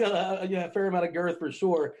got a fair amount of girth for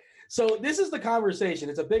sure. So this is the conversation.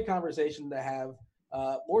 It's a big conversation to have.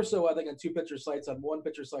 More so, I think, on two pitcher sites. On one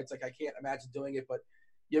pitcher sites, I can't imagine doing it. But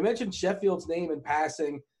you mentioned Sheffield's name in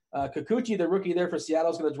passing. Kikuchi, the rookie there for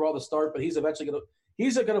Seattle, is going to draw the start, but he's eventually going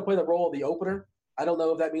to play the role of the opener. I don't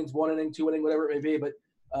know if that means 1 inning, 2 inning, whatever it may be.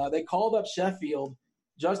 But they called up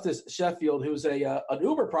Justice Sheffield, who's an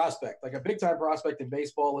uber prospect, like a big time prospect in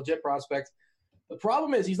baseball, legit prospect. The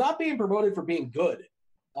problem is he's not being promoted for being good.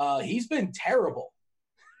 He's been terrible,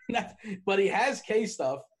 but he has K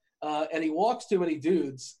stuff. And he walks too many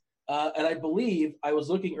dudes. And I believe I was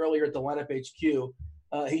looking earlier at the lineup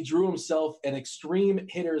HQ. He drew himself an extreme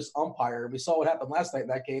hitters umpire. We saw what happened last night in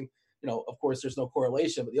that game. Of course, there's no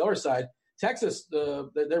correlation. But the other side, Texas,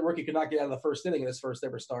 their rookie could not get out of the first inning in his first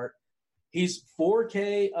ever start. He's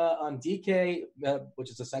 4K on DK, which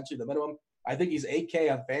is essentially the minimum. I think he's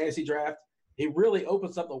 8K on fantasy draft. He really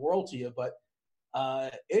opens up the world to you, but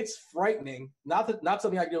it's frightening. Not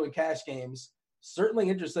something I can do in cash games. Certainly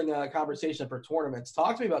interesting conversation for tournaments.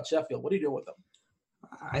 Talk to me about Sheffield. What are you doing with them?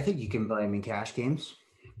 I think you can play him in cash games.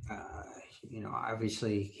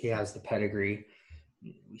 Obviously he has the pedigree.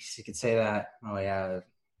 We could say that. Oh yeah,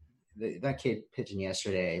 that kid pitching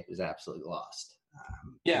yesterday was absolutely lost.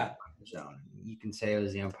 Yeah. Zone. You can say it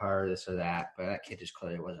was the umpire, this or that, but that kid just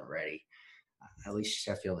clearly wasn't ready. At least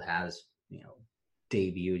Sheffield has,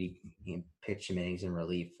 debuted. He pitched some innings in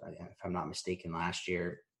relief, if I'm not mistaken, last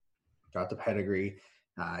year. Got the pedigree.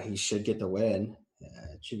 He should get the win.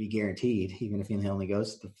 It should be guaranteed, even if he only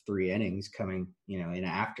goes to 3 innings coming, in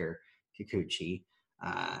after Kikuchi.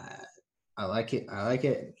 I like it.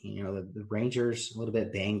 The Rangers a little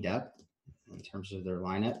bit banged up in terms of their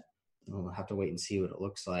lineup. We'll have to wait and see what it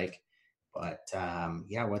looks like. But,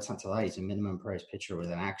 what's not to like? He's a minimum price pitcher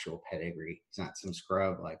with an actual pedigree. He's not some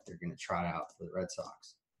scrub like they're going to trot out for the Red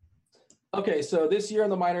Sox. Okay, so this year in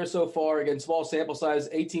the minors so far, again, small sample size,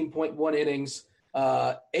 18.1 innings,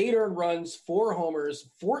 8 earned runs, 4 homers,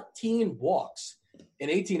 14 walks in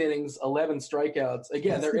 18 innings, 11 strikeouts.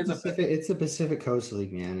 Again, it's the Pacific Coast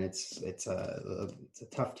League, man. It's a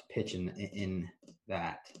tough to pitch in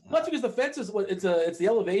that. Well, that's because the fences. It's the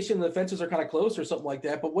elevation. The fences are kind of close or something like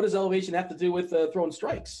that. But what does elevation have to do with throwing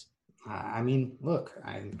strikes? Look,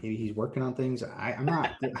 maybe he's working on things. I'm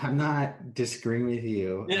not disagreeing with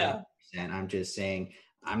you. Yeah. And I'm just saying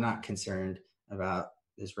I'm not concerned about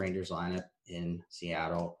this Rangers lineup in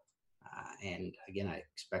Seattle. And again, I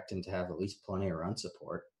expect him to have at least plenty of run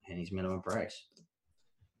support, and he's minimum price.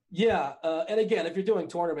 Yeah, and again, if you're doing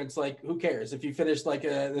tournaments, like, who cares? If you finish like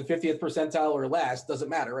the 50th percentile or last, doesn't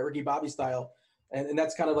matter, right? Ricky Bobby style. And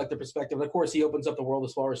that's kind of like the perspective. And of course, he opens up the world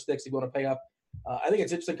as far as sticks. You want to pay up. I think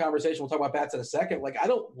it's an interesting conversation. We'll talk about bats in a second. Like, I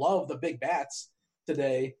don't love the big bats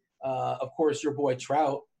today. Of course, your boy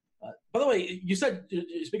Trout. By the way, you said,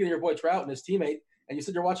 speaking of your boy Trout and his teammate, and you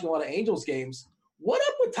said you're watching a lot of Angels games. What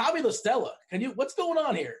up with Tommy La Stella? What's going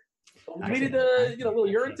on here? You needed a little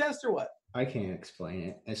urine test or what? I can't explain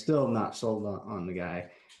it. I'm still not sold on the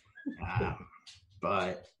guy.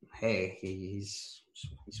 But hey, he's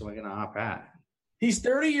swinging a hot bat. He's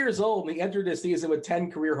 30 years old, and he entered this season with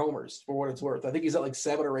 10 career homers, for what it's worth. I think he's at like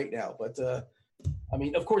 7 or 8 now. But,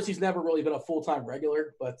 of course, he's never really been a full-time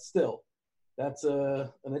regular, but still, that's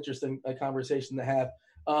an interesting conversation to have.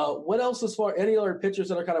 What else as far any other pitchers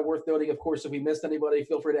that are kind of worth noting? Of course, if we missed anybody,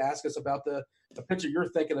 feel free to ask us about the pitcher you're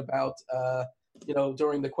thinking about,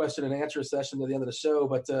 during the question and answer session at the end of the show.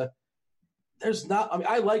 But there's not –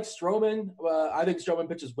 I like Stroman. I think Stroman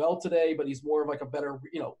pitches well today, but he's more of like a better,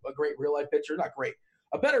 a great real-life pitcher. Not great.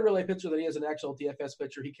 A better real-life pitcher than he is an actual DFS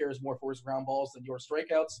pitcher. He cares more for his ground balls than your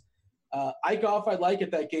strikeouts. Eichhoff I like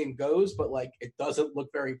if that game goes, but, like, it doesn't look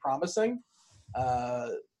very promising.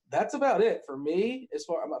 That's about it for me. As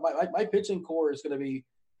far my pitching core is going to be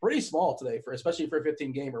pretty small today, especially for a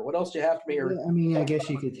 15 gamer. What else do you have for me? I guess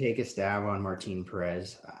you could take a stab on Martin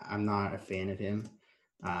Perez. I'm not a fan of him,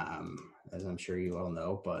 as I'm sure you all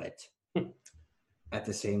know. But at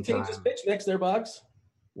the same time, changed his pitch mix there, Boggs.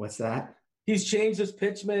 What's that? He's changed his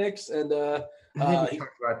pitch mix, and I think we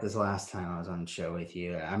talked about this last time I was on the show with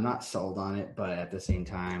you. I'm not sold on it, but at the same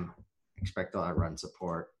time, expect a lot of run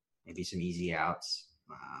support, maybe some easy outs.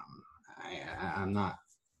 I'm not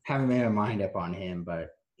haven't made my mind up on him, but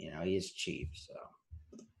he is cheap. So,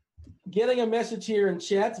 getting a message here in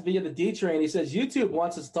chat via the D Train. He says YouTube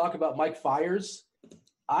wants us to talk about Mike Fiers.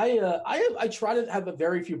 I try to have a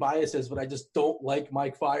very few biases, but I just don't like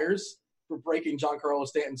Mike Fiers for breaking Giancarlo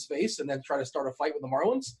Stanton's face and then try to start a fight with the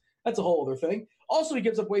Marlins. That's a whole other thing. Also, he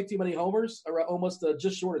gives up way too many homers, around almost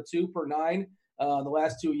just short of 2 per 9 in the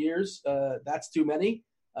last 2 years. That's too many.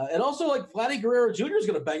 And also, like, Vladdy Guerrero Jr. is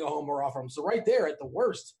going to bang a homer off him. So right there, at the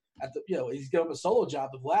worst, he's giving up a solo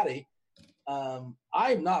job to Vladdy.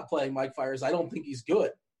 I'm not playing Mike Fiers. I don't think he's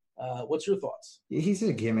good. What's your thoughts? He's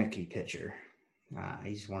a gimmicky pitcher.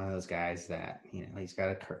 He's one of those guys that he's got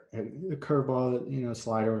a curveball, that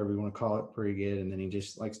slider, whatever you want to call it, pretty good, and then he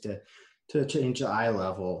just likes to change the eye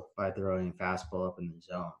level by throwing fastball up in the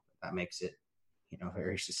zone. That makes it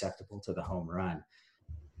very susceptible to the home run.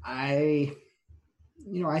 I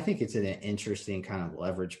think it's an interesting kind of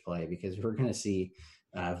leverage play because we're going to see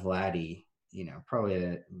Vladdy, probably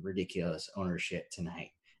a ridiculous ownership tonight.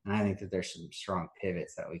 And I think that there's some strong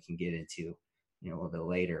pivots that we can get into, a little bit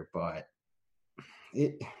later. But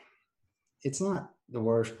it's not the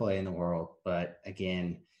worst play in the world. But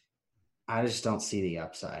again, I just don't see the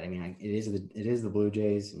upside. I mean, it is the Blue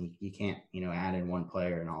Jays, and you can't add in one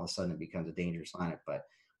player and all of a sudden it becomes a dangerous lineup. But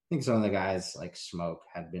I think some of the guys like Smoke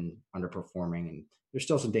have been underperforming, and there's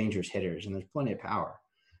still some dangerous hitters, and there's plenty of power.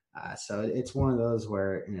 So it's one of those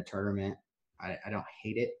where in a tournament, I don't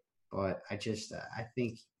hate it, but I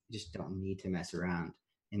think you just don't need to mess around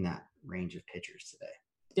in that range of pitchers today.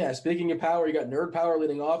 Yeah, speaking of power, you got Nerd Power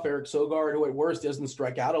leading off, Eric Sogard, who at worst doesn't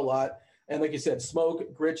strike out a lot. And like you said,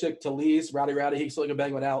 Smoke, Grichuk, Talise, Rowdy, he's still going to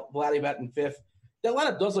bang one out. Vladdy batting fifth. That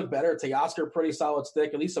lineup does look better. Teoscar, pretty solid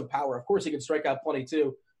stick, at least some power. Of course, he can strike out plenty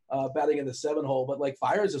too, batting in the 7-hole. But like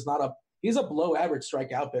Fiers is he's a below average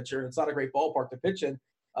strikeout pitcher. It's not a great ballpark to pitch in.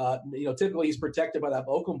 Typically he's protected by that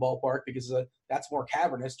Oakland ballpark because that's more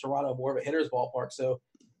cavernous. Toronto, more of a hitter's ballpark. So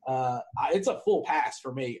it's a full pass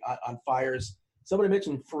for me on Fiers. Somebody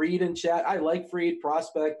mentioned Fried in chat. I like Fried,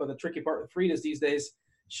 prospect, but the tricky part with Fried is these days,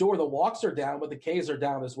 sure, the walks are down, but the Ks are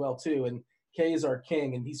down as well, too. And Ks are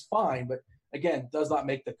king, and he's fine, but, again, does not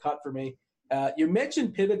make the cut for me. You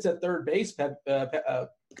mentioned pivots at third base. I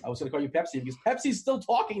was going to call you Pepsi because Pepsi's still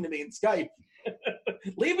talking to me in Skype.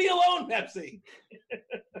 Leave me alone, Pepsi.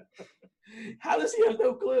 How does he have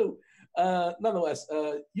no clue? Nonetheless,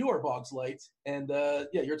 you are Boggs Light. And,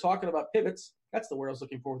 you're talking about pivots. That's the word I was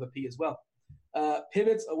looking for with a P as well.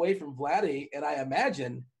 Pivots away from Vladdy, and I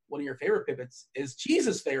imagine one of your favorite pivots is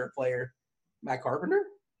Cheese's favorite player, Matt Carpenter.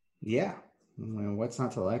 Yeah. Well, what's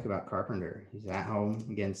not to like about Carpenter? He's at home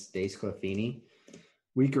against Dave Sclafani.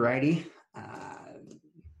 Weak righty.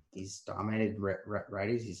 He's dominated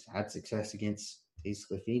righties. He's had success against Dave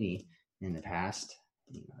Sclafani in the past.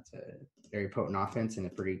 It's a very potent offense in a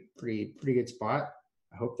pretty good spot.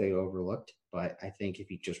 I hope they overlooked, but I think if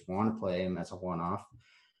you just want to play him as a one-off,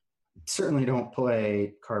 certainly don't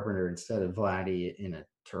play Carpenter instead of Vladdy in a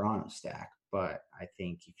Toronto stack. But I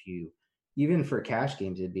think if you, even for cash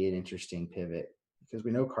games, it'd be an interesting pivot because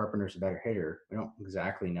we know Carpenter's a better hitter. We don't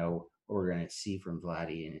exactly know what we're going to see from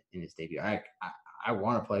Vladdy in his debut. I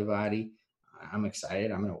want to play Vladdy. I'm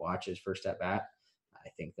excited. I'm going to watch his first at bat. I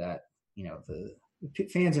think that, the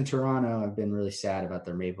fans in Toronto have been really sad about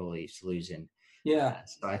their Maple Leafs losing. Yeah.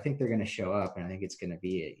 So I think they're going to show up, and I think it's going to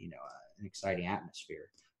be an exciting atmosphere.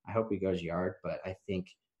 I hope he goes yard, but I think,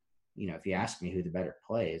 if you ask me who the better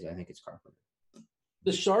play is, I think it's Carpenter.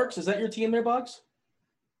 The Sharks, is that your team there, Boggs?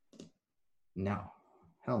 No.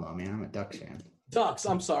 Hell no, man. I'm a Ducks fan. Ducks,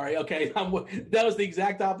 I'm sorry. Okay, that was the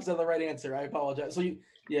exact opposite of the right answer. I apologize. So,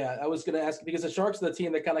 I was going to ask, because the Sharks are the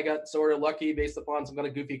team that kind of got sort of lucky based upon some kind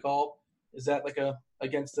of goofy call. Is that like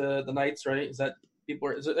against the Knights, right? Is that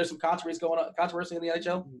there's some controversy in the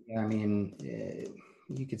NHL? Yeah, I mean,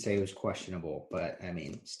 you could say it was questionable, but I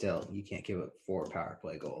mean, still, you can't give up 4 power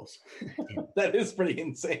play goals. That is pretty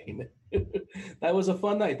insane. That was a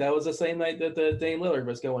fun night. That was the same night that Dane Lillard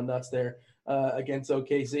was going nuts there against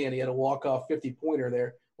OKC, and he had a walk-off 50-pointer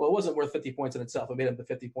there. Well, it wasn't worth 50 points in itself. It made him the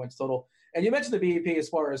 50 points total. And you mentioned the BBP as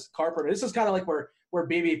far as Carpenter. This is kind of like where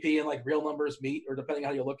BBP and like real numbers meet, or depending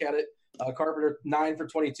on how you look at it. Carpenter 9 for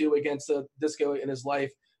 22 against Disco in his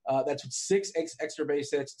life. That's 6 extra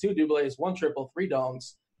base hits, 2 doubles, 1 triple, 3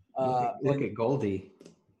 dongs. Look at Goldie.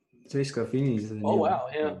 Disco Phoenix. Oh wow,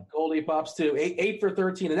 yeah. Goldie pops too. 8 for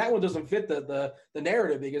 13, and that one doesn't fit the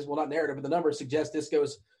narrative because, well, not narrative, but the numbers suggest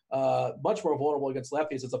Disco's much more vulnerable against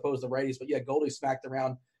lefties as opposed to righties. But yeah, Goldie smacked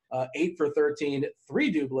around 8 for 13,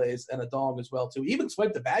 3 doubles, and a dong as well too. Even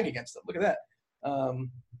swiped the bag against them. Look at that.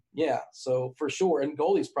 Yeah, so for sure. And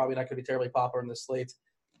Goldie's probably not going to be terribly popular in this slate.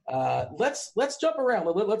 Let's jump around.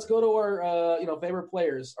 Let's go to our favorite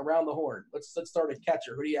players around the horn. Let's start at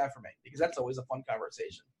catcher. Who do you have for me? Because that's always a fun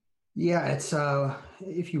conversation. Yeah, it's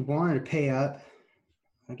if you wanted to pay up,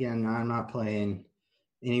 again, I'm not playing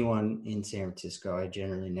anyone in San Francisco. I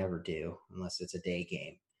generally never do unless it's a day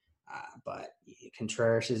game. But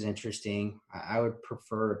Contreras is interesting. I would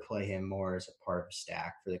prefer to play him more as a part of a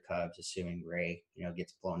stack for the Cubs, assuming Ray,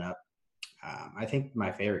 gets blown up. I think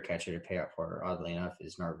my favorite catcher to pay up for, oddly enough,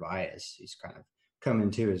 is Narvaez. He's kind of come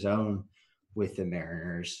into his own with the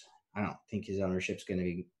Mariners. I don't think his ownership's going to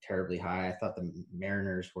be terribly high. I thought the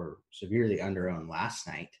Mariners were severely underowned last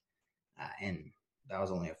night, and that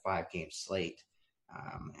was only a 5-game slate.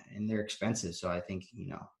 And they're expensive, so I think,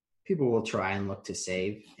 people will try and look to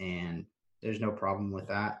save, and there's no problem with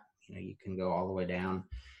that. You can go all the way down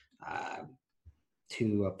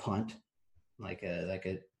to a punt, like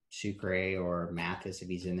a Sucre or Mathis if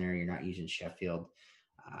he's in there. You're not using Sheffield,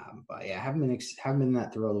 but yeah, I haven't been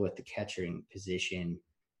that thrilled with the catching position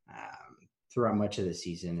throughout much of the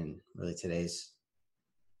season, and really today's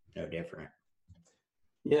no different.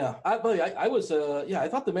 Yeah, I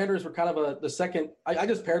thought the Mariners were kind of the second. I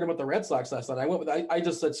just paired them with the Red Sox last night. I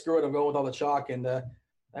just said screw it, I'm going with all the chalk, and that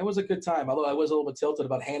was a good time. Although I was a little bit tilted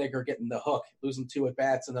about Haniger getting the hook, losing 2 at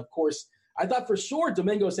bats, and of course I thought for sure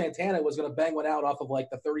Domingo Santana was going to bang one out off of like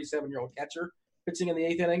the 37-year-old catcher pitching in the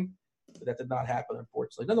 8th inning, but that did not happen,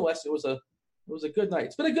 unfortunately. Nonetheless, it was a good night.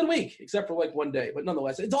 It's been a good week, except for like one day, but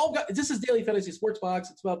nonetheless, this is Daily Fantasy Sports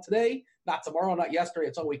Box. It's about today, not tomorrow, not yesterday.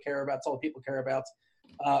 It's all we care about. It's all the people care about.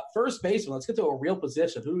 First baseman. Let's get to a real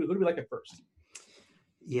position. Who do we like at first?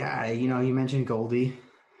 Yeah, you mentioned Goldie.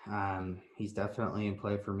 He's definitely in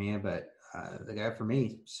play for me, but the guy for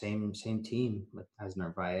me, same team as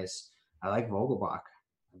Narvaez. I like Vogelbach.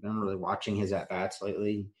 I've been really watching his at-bats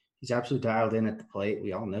lately. He's absolutely dialed in at the plate.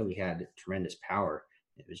 We all know he had tremendous power.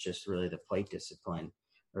 It was just really the plate discipline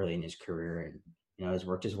early in his career, and he's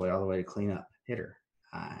worked his way all the way to cleanup hitter.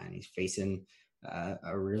 And he's facing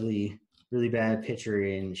a really, really bad pitcher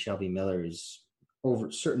in Shelby Miller, who's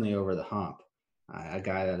certainly over the hump. A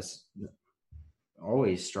guy that's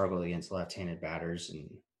always struggled against left-handed batters, and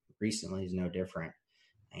recently he's no different.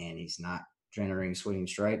 And he's not generating swinging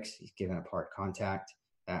strikes. He's giving up hard contact.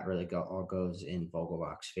 That really all goes in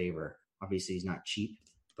Vogelbach's favor. Obviously, he's not cheap,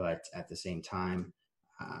 but at the same time,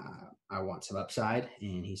 I want some upside,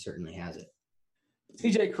 and he certainly has it.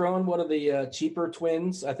 TJ Crone, one of the cheaper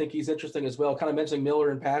twins. I think he's interesting as well. Kind of mentioning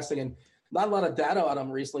Miller in passing, and not a lot of data on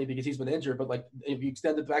him recently because he's been injured. But like if you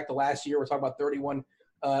extend it back to last year, we're talking about 31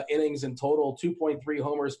 innings in total, 2.3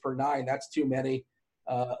 homers per 9. That's too many.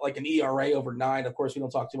 Like an ERA over 9. Of course, we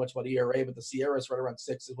don't talk too much about ERA, but the Sierra's right around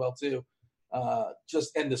 6 as well too.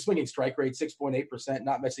 And the swinging strike rate 6.8%,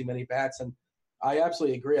 not missing many bats. And I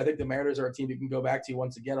absolutely agree. I think the Mariners are a team you can go back to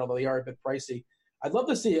once again, although they are a bit pricey. I'd love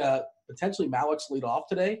to see potentially Malik's lead off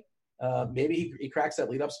today. Maybe he cracks that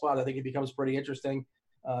leadoff spot. I think it becomes pretty interesting.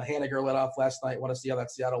 Haniger led off last night. Want to see how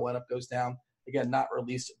that Seattle lineup goes down. Again, not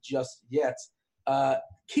released just yet.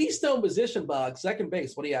 Keystone position, Bog, second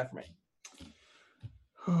base. What do you have for me?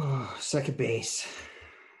 Second base.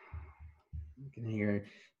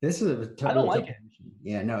 This is a tough. I don't like it.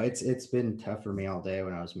 Yeah, no, it's been tough for me all day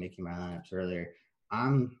when I was making my lineups earlier.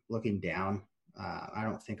 I'm looking down. I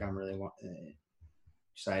don't think I'm really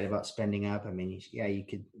excited about spending up. I mean, yeah, you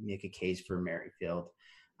could make a case for Merrifield.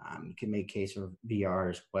 You can make a case for VR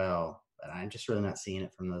as well, but I'm just really not seeing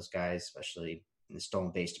it from those guys, especially in the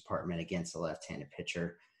stolen base department against a left-handed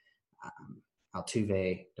pitcher.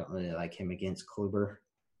 Altuve, don't really like him against Kluber,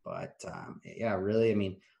 but yeah, really, I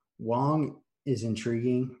mean, Wong is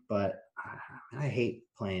intriguing, but I hate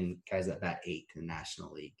playing guys that bat 8 in the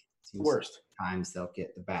National League. Seems worst. Times they'll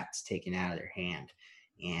get the bats taken out of their hand,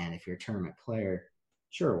 and if you're a tournament player,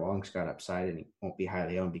 sure, Wong's got upside and he won't be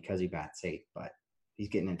highly owned because he bats 8, but if he's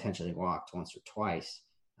getting intentionally walked once or twice,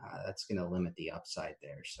 that's going to limit the upside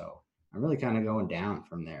there. So I'm really kind of going down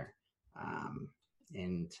from there.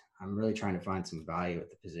 And I'm really trying to find some value at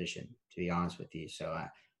the position, to be honest with you. So I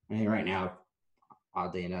mean, right now,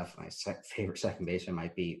 oddly enough, my favorite second baseman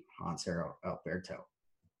might be Hanser Alberto.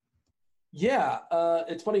 Yeah,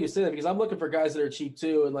 it's funny you say that because I'm looking for guys that are cheap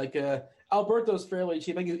too. And like Alberto's fairly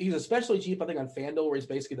cheap. I think he's especially cheap, I think, on FanDuel, where he's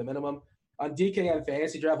basically the minimum. On DK and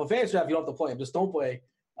Fantasy Draft, well, Fantasy Draft, you don't have to play him. Just don't play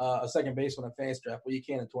a second baseman on Fantasy Draft. Well, you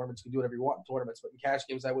can in tournaments. You can do whatever you want in tournaments. But in cash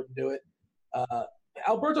games, I wouldn't do it.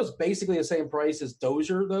 Alberto's basically the same price as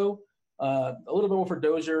Dozier, though. A little bit more for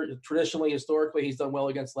Dozier. Traditionally, historically, he's done well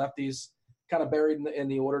against lefties. Kind of buried in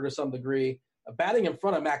the order to some degree. Batting in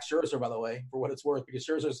front of Max Scherzer, by the way, for what it's worth, because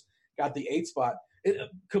Scherzer's got the 8 spot.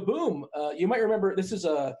 Kaboom, you might remember this is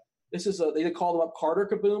they called him up Carter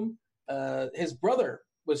Kaboom. His brother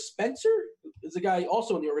was Spencer. Is a guy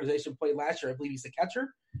also in the organization, played last year. I believe he's the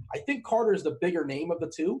catcher. I think Carter is the bigger name of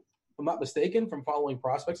the two, if I'm not mistaken, from following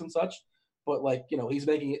prospects and such. But he's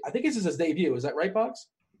making. I think this is his debut. Is that right, Box?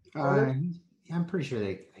 Yeah, I'm pretty sure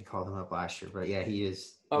they called him up last year, but yeah, he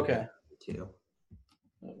is. Okay. Too.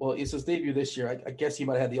 Well, it's his debut this year. I guess he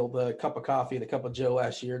might have had the old cup of coffee, the cup of Joe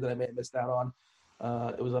last year that I may have missed out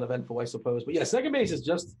on. It was uneventful, I suppose. But yeah, second base is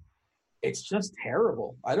it's just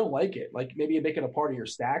terrible. I don't like it. Like maybe you make it a part of your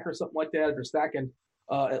stack or something like that. If you're stacking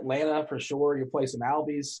Atlanta, for sure, you play some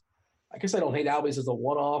Albies. I guess I don't hate Albies as a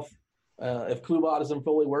one-off. If Klubat isn't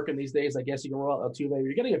fully working these days, I guess you can roll out Altuve.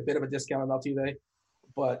 You're getting a bit of a discount on Altuve,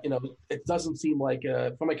 but it doesn't seem like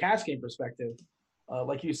from a cash game perspective,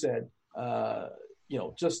 like you said,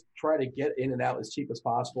 just try to get in and out as cheap as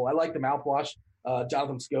possible. I like the mouthwash,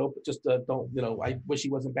 Jonathan Scope. Just I wish he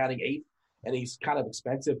wasn't batting 8, and he's kind of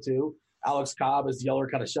expensive too. Alex Cobb is the other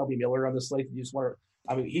kind of Shelby Miller on the slate. He's one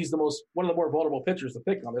of the more vulnerable pitchers to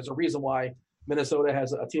pick on. There's a reason why Minnesota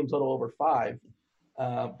has a team total over 5.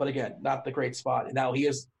 But again, not the great spot. Now he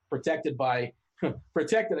is protected by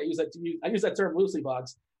protected. I use that term loosely,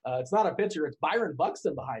 Boggs. It's not a pitcher. It's Byron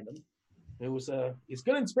Buxton behind him. He's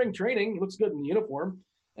good in spring training. He looks good in uniform,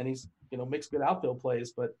 and he's makes good outfield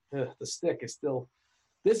plays. But the stick is still.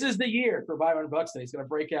 This is the year for Byron Buxton. He's going to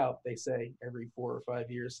break out. They say every 4 or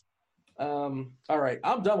 5 years. All right,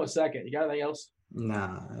 I'm done with second. You got anything else?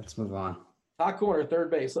 Nah, let's move on. Hot corner,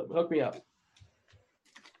 third base. Hook me up.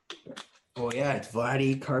 Well, yeah, it's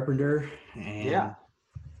Vladdy, Carpenter, and Yeah.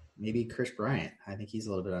 maybe Chris Bryant. I think he's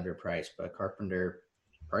a little bit underpriced, but Carpenter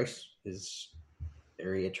price is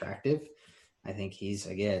very attractive. I think he's,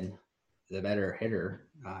 again, the better hitter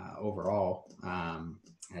overall. I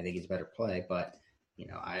think he's a better play, but,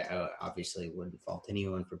 I obviously wouldn't fault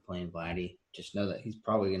anyone for playing Vladdy. Just know that he's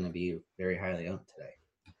probably going to be very highly owned today.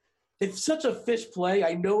 It's such a fish play.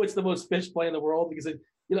 I know it's the most fish play in the world because,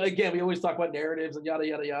 again, we always talk about narratives and yada,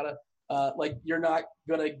 yada, yada. You're not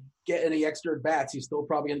going to get any extra at bats. He's still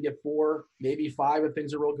probably going to get 4, maybe 5 if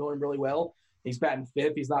things are going really well. He's batting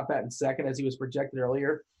 5th. He's not batting 2nd as he was projected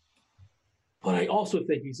earlier. But I also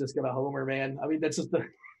think he's just going to homer, man. I mean, that's just the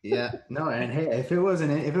 – Yeah, no, and hey, if it was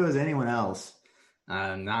anyone else,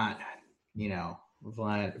 not,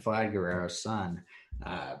 Vlad Guerrero's son,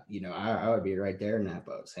 I would be right there in that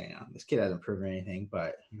boat saying, this kid hasn't proven anything,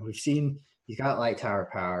 but we've seen he's got light tower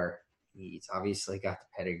power. He's obviously got the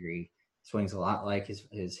pedigree. Swings a lot like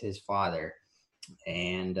his father,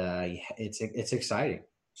 and it's exciting.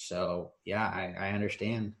 So yeah, I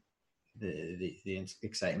understand the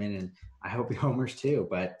excitement, and I hope he homers too.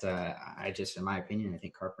 But in my opinion, I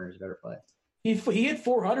think Carpenter's a better play. He hit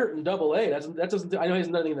 400 in Double-A. That doesn't. I know he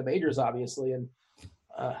hasn't done anything in the majors, obviously, and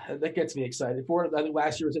that gets me excited. I think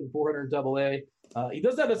last year was hitting 400 in Double-A. He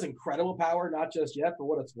does have this incredible power, not just yet, for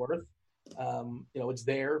what it's worth. It's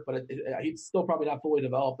there, but he's still probably not fully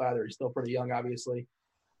developed either. He's still pretty young, obviously.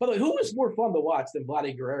 By the way, who was more fun to watch than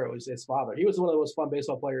Vladdy Guerrero, his father? He was one of the most fun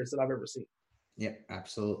baseball players that I've ever seen. Yeah,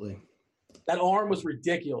 absolutely. That arm was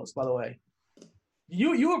ridiculous, by the way.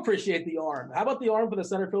 You appreciate the arm. How about the arm for the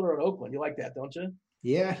center fielder in Oakland? You like that, don't you?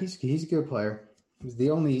 Yeah, he's a good player. He's the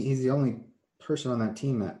only person on that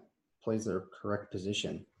team that plays their correct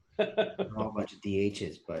position. All a bunch of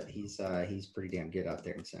DHs, but he's pretty damn good out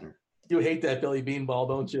there in center. You hate that Billy Bean ball,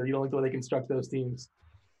 don't you? You don't like the way they construct those teams.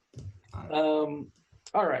 All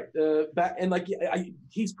right,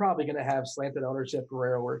 he's probably going to have slanted ownership,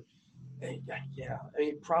 Guerrero. Or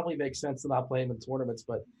probably makes sense to not play him in tournaments.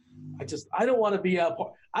 But I don't want to be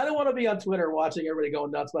on Twitter watching everybody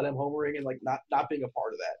going nuts about him homering and not being a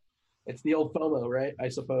part of that. It's the old FOMO, right? I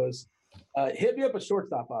suppose. Hit me up at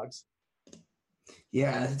shortstop, Boggs.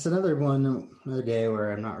 Yeah, it's another day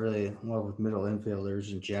where I'm not really in love with middle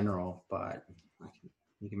infielders in general, but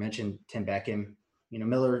you can mention Tim Beckham.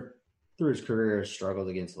 Miller through his career has struggled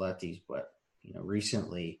against lefties, but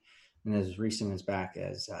recently, and as recent as back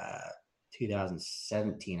as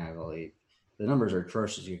 2017, I believe, the numbers are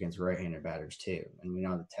atrocious against right-handed batters too. And we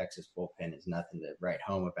know the Texas bullpen is nothing to write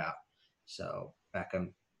home about. So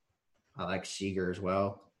Beckham, I like Seager as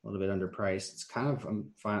well. A little bit underpriced. It's kind of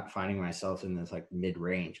I'm finding myself in this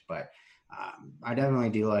mid-range, but I definitely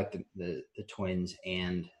do like the Twins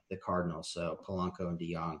and the Cardinals. So Polanco and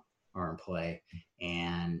DeYoung are in play,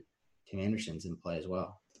 and Tim Anderson's in play as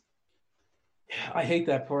well. I hate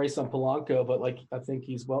that price on Polanco, but I think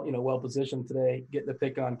he's well positioned today, getting the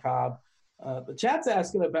pick on Cobb. The chat's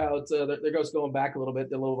asking about they're going back a little bit.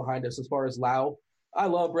 They're a little behind us as far as Lau. I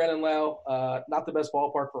love Brandon Lau. Not the best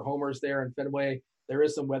ballpark for homers there in Fenway. There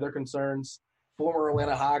is some weather concerns. Former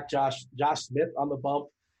Atlanta Hawk Josh Smith on the bump.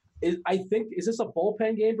 Is this a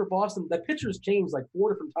bullpen game for Boston? The pitchers changed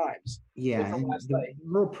 4 different times. Yeah, the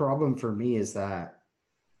real problem for me is that,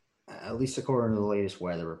 at least according to the latest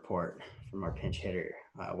weather report from our pinch hitter,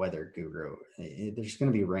 weather guru, there's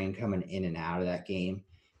going to be rain coming in and out of that game.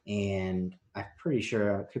 And I'm pretty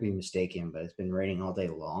sure, I could be mistaken, but it's been raining all day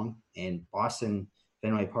long. And Boston,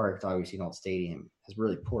 Fenway Park, obviously an old stadium, has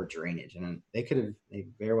really poor drainage. And they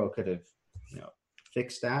very well could have,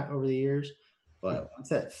 fixed that over the years. But once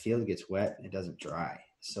that field gets wet, it doesn't dry.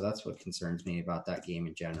 So that's what concerns me about that game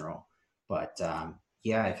in general. But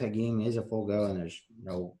if that game is a full go and there's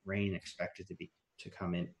no rain expected to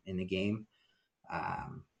come in the game,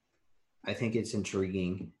 I think it's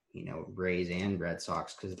intriguing, Rays and Red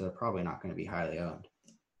Sox, because they're probably not going to be highly owned.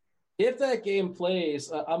 If that game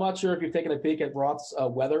plays, I'm not sure if you've taken a peek at Roth's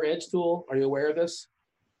Weather Edge tool. Are you aware of this?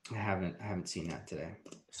 I haven't seen that today.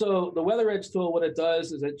 So the Weather Edge tool, what it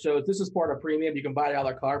does is it shows this is part of premium. You can buy it out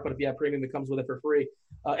of the cart, but if you have premium, it comes with it for free.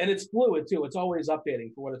 And it's fluid too. It's always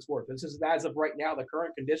updating for what it's worth. This is as of right now, the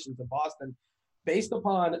current conditions in Boston. based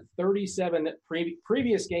upon 37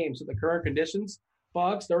 previous games with the current conditions,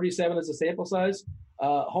 Boggs, 37 is the sample size,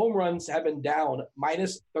 home runs have been down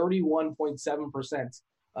minus 31.7%,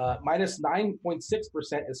 minus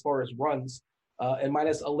 9.6% as far as runs, and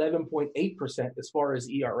minus 11.8% as far as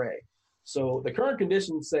ERA. So the current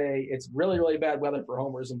conditions say it's really, really bad weather for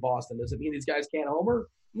homers in Boston. Does it mean these guys can't homer?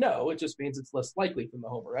 No, it just means it's less likely from the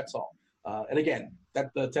homer. That's all. And again,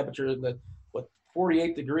 that the temperature in the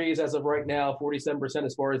 48 degrees as of right now, 47%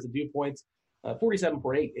 as far as the dew points,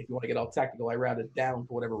 47.8 if you want to get all technical. I rounded down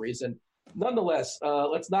for whatever reason. Nonetheless,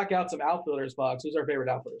 let's knock out some outfielders, Boggs. Who's our favorite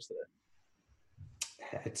outfielders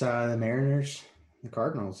today? It's the Mariners, the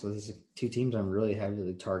Cardinals. So these are two teams I'm really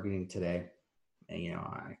heavily targeting today. And,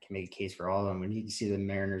 I can make a case for all of them. We need to see the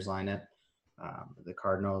Mariners lineup. The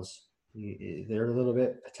Cardinals, they're a little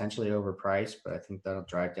bit potentially overpriced, but I think that'll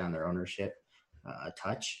drive down their ownership a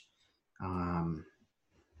touch.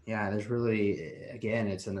 There's really, again,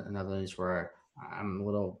 it's another instance where I'm a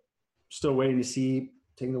little still waiting to see,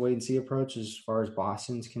 taking the wait and see approach as far as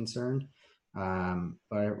Boston's concerned.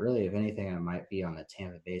 But really, if anything, I might be on the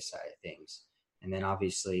Tampa Bay side of things. And then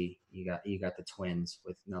obviously you got the Twins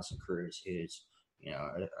with Nelson Cruz, who's,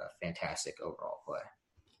 a fantastic overall play.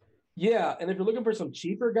 Yeah, and if you're looking for some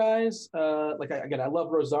cheaper guys, I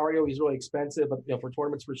love Rosario. He's really expensive, but for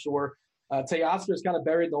tournaments for sure. Teoscar is kind of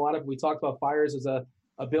buried in the lineup. We talked about Fiers as a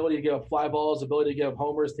ability to give up fly balls, ability to give up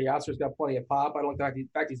homers. Teoscar's got plenty of pop. I don't think in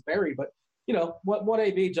fact he's buried, but one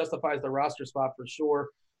AB justifies the roster spot for sure.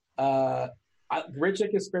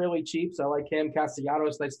 Grichuk is fairly cheap, so I like him.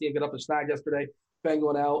 Castellanos, nice to see him get up the snag yesterday, bang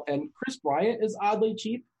one out, and Chris Bryant is oddly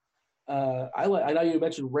cheap. I know you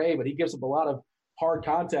mentioned Ray, but he gives up a lot of hard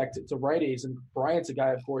contact to righties, and Bryant's a guy,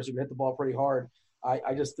 of course, who can hit the ball pretty hard.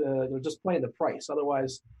 I just just playing the price.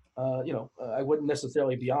 Otherwise, I wouldn't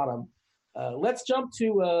necessarily be on him. Let's jump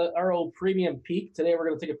to our old premium peak. Today we're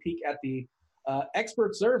going to take a peek at the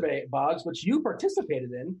expert survey, Boggs, which you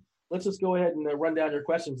participated in. Let's just go ahead and run down your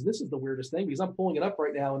questions. This is the weirdest thing because I'm pulling it up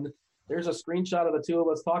right now, and there's a screenshot of the two of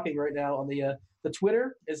us talking right now on the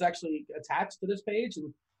Twitter is actually attached to this page,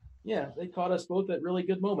 and yeah, they caught us both at really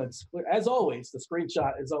good moments. As always, the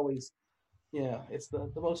screenshot is always, it's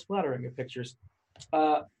the most flattering of pictures.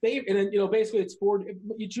 And then, basically it's four.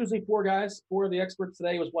 You choose four guys. Four of the experts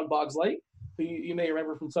today was one Boggs Light, who you may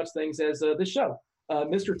remember from such things as this show.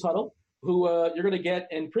 Mr. Tuttle, who you're going to get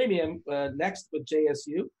in premium next with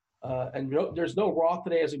JSU. And there's no Roth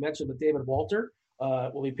today, as we mentioned, with David Walter.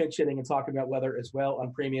 We'll be pinch hitting and talking about weather as well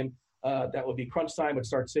on premium. That will be crunch time, which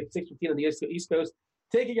starts 6:15 on the East Coast.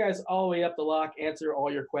 Take you guys all the way up to lock, answer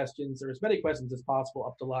all your questions, or as many questions as possible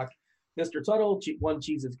up to lock. Mr. Tuttle, One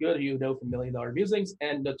Cheese is Good, who you know from $1 Million Musings,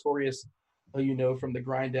 and Notorious, who you know from the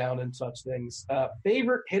Grind Down and such things.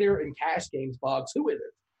 Favorite hitter in cash games, Boggs, who is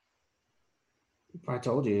it? I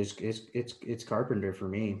told you, it's Carpenter for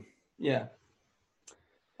me. Yeah.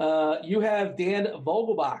 You have Dan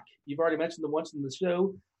Vogelbach. You've already mentioned him once in the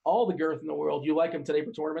show. All the girth in the world. You like him today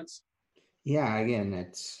for tournaments? Yeah,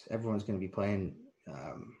 again, everyone's going to be playing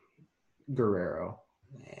Guerrero.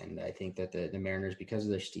 And I think that the Mariners, because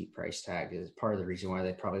of their steep price tag, is part of the reason why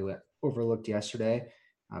they probably went overlooked yesterday.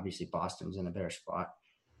 Obviously, Boston's in a better spot.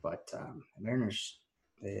 But the Mariners,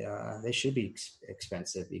 they should be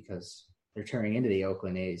expensive because they're turning into the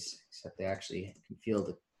Oakland A's, except they actually can field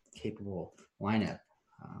a capable lineup.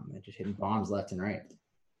 They're just hitting bombs left and right.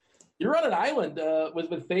 You're on an island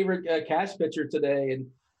with favorite cash pitcher today,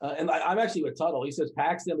 and I'm actually with Tuttle. He says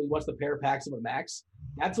Paxton. He wants to pair Paxton with Max.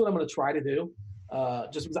 That's what I'm going to try to do.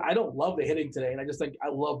 Just because I don't love the hitting today, and I just think I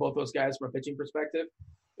love both those guys from a pitching perspective.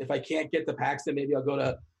 If I can't get to Paxton, maybe I'll go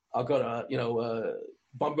to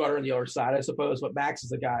Bumgarner on the other side, I suppose. But Max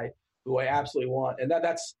is a guy who I absolutely want, and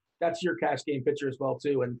that's your cash game pitcher as well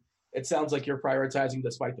too. And it sounds like you're prioritizing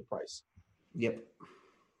despite the price. Yep.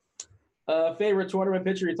 Favorite tournament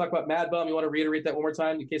pitcher? You talk about Mad Bum. You want to reiterate that one more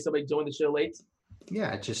time in case somebody joined the show late?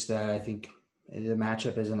 Yeah, just I think the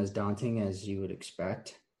matchup isn't as daunting as you would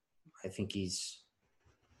expect. I think he's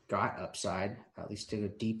got upside, at least to go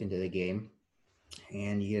deep into the game.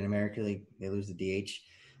 And you get American League, they lose the DH,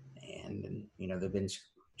 and they've been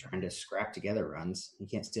trying to scrap together runs. You're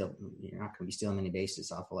not going to be stealing any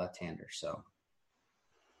bases off a left-hander. So,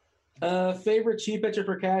 favorite cheap pitcher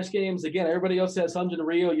for cash games? Again, everybody else has Hyun-Jin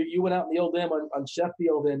Ryu. You went out in the old M on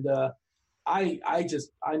Sheffield, and I'm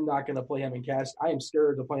not going to play him in cash. I am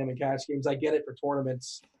scared to play him in cash games. I get it for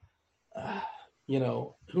tournaments.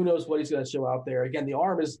 Who knows what he's going to show out there. Again, the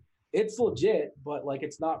arm it's legit, but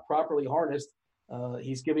it's not properly harnessed.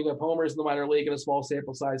 He's giving up homers in the minor league in a small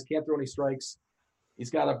sample size. Can't throw any strikes. He's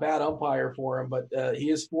got a bad umpire for him, but he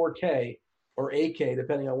is 4K or AK,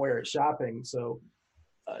 depending on where it's shopping. So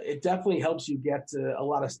it definitely helps you get a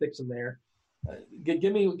lot of sticks in there.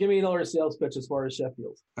 Give me another sales pitch as far as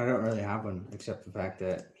Sheffield. I don't really have one except the fact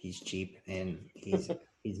that he's cheap and he's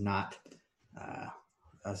not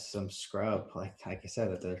some scrub like I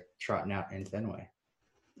said that they're trotting out in Fenway.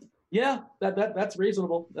 Yeah, that's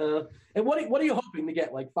reasonable. And what are you hoping to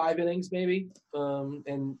get? Like 5 innings maybe,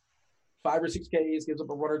 and 5 or 6 Ks, gives up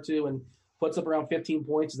a run or two, and puts up around 15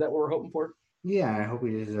 points. Is that what we're hoping for? Yeah, I hope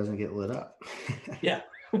he just doesn't get lit up. Yeah.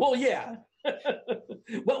 Well, yeah.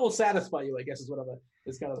 What will satisfy you, I guess, is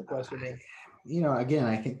kind of the question there. Again,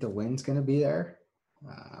 I think the win's going to be there.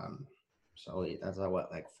 So that's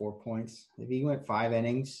like 4 points. If he went 5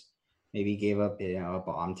 innings, maybe he gave up, a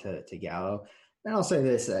bomb to Gallo. And I'll say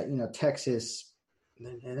this, Texas,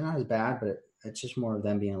 they're not as bad, but it's just more of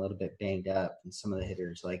them being a little bit banged up. And some of the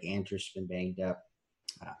hitters, like Andrus, been banged up.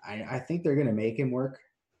 I think they're going to make him work.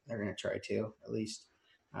 They're going to try to, at least.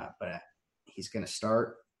 But he's going to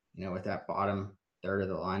start, with that bottom third of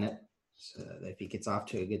the lineup. So if he gets off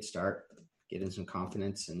to a good start, get him some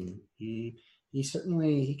confidence, and he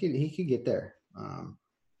certainly he could get there.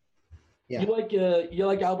 Yeah. You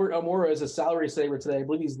like Albert Almora as a salary saver today. I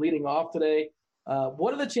believe he's leading off today.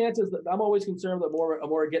 What are the chances that I'm always concerned that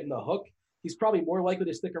Almora getting the hook? He's probably more likely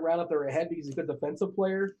to stick around if they're ahead because he's a good defensive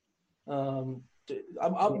player.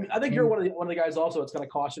 I think you're one of the guys also that's kind of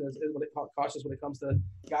cautious when it comes to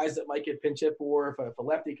guys that might get pinch hit for if a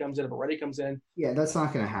lefty comes in, if a righty comes in. Yeah, that's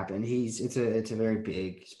not going to happen. It's a very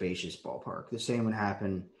big, spacious ballpark. The same would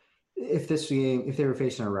happen if they were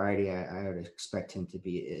facing a righty. I would expect him to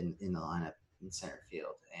be in the lineup in center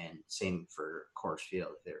field, and same for Coors Field.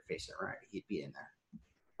 If they were facing a righty, he'd be in there.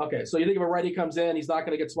 Okay, so you think if a righty comes in, he's not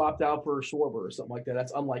going to get swapped out for Schwarber or something like that?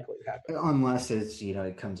 That's unlikely to happen. Unless it's,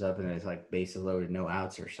 it comes up and it's like bases loaded, no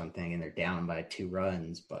outs or something, and they're down by 2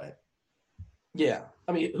 runs. But yeah,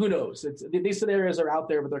 I mean, who knows? These scenarios are out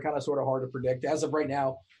there, but they're kind of sort of hard to predict. As of right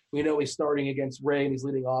now, we know he's starting against Ray and he's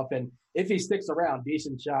leading off. And if he sticks around,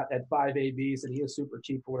 decent shot at 5 ABs, and he is super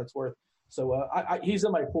cheap for what it's worth. So he's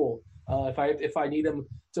in my pool. If I need him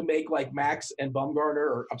to make like Max and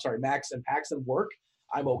Max and Paxton work,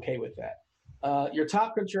 I'm okay with that. Your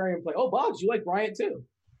top contrarian play. Oh, Boggs, you like Bryant too?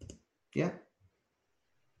 Yeah.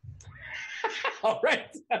 All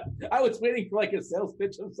right. I was waiting for like a sales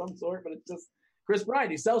pitch of some sort, but it's just Chris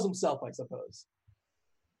Bryant. He sells himself, I suppose.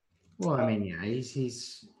 Well, I mean, yeah,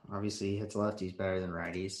 he's obviously hits lefties better than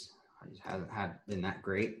righties. He hasn't been that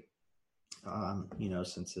great,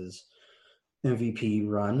 since his MVP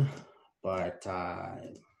run. But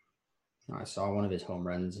I saw one of his home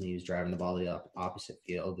runs, and he was driving the ball to the opposite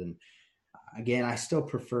field. And again, I still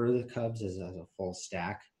prefer the Cubs as a full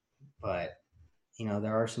stack, but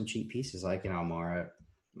there are some cheap pieces like an Almora,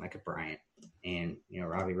 like a Bryant, and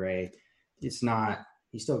Robbie Ray. It's not.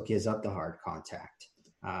 He still gives up the hard contact,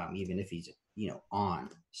 even if he's on.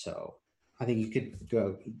 So I think you could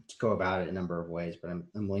go about it a number of ways, but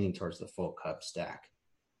I'm leaning towards the full Cubs stack.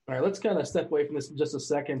 All right, let's kind of step away from this in just a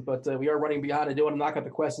second, but we are running behind. I do want to knock out the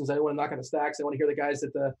questions. I do want to knock out the stacks. I want to hear the guys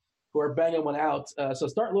who are banging one out. So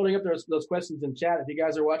start loading up those questions in chat. If you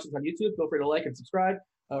guys are watching on YouTube, feel free to like and subscribe.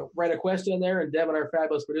 Write a question in there, and Devin, our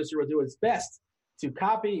fabulous producer, will do his best to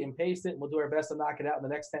copy and paste it, and we'll do our best to knock it out in the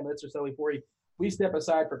next 10 minutes or so before we step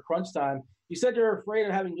aside for crunch time. You said you're afraid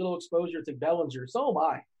of having little exposure to Bellinger. So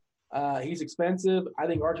am I. He's expensive. I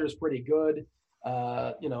think Archer is pretty good.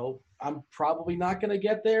 I'm probably not going to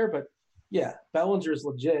get there, but yeah, Bellinger is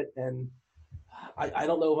legit, and I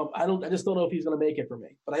don't know I just don't know if he's going to make it for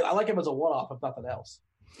me. But I like him as a one-off, if nothing else.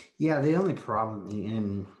 Yeah, the only problem,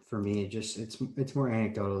 and for me, it's more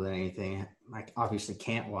anecdotal than anything. I obviously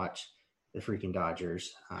can't watch the freaking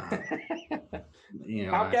Dodgers. So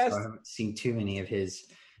I haven't seen too many of his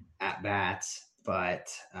at bats, but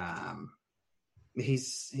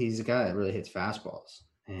he's a guy that really hits fastballs.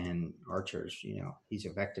 And Archer's, he's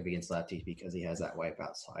effective against lefties because he has that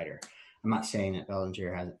wipeout slider. I'm not saying that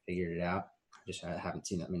Bellinger hasn't figured it out. I haven't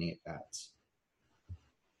seen that many at bats.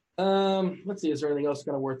 Let's see. Is there anything else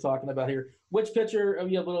kind of worth talking about here? Which pitcher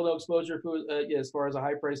you have little exposure for? As far as a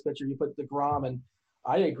high price pitcher, you put DeGrom, and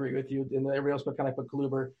I agree with you. And everybody else kind of put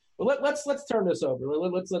Kluber. But let's turn this over.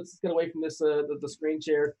 Let's get away from this the screen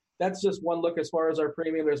share. That's just one look as far as our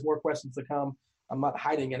premium. There's more questions to come. I'm not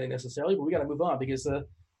hiding any necessarily, but we got to move on because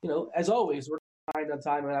as always, we're behind on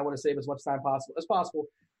time, and I want to save as much time as possible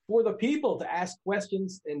for the people to ask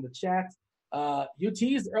questions in the chat. You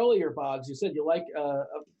teased earlier, Boggs. You said you like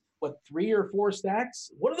 3 or 4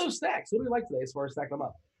 stacks? What are those stacks? What do you like today as far as stacking them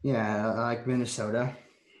up? Yeah, I like Minnesota.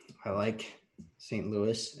 I like St.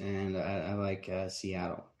 Louis, and I like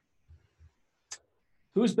Seattle.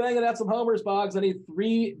 Who's banging out some homers, Boggs? I need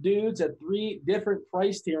 3 dudes at 3 different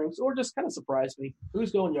price tierings, or just kind of surprise me.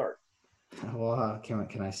 Who's going yard? Well,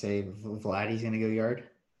 can I say Vladdy's going to go yard?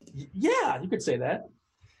 Yeah, you could say that.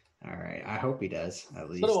 All right. I hope he does, at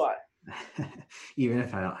least. So do I. Even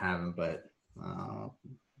if I don't have him, but I'll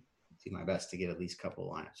do my best to get at least a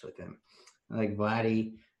couple lineups with him. I like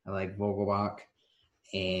Vladdy. I like Vogelbach.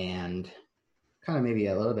 And kind of maybe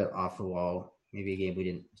a little bit off the wall, maybe a game we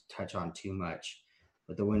didn't touch on too much,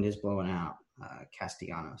 but the wind is blowing out,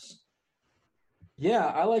 Castellanos. Yeah,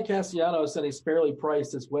 I like Castellanos, and he's fairly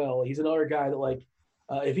priced as well. He's another guy that, like,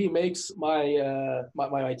 if he makes my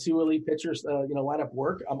my 2 elite pitchers, lineup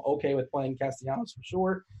work, I'm okay with playing Castellanos for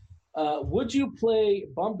sure. Would you play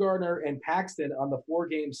Bumgarner and Paxton on the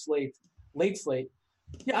 4-game late slate?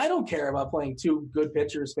 Yeah, I don't care about playing 2 good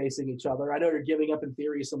pitchers facing each other. I know you're giving up, in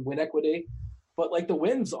theory, some win equity, but, like, the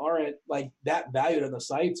wins aren't, like, that valued on the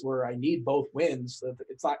sites where I need both wins.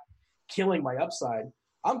 It's not killing my upside.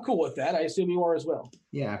 I'm cool with that. I assume you are as well.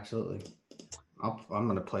 Yeah, absolutely. I'm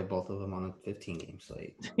going to play both of them on a 15-game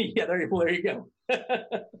slate. Yeah, there you go.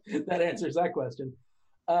 That answers that question.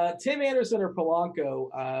 Tim Anderson or Polanco?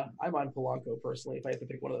 I'm on Polanco personally if I have to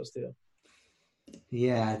pick one of those 2.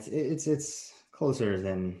 Yeah, it's closer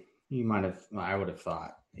than I would have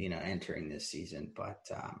thought, entering this season. But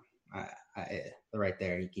right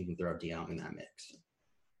there, you can throw Dion in that mix.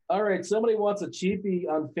 All right, somebody wants a cheapie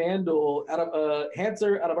on FanDuel out of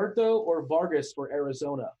Hanser Adalberto or Vargas for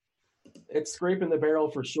Arizona. It's scraping the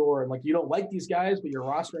barrel for sure. And, like, you don't like these guys, but you're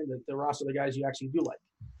rostering the roster of the guys you actually do like.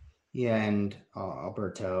 Yeah, and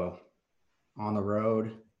Alberto on the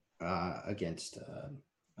road against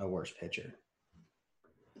a worse pitcher.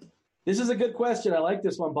 This is a good question. I like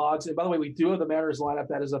this one, Boggs. And by the way, we do have the Mariners lineup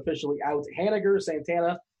that is officially out. Haniger,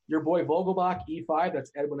 Santana, your boy Vogelbach, E5.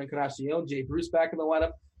 That's Edwin Encarnacion. Jay Bruce back in the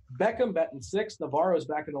lineup. Beckham batting 6. Navarro's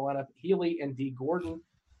back in the lineup. Healy and D. Gordon.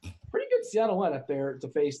 Pretty good Seattle lineup there to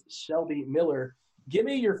face Shelby Miller. Give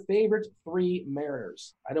me your favorite 3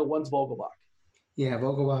 Mariners. I know one's Vogelbach. Yeah,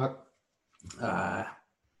 Vogelbach,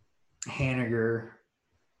 Haniger,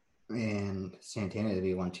 and Santana to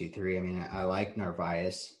be 1, 2, 3. I mean, I like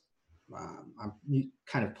Narvaez. I'm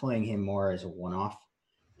kind of playing him more as a one-off.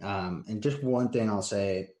 And just one thing I'll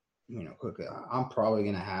say, quickly, I'm probably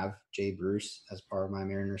going to have Jay Bruce as part of my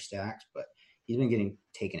Mariners stacks, but he's been getting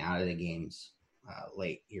taken out of the games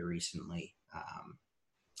late here recently.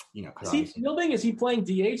 Is he fielding? Is he playing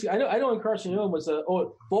DH? I know Encarnacion was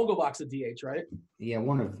Vogelbach's a DH, right? Yeah,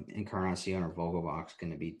 one of Encarnacion or Vogelbach's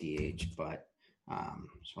going to be DH, but so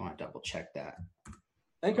I want to double check that.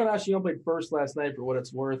 Encarnacion played first last night for what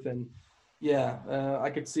it's worth, and I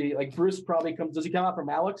could see, like, Bruce probably comes. Does he come out from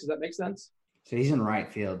Alex? Does that make sense? So he's in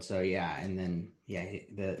right field. So yeah, and then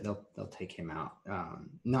they'll take him out.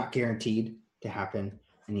 Not guaranteed to happen,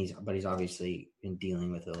 and he's obviously been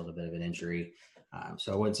dealing with a little bit of an injury.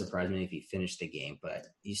 So it wouldn't surprise me if he finished the game, but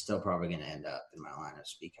he's still probably going to end up in my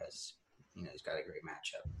lineups because he's got a great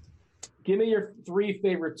matchup. Give me your 3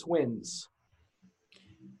 favorite Twins.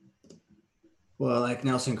 Well, I like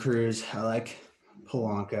Nelson Cruz. I like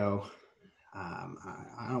Polanco.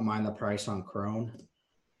 I don't mind the price on Crone,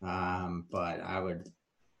 but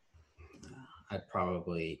I'd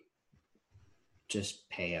probably just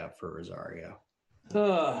pay up for Rosario.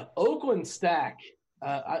 Oakland stack.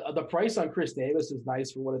 The price on Chris Davis is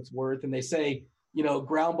nice for what it's worth, and they say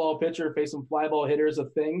ground ball pitcher facing fly ball hitter is a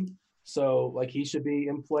thing, so like he should be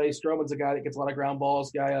in play. Stroman's a guy that gets a lot of ground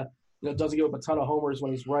balls. Guy doesn't give up a ton of homers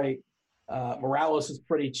when he's right. Morales is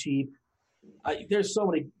pretty cheap. There's so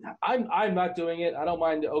many. I'm not doing it. I don't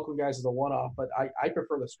mind the Oakland guys as a one-off, but I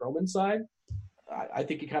prefer the Stroman side. I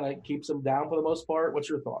think it kind of keeps them down for the most part. What's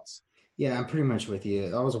your thoughts? Yeah, I'm pretty much with you.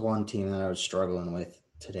 That was one team that I was struggling with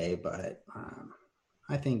today, but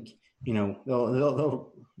I think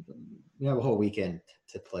they'll have a whole weekend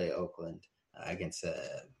to play Oakland against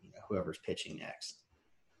whoever's pitching next.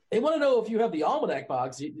 They want to know if you have the almanac,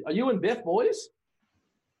 Boggs. Are you and Biff boys?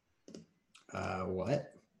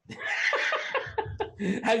 What?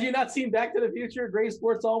 Have you not seen Back to the Future, Great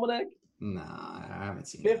Sports Almanac? No, I haven't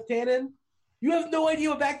seen Biff Tannen? You have no idea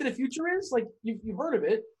what Back to the Future is? Like, you've heard of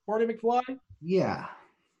it. Marty McFly? Yeah.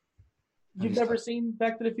 You've never seen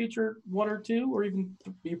Back to the Future 1 or 2? Or even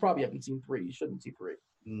you probably haven't seen 3. You shouldn't see 3.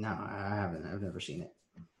 No, I haven't. I've never seen it.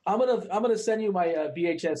 I'm gonna send you my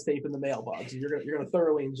VHS tape in the mailbox. You're gonna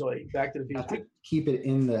thoroughly enjoy Back to the Future. I have to keep it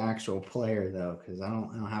in the actual player though, because I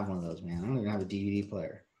don't have one of those, man. I don't even have a DVD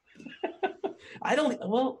player. I don't.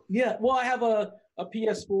 Well, yeah. Well, I have a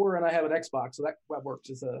PS4 and I have an Xbox, so that works.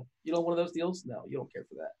 Is one of those deals? No, you don't care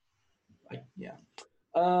for that. Yeah.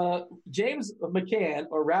 James McCann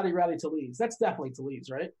or Rowdy Talese. That's definitely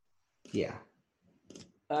Talese, right? Yeah.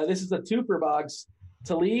 This is a two for Boggs.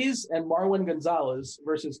 Talese and Marwin Gonzalez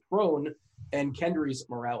versus Crone and Kendrys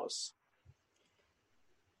Morales.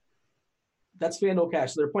 That's FanDuel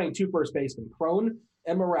Cash. So they're playing two first basemen, Crone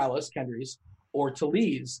and Morales, Kendrys, or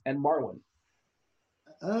Talese and Marwin.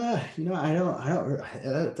 I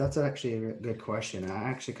don't. That's actually a good question. I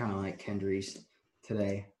actually kind of like Kendrys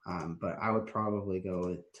today, but I would probably go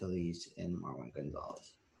with Talese and Marwin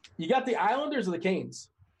Gonzalez. You got the Islanders or the Canes?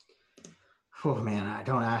 Oh man,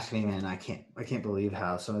 don't ask me, man. I can't believe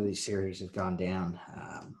how some of these series have gone down.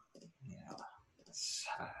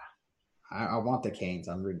 I want the Canes.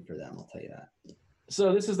 I'm rooting for them. I'll tell you that.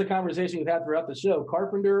 So this is the conversation we've had throughout the show: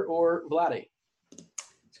 Carpenter or Vladdy?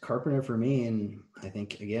 It's Carpenter for me, and I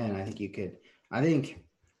think you could. I think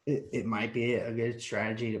it might be a good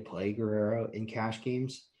strategy to play Guerrero in cash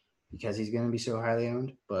games because he's going to be so highly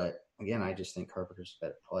owned. But again, I just think Carpenter's a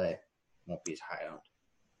better play. Won't be as high owned.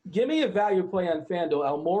 Give me a value play on FanDuel.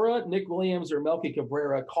 Almora, Nick Williams, or Melky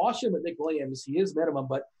Cabrera. Caution with Nick Williams. He is minimum,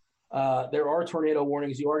 but there are tornado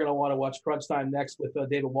warnings. You are going to want to watch Crunch Time next with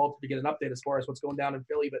David Walter to get an update as far as what's going down in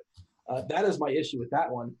Philly. But that is my issue with that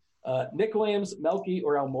one. Nick Williams, Melky,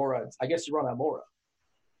 or Almora. I guess you run Almora.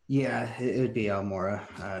 Yeah, it would be Almora.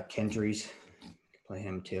 Kendrys, play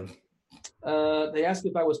him too. They asked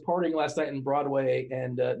if I was partying last night in Broadway,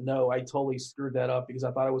 and no, I totally screwed that up because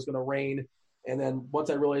I thought it was going to rain. And then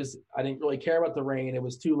once I realized I didn't really care about the rain, it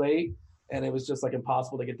was too late, and it was just like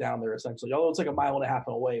impossible to get down there essentially. Although it's like a mile and a half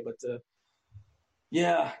away, but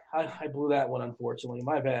yeah, I blew that one unfortunately.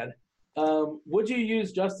 My bad. Would you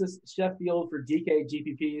use Justice Sheffield for DK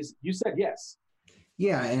GPPs? You said yes.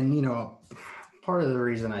 Yeah, and part of the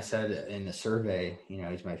reason I said in the survey,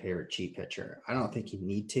 he's my favorite cheap pitcher. I don't think you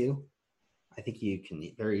need to. I think you can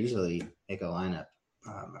very easily make a lineup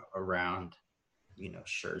around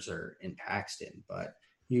Scherzer and Paxton, but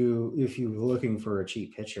if you're looking for a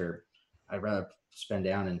cheap pitcher, I'd rather spend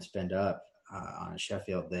down and spend up on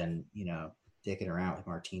Sheffield than dicking around with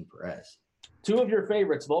Martin Perez. Two of your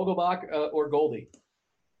favorites, Vogelbach or Goldie?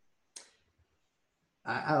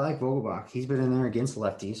 I like Vogelbach. He's been in there against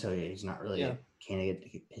lefties, so he's not really a candidate to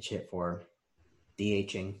get pinch hit for.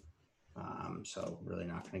 DHing, so really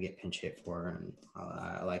not going to get pinch hit for. And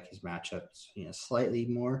I like his matchups, slightly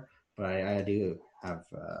more. But I do have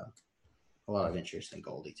a lot of interest in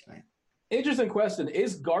Goldie tonight. Interesting question.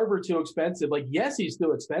 Is Garver too expensive? Yes, he's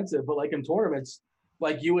too expensive, but in tournaments,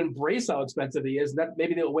 you embrace how expensive he is. And that may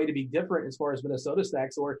be the way to be different as far as Minnesota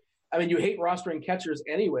stacks. You hate rostering catchers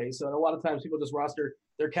anyway. So a lot of times people just roster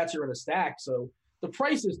their catcher in a stack. So the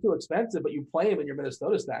price is too expensive, but you play him in your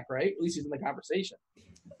Minnesota stack, right? At least he's in the conversation.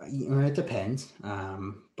 It depends.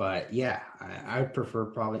 But yeah, I would prefer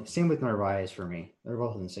probably same with Narvaez for me. They're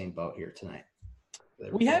both in the same boat here tonight.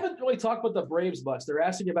 We haven't really talked about the Braves much. They're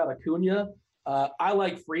asking about Acuna. I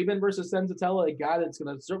like Freeman versus Senzatella, a guy that's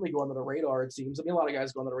going to certainly go under the radar, it seems. A lot of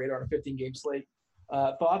guys go under the radar on a 15-game slate.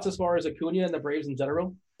 Thoughts as far as Acuna and the Braves in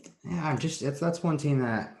general? Yeah, that's one team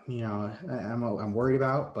that I'm worried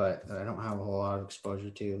about, but I don't have a whole lot of exposure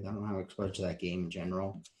to. I don't have exposure to that game in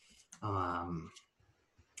general.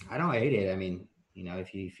 I don't hate it.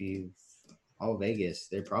 If you all Vegas,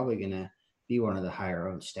 they're probably gonna be one of the higher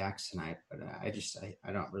owned stacks tonight. But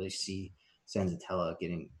I don't really see Senzatella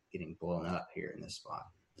getting blown up here in this spot.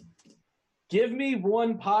 Give me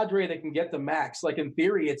one Padre that can get the max. In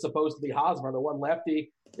theory, it's supposed to be Hosmer, the one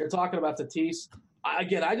lefty. You're talking about Tatis.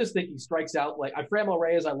 Again, I just think he strikes out. Franmil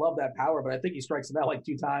Reyes, I love that power, but I think he strikes him out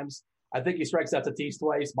 2 times. I think he strikes out Tatis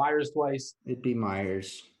twice, Myers twice. It'd be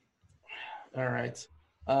Myers. All right.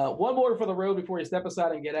 One more for the road before you step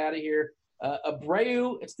aside and get out of here.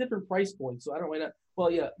 Abreu, it's different price points, so I don't really know.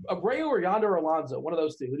 Well, yeah, Abreu or Yonder Alonso, one of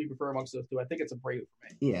those two. Who do you prefer amongst those two? I think it's Abreu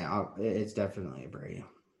for me. Yeah, it's definitely Abreu.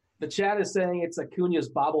 The chat is saying it's Acuna's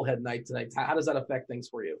bobblehead night tonight. How does that affect things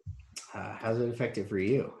for you? How's it affect it for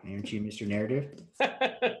you? Aren't you Mr. Narrative?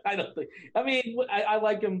 I don't think. I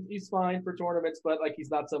like him. He's fine for tournaments, but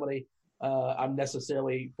he's not somebody I'm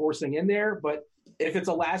necessarily forcing in there. But if it's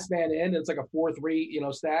a last man in, and it's a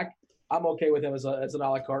 4-3, stack, I'm okay with him as an a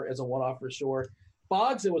la carte, as a one-off for sure.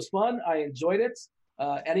 Boggs, it was fun. I enjoyed it.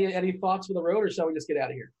 Any thoughts for the road, or shall we just get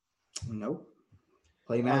out of here? Nope.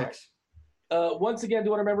 Play Max. Once again, do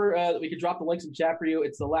want to remember that we can drop the links in chat for you.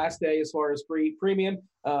 It's the last day as far as free premium.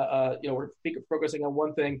 We're focusing on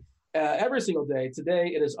one thing every single day. Today,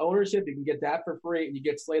 it is ownership. You can get that for free, and you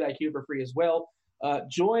get Slate IQ for free as well.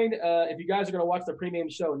 Join if you guys are going to watch the premium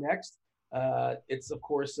show next. It's, of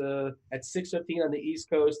course, at 6:15 on the East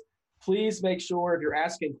Coast. please make sure if you're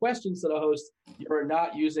asking questions to the host, you're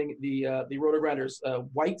not using the RotoGrinders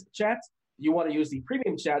white chat. You want to use the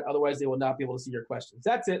premium chat, otherwise they will not be able to see your questions.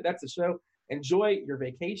 That's it. That's the show. Enjoy your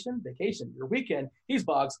vacation, your weekend. He's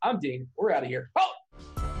Boggs. I'm Dean. We're out of here. Oh!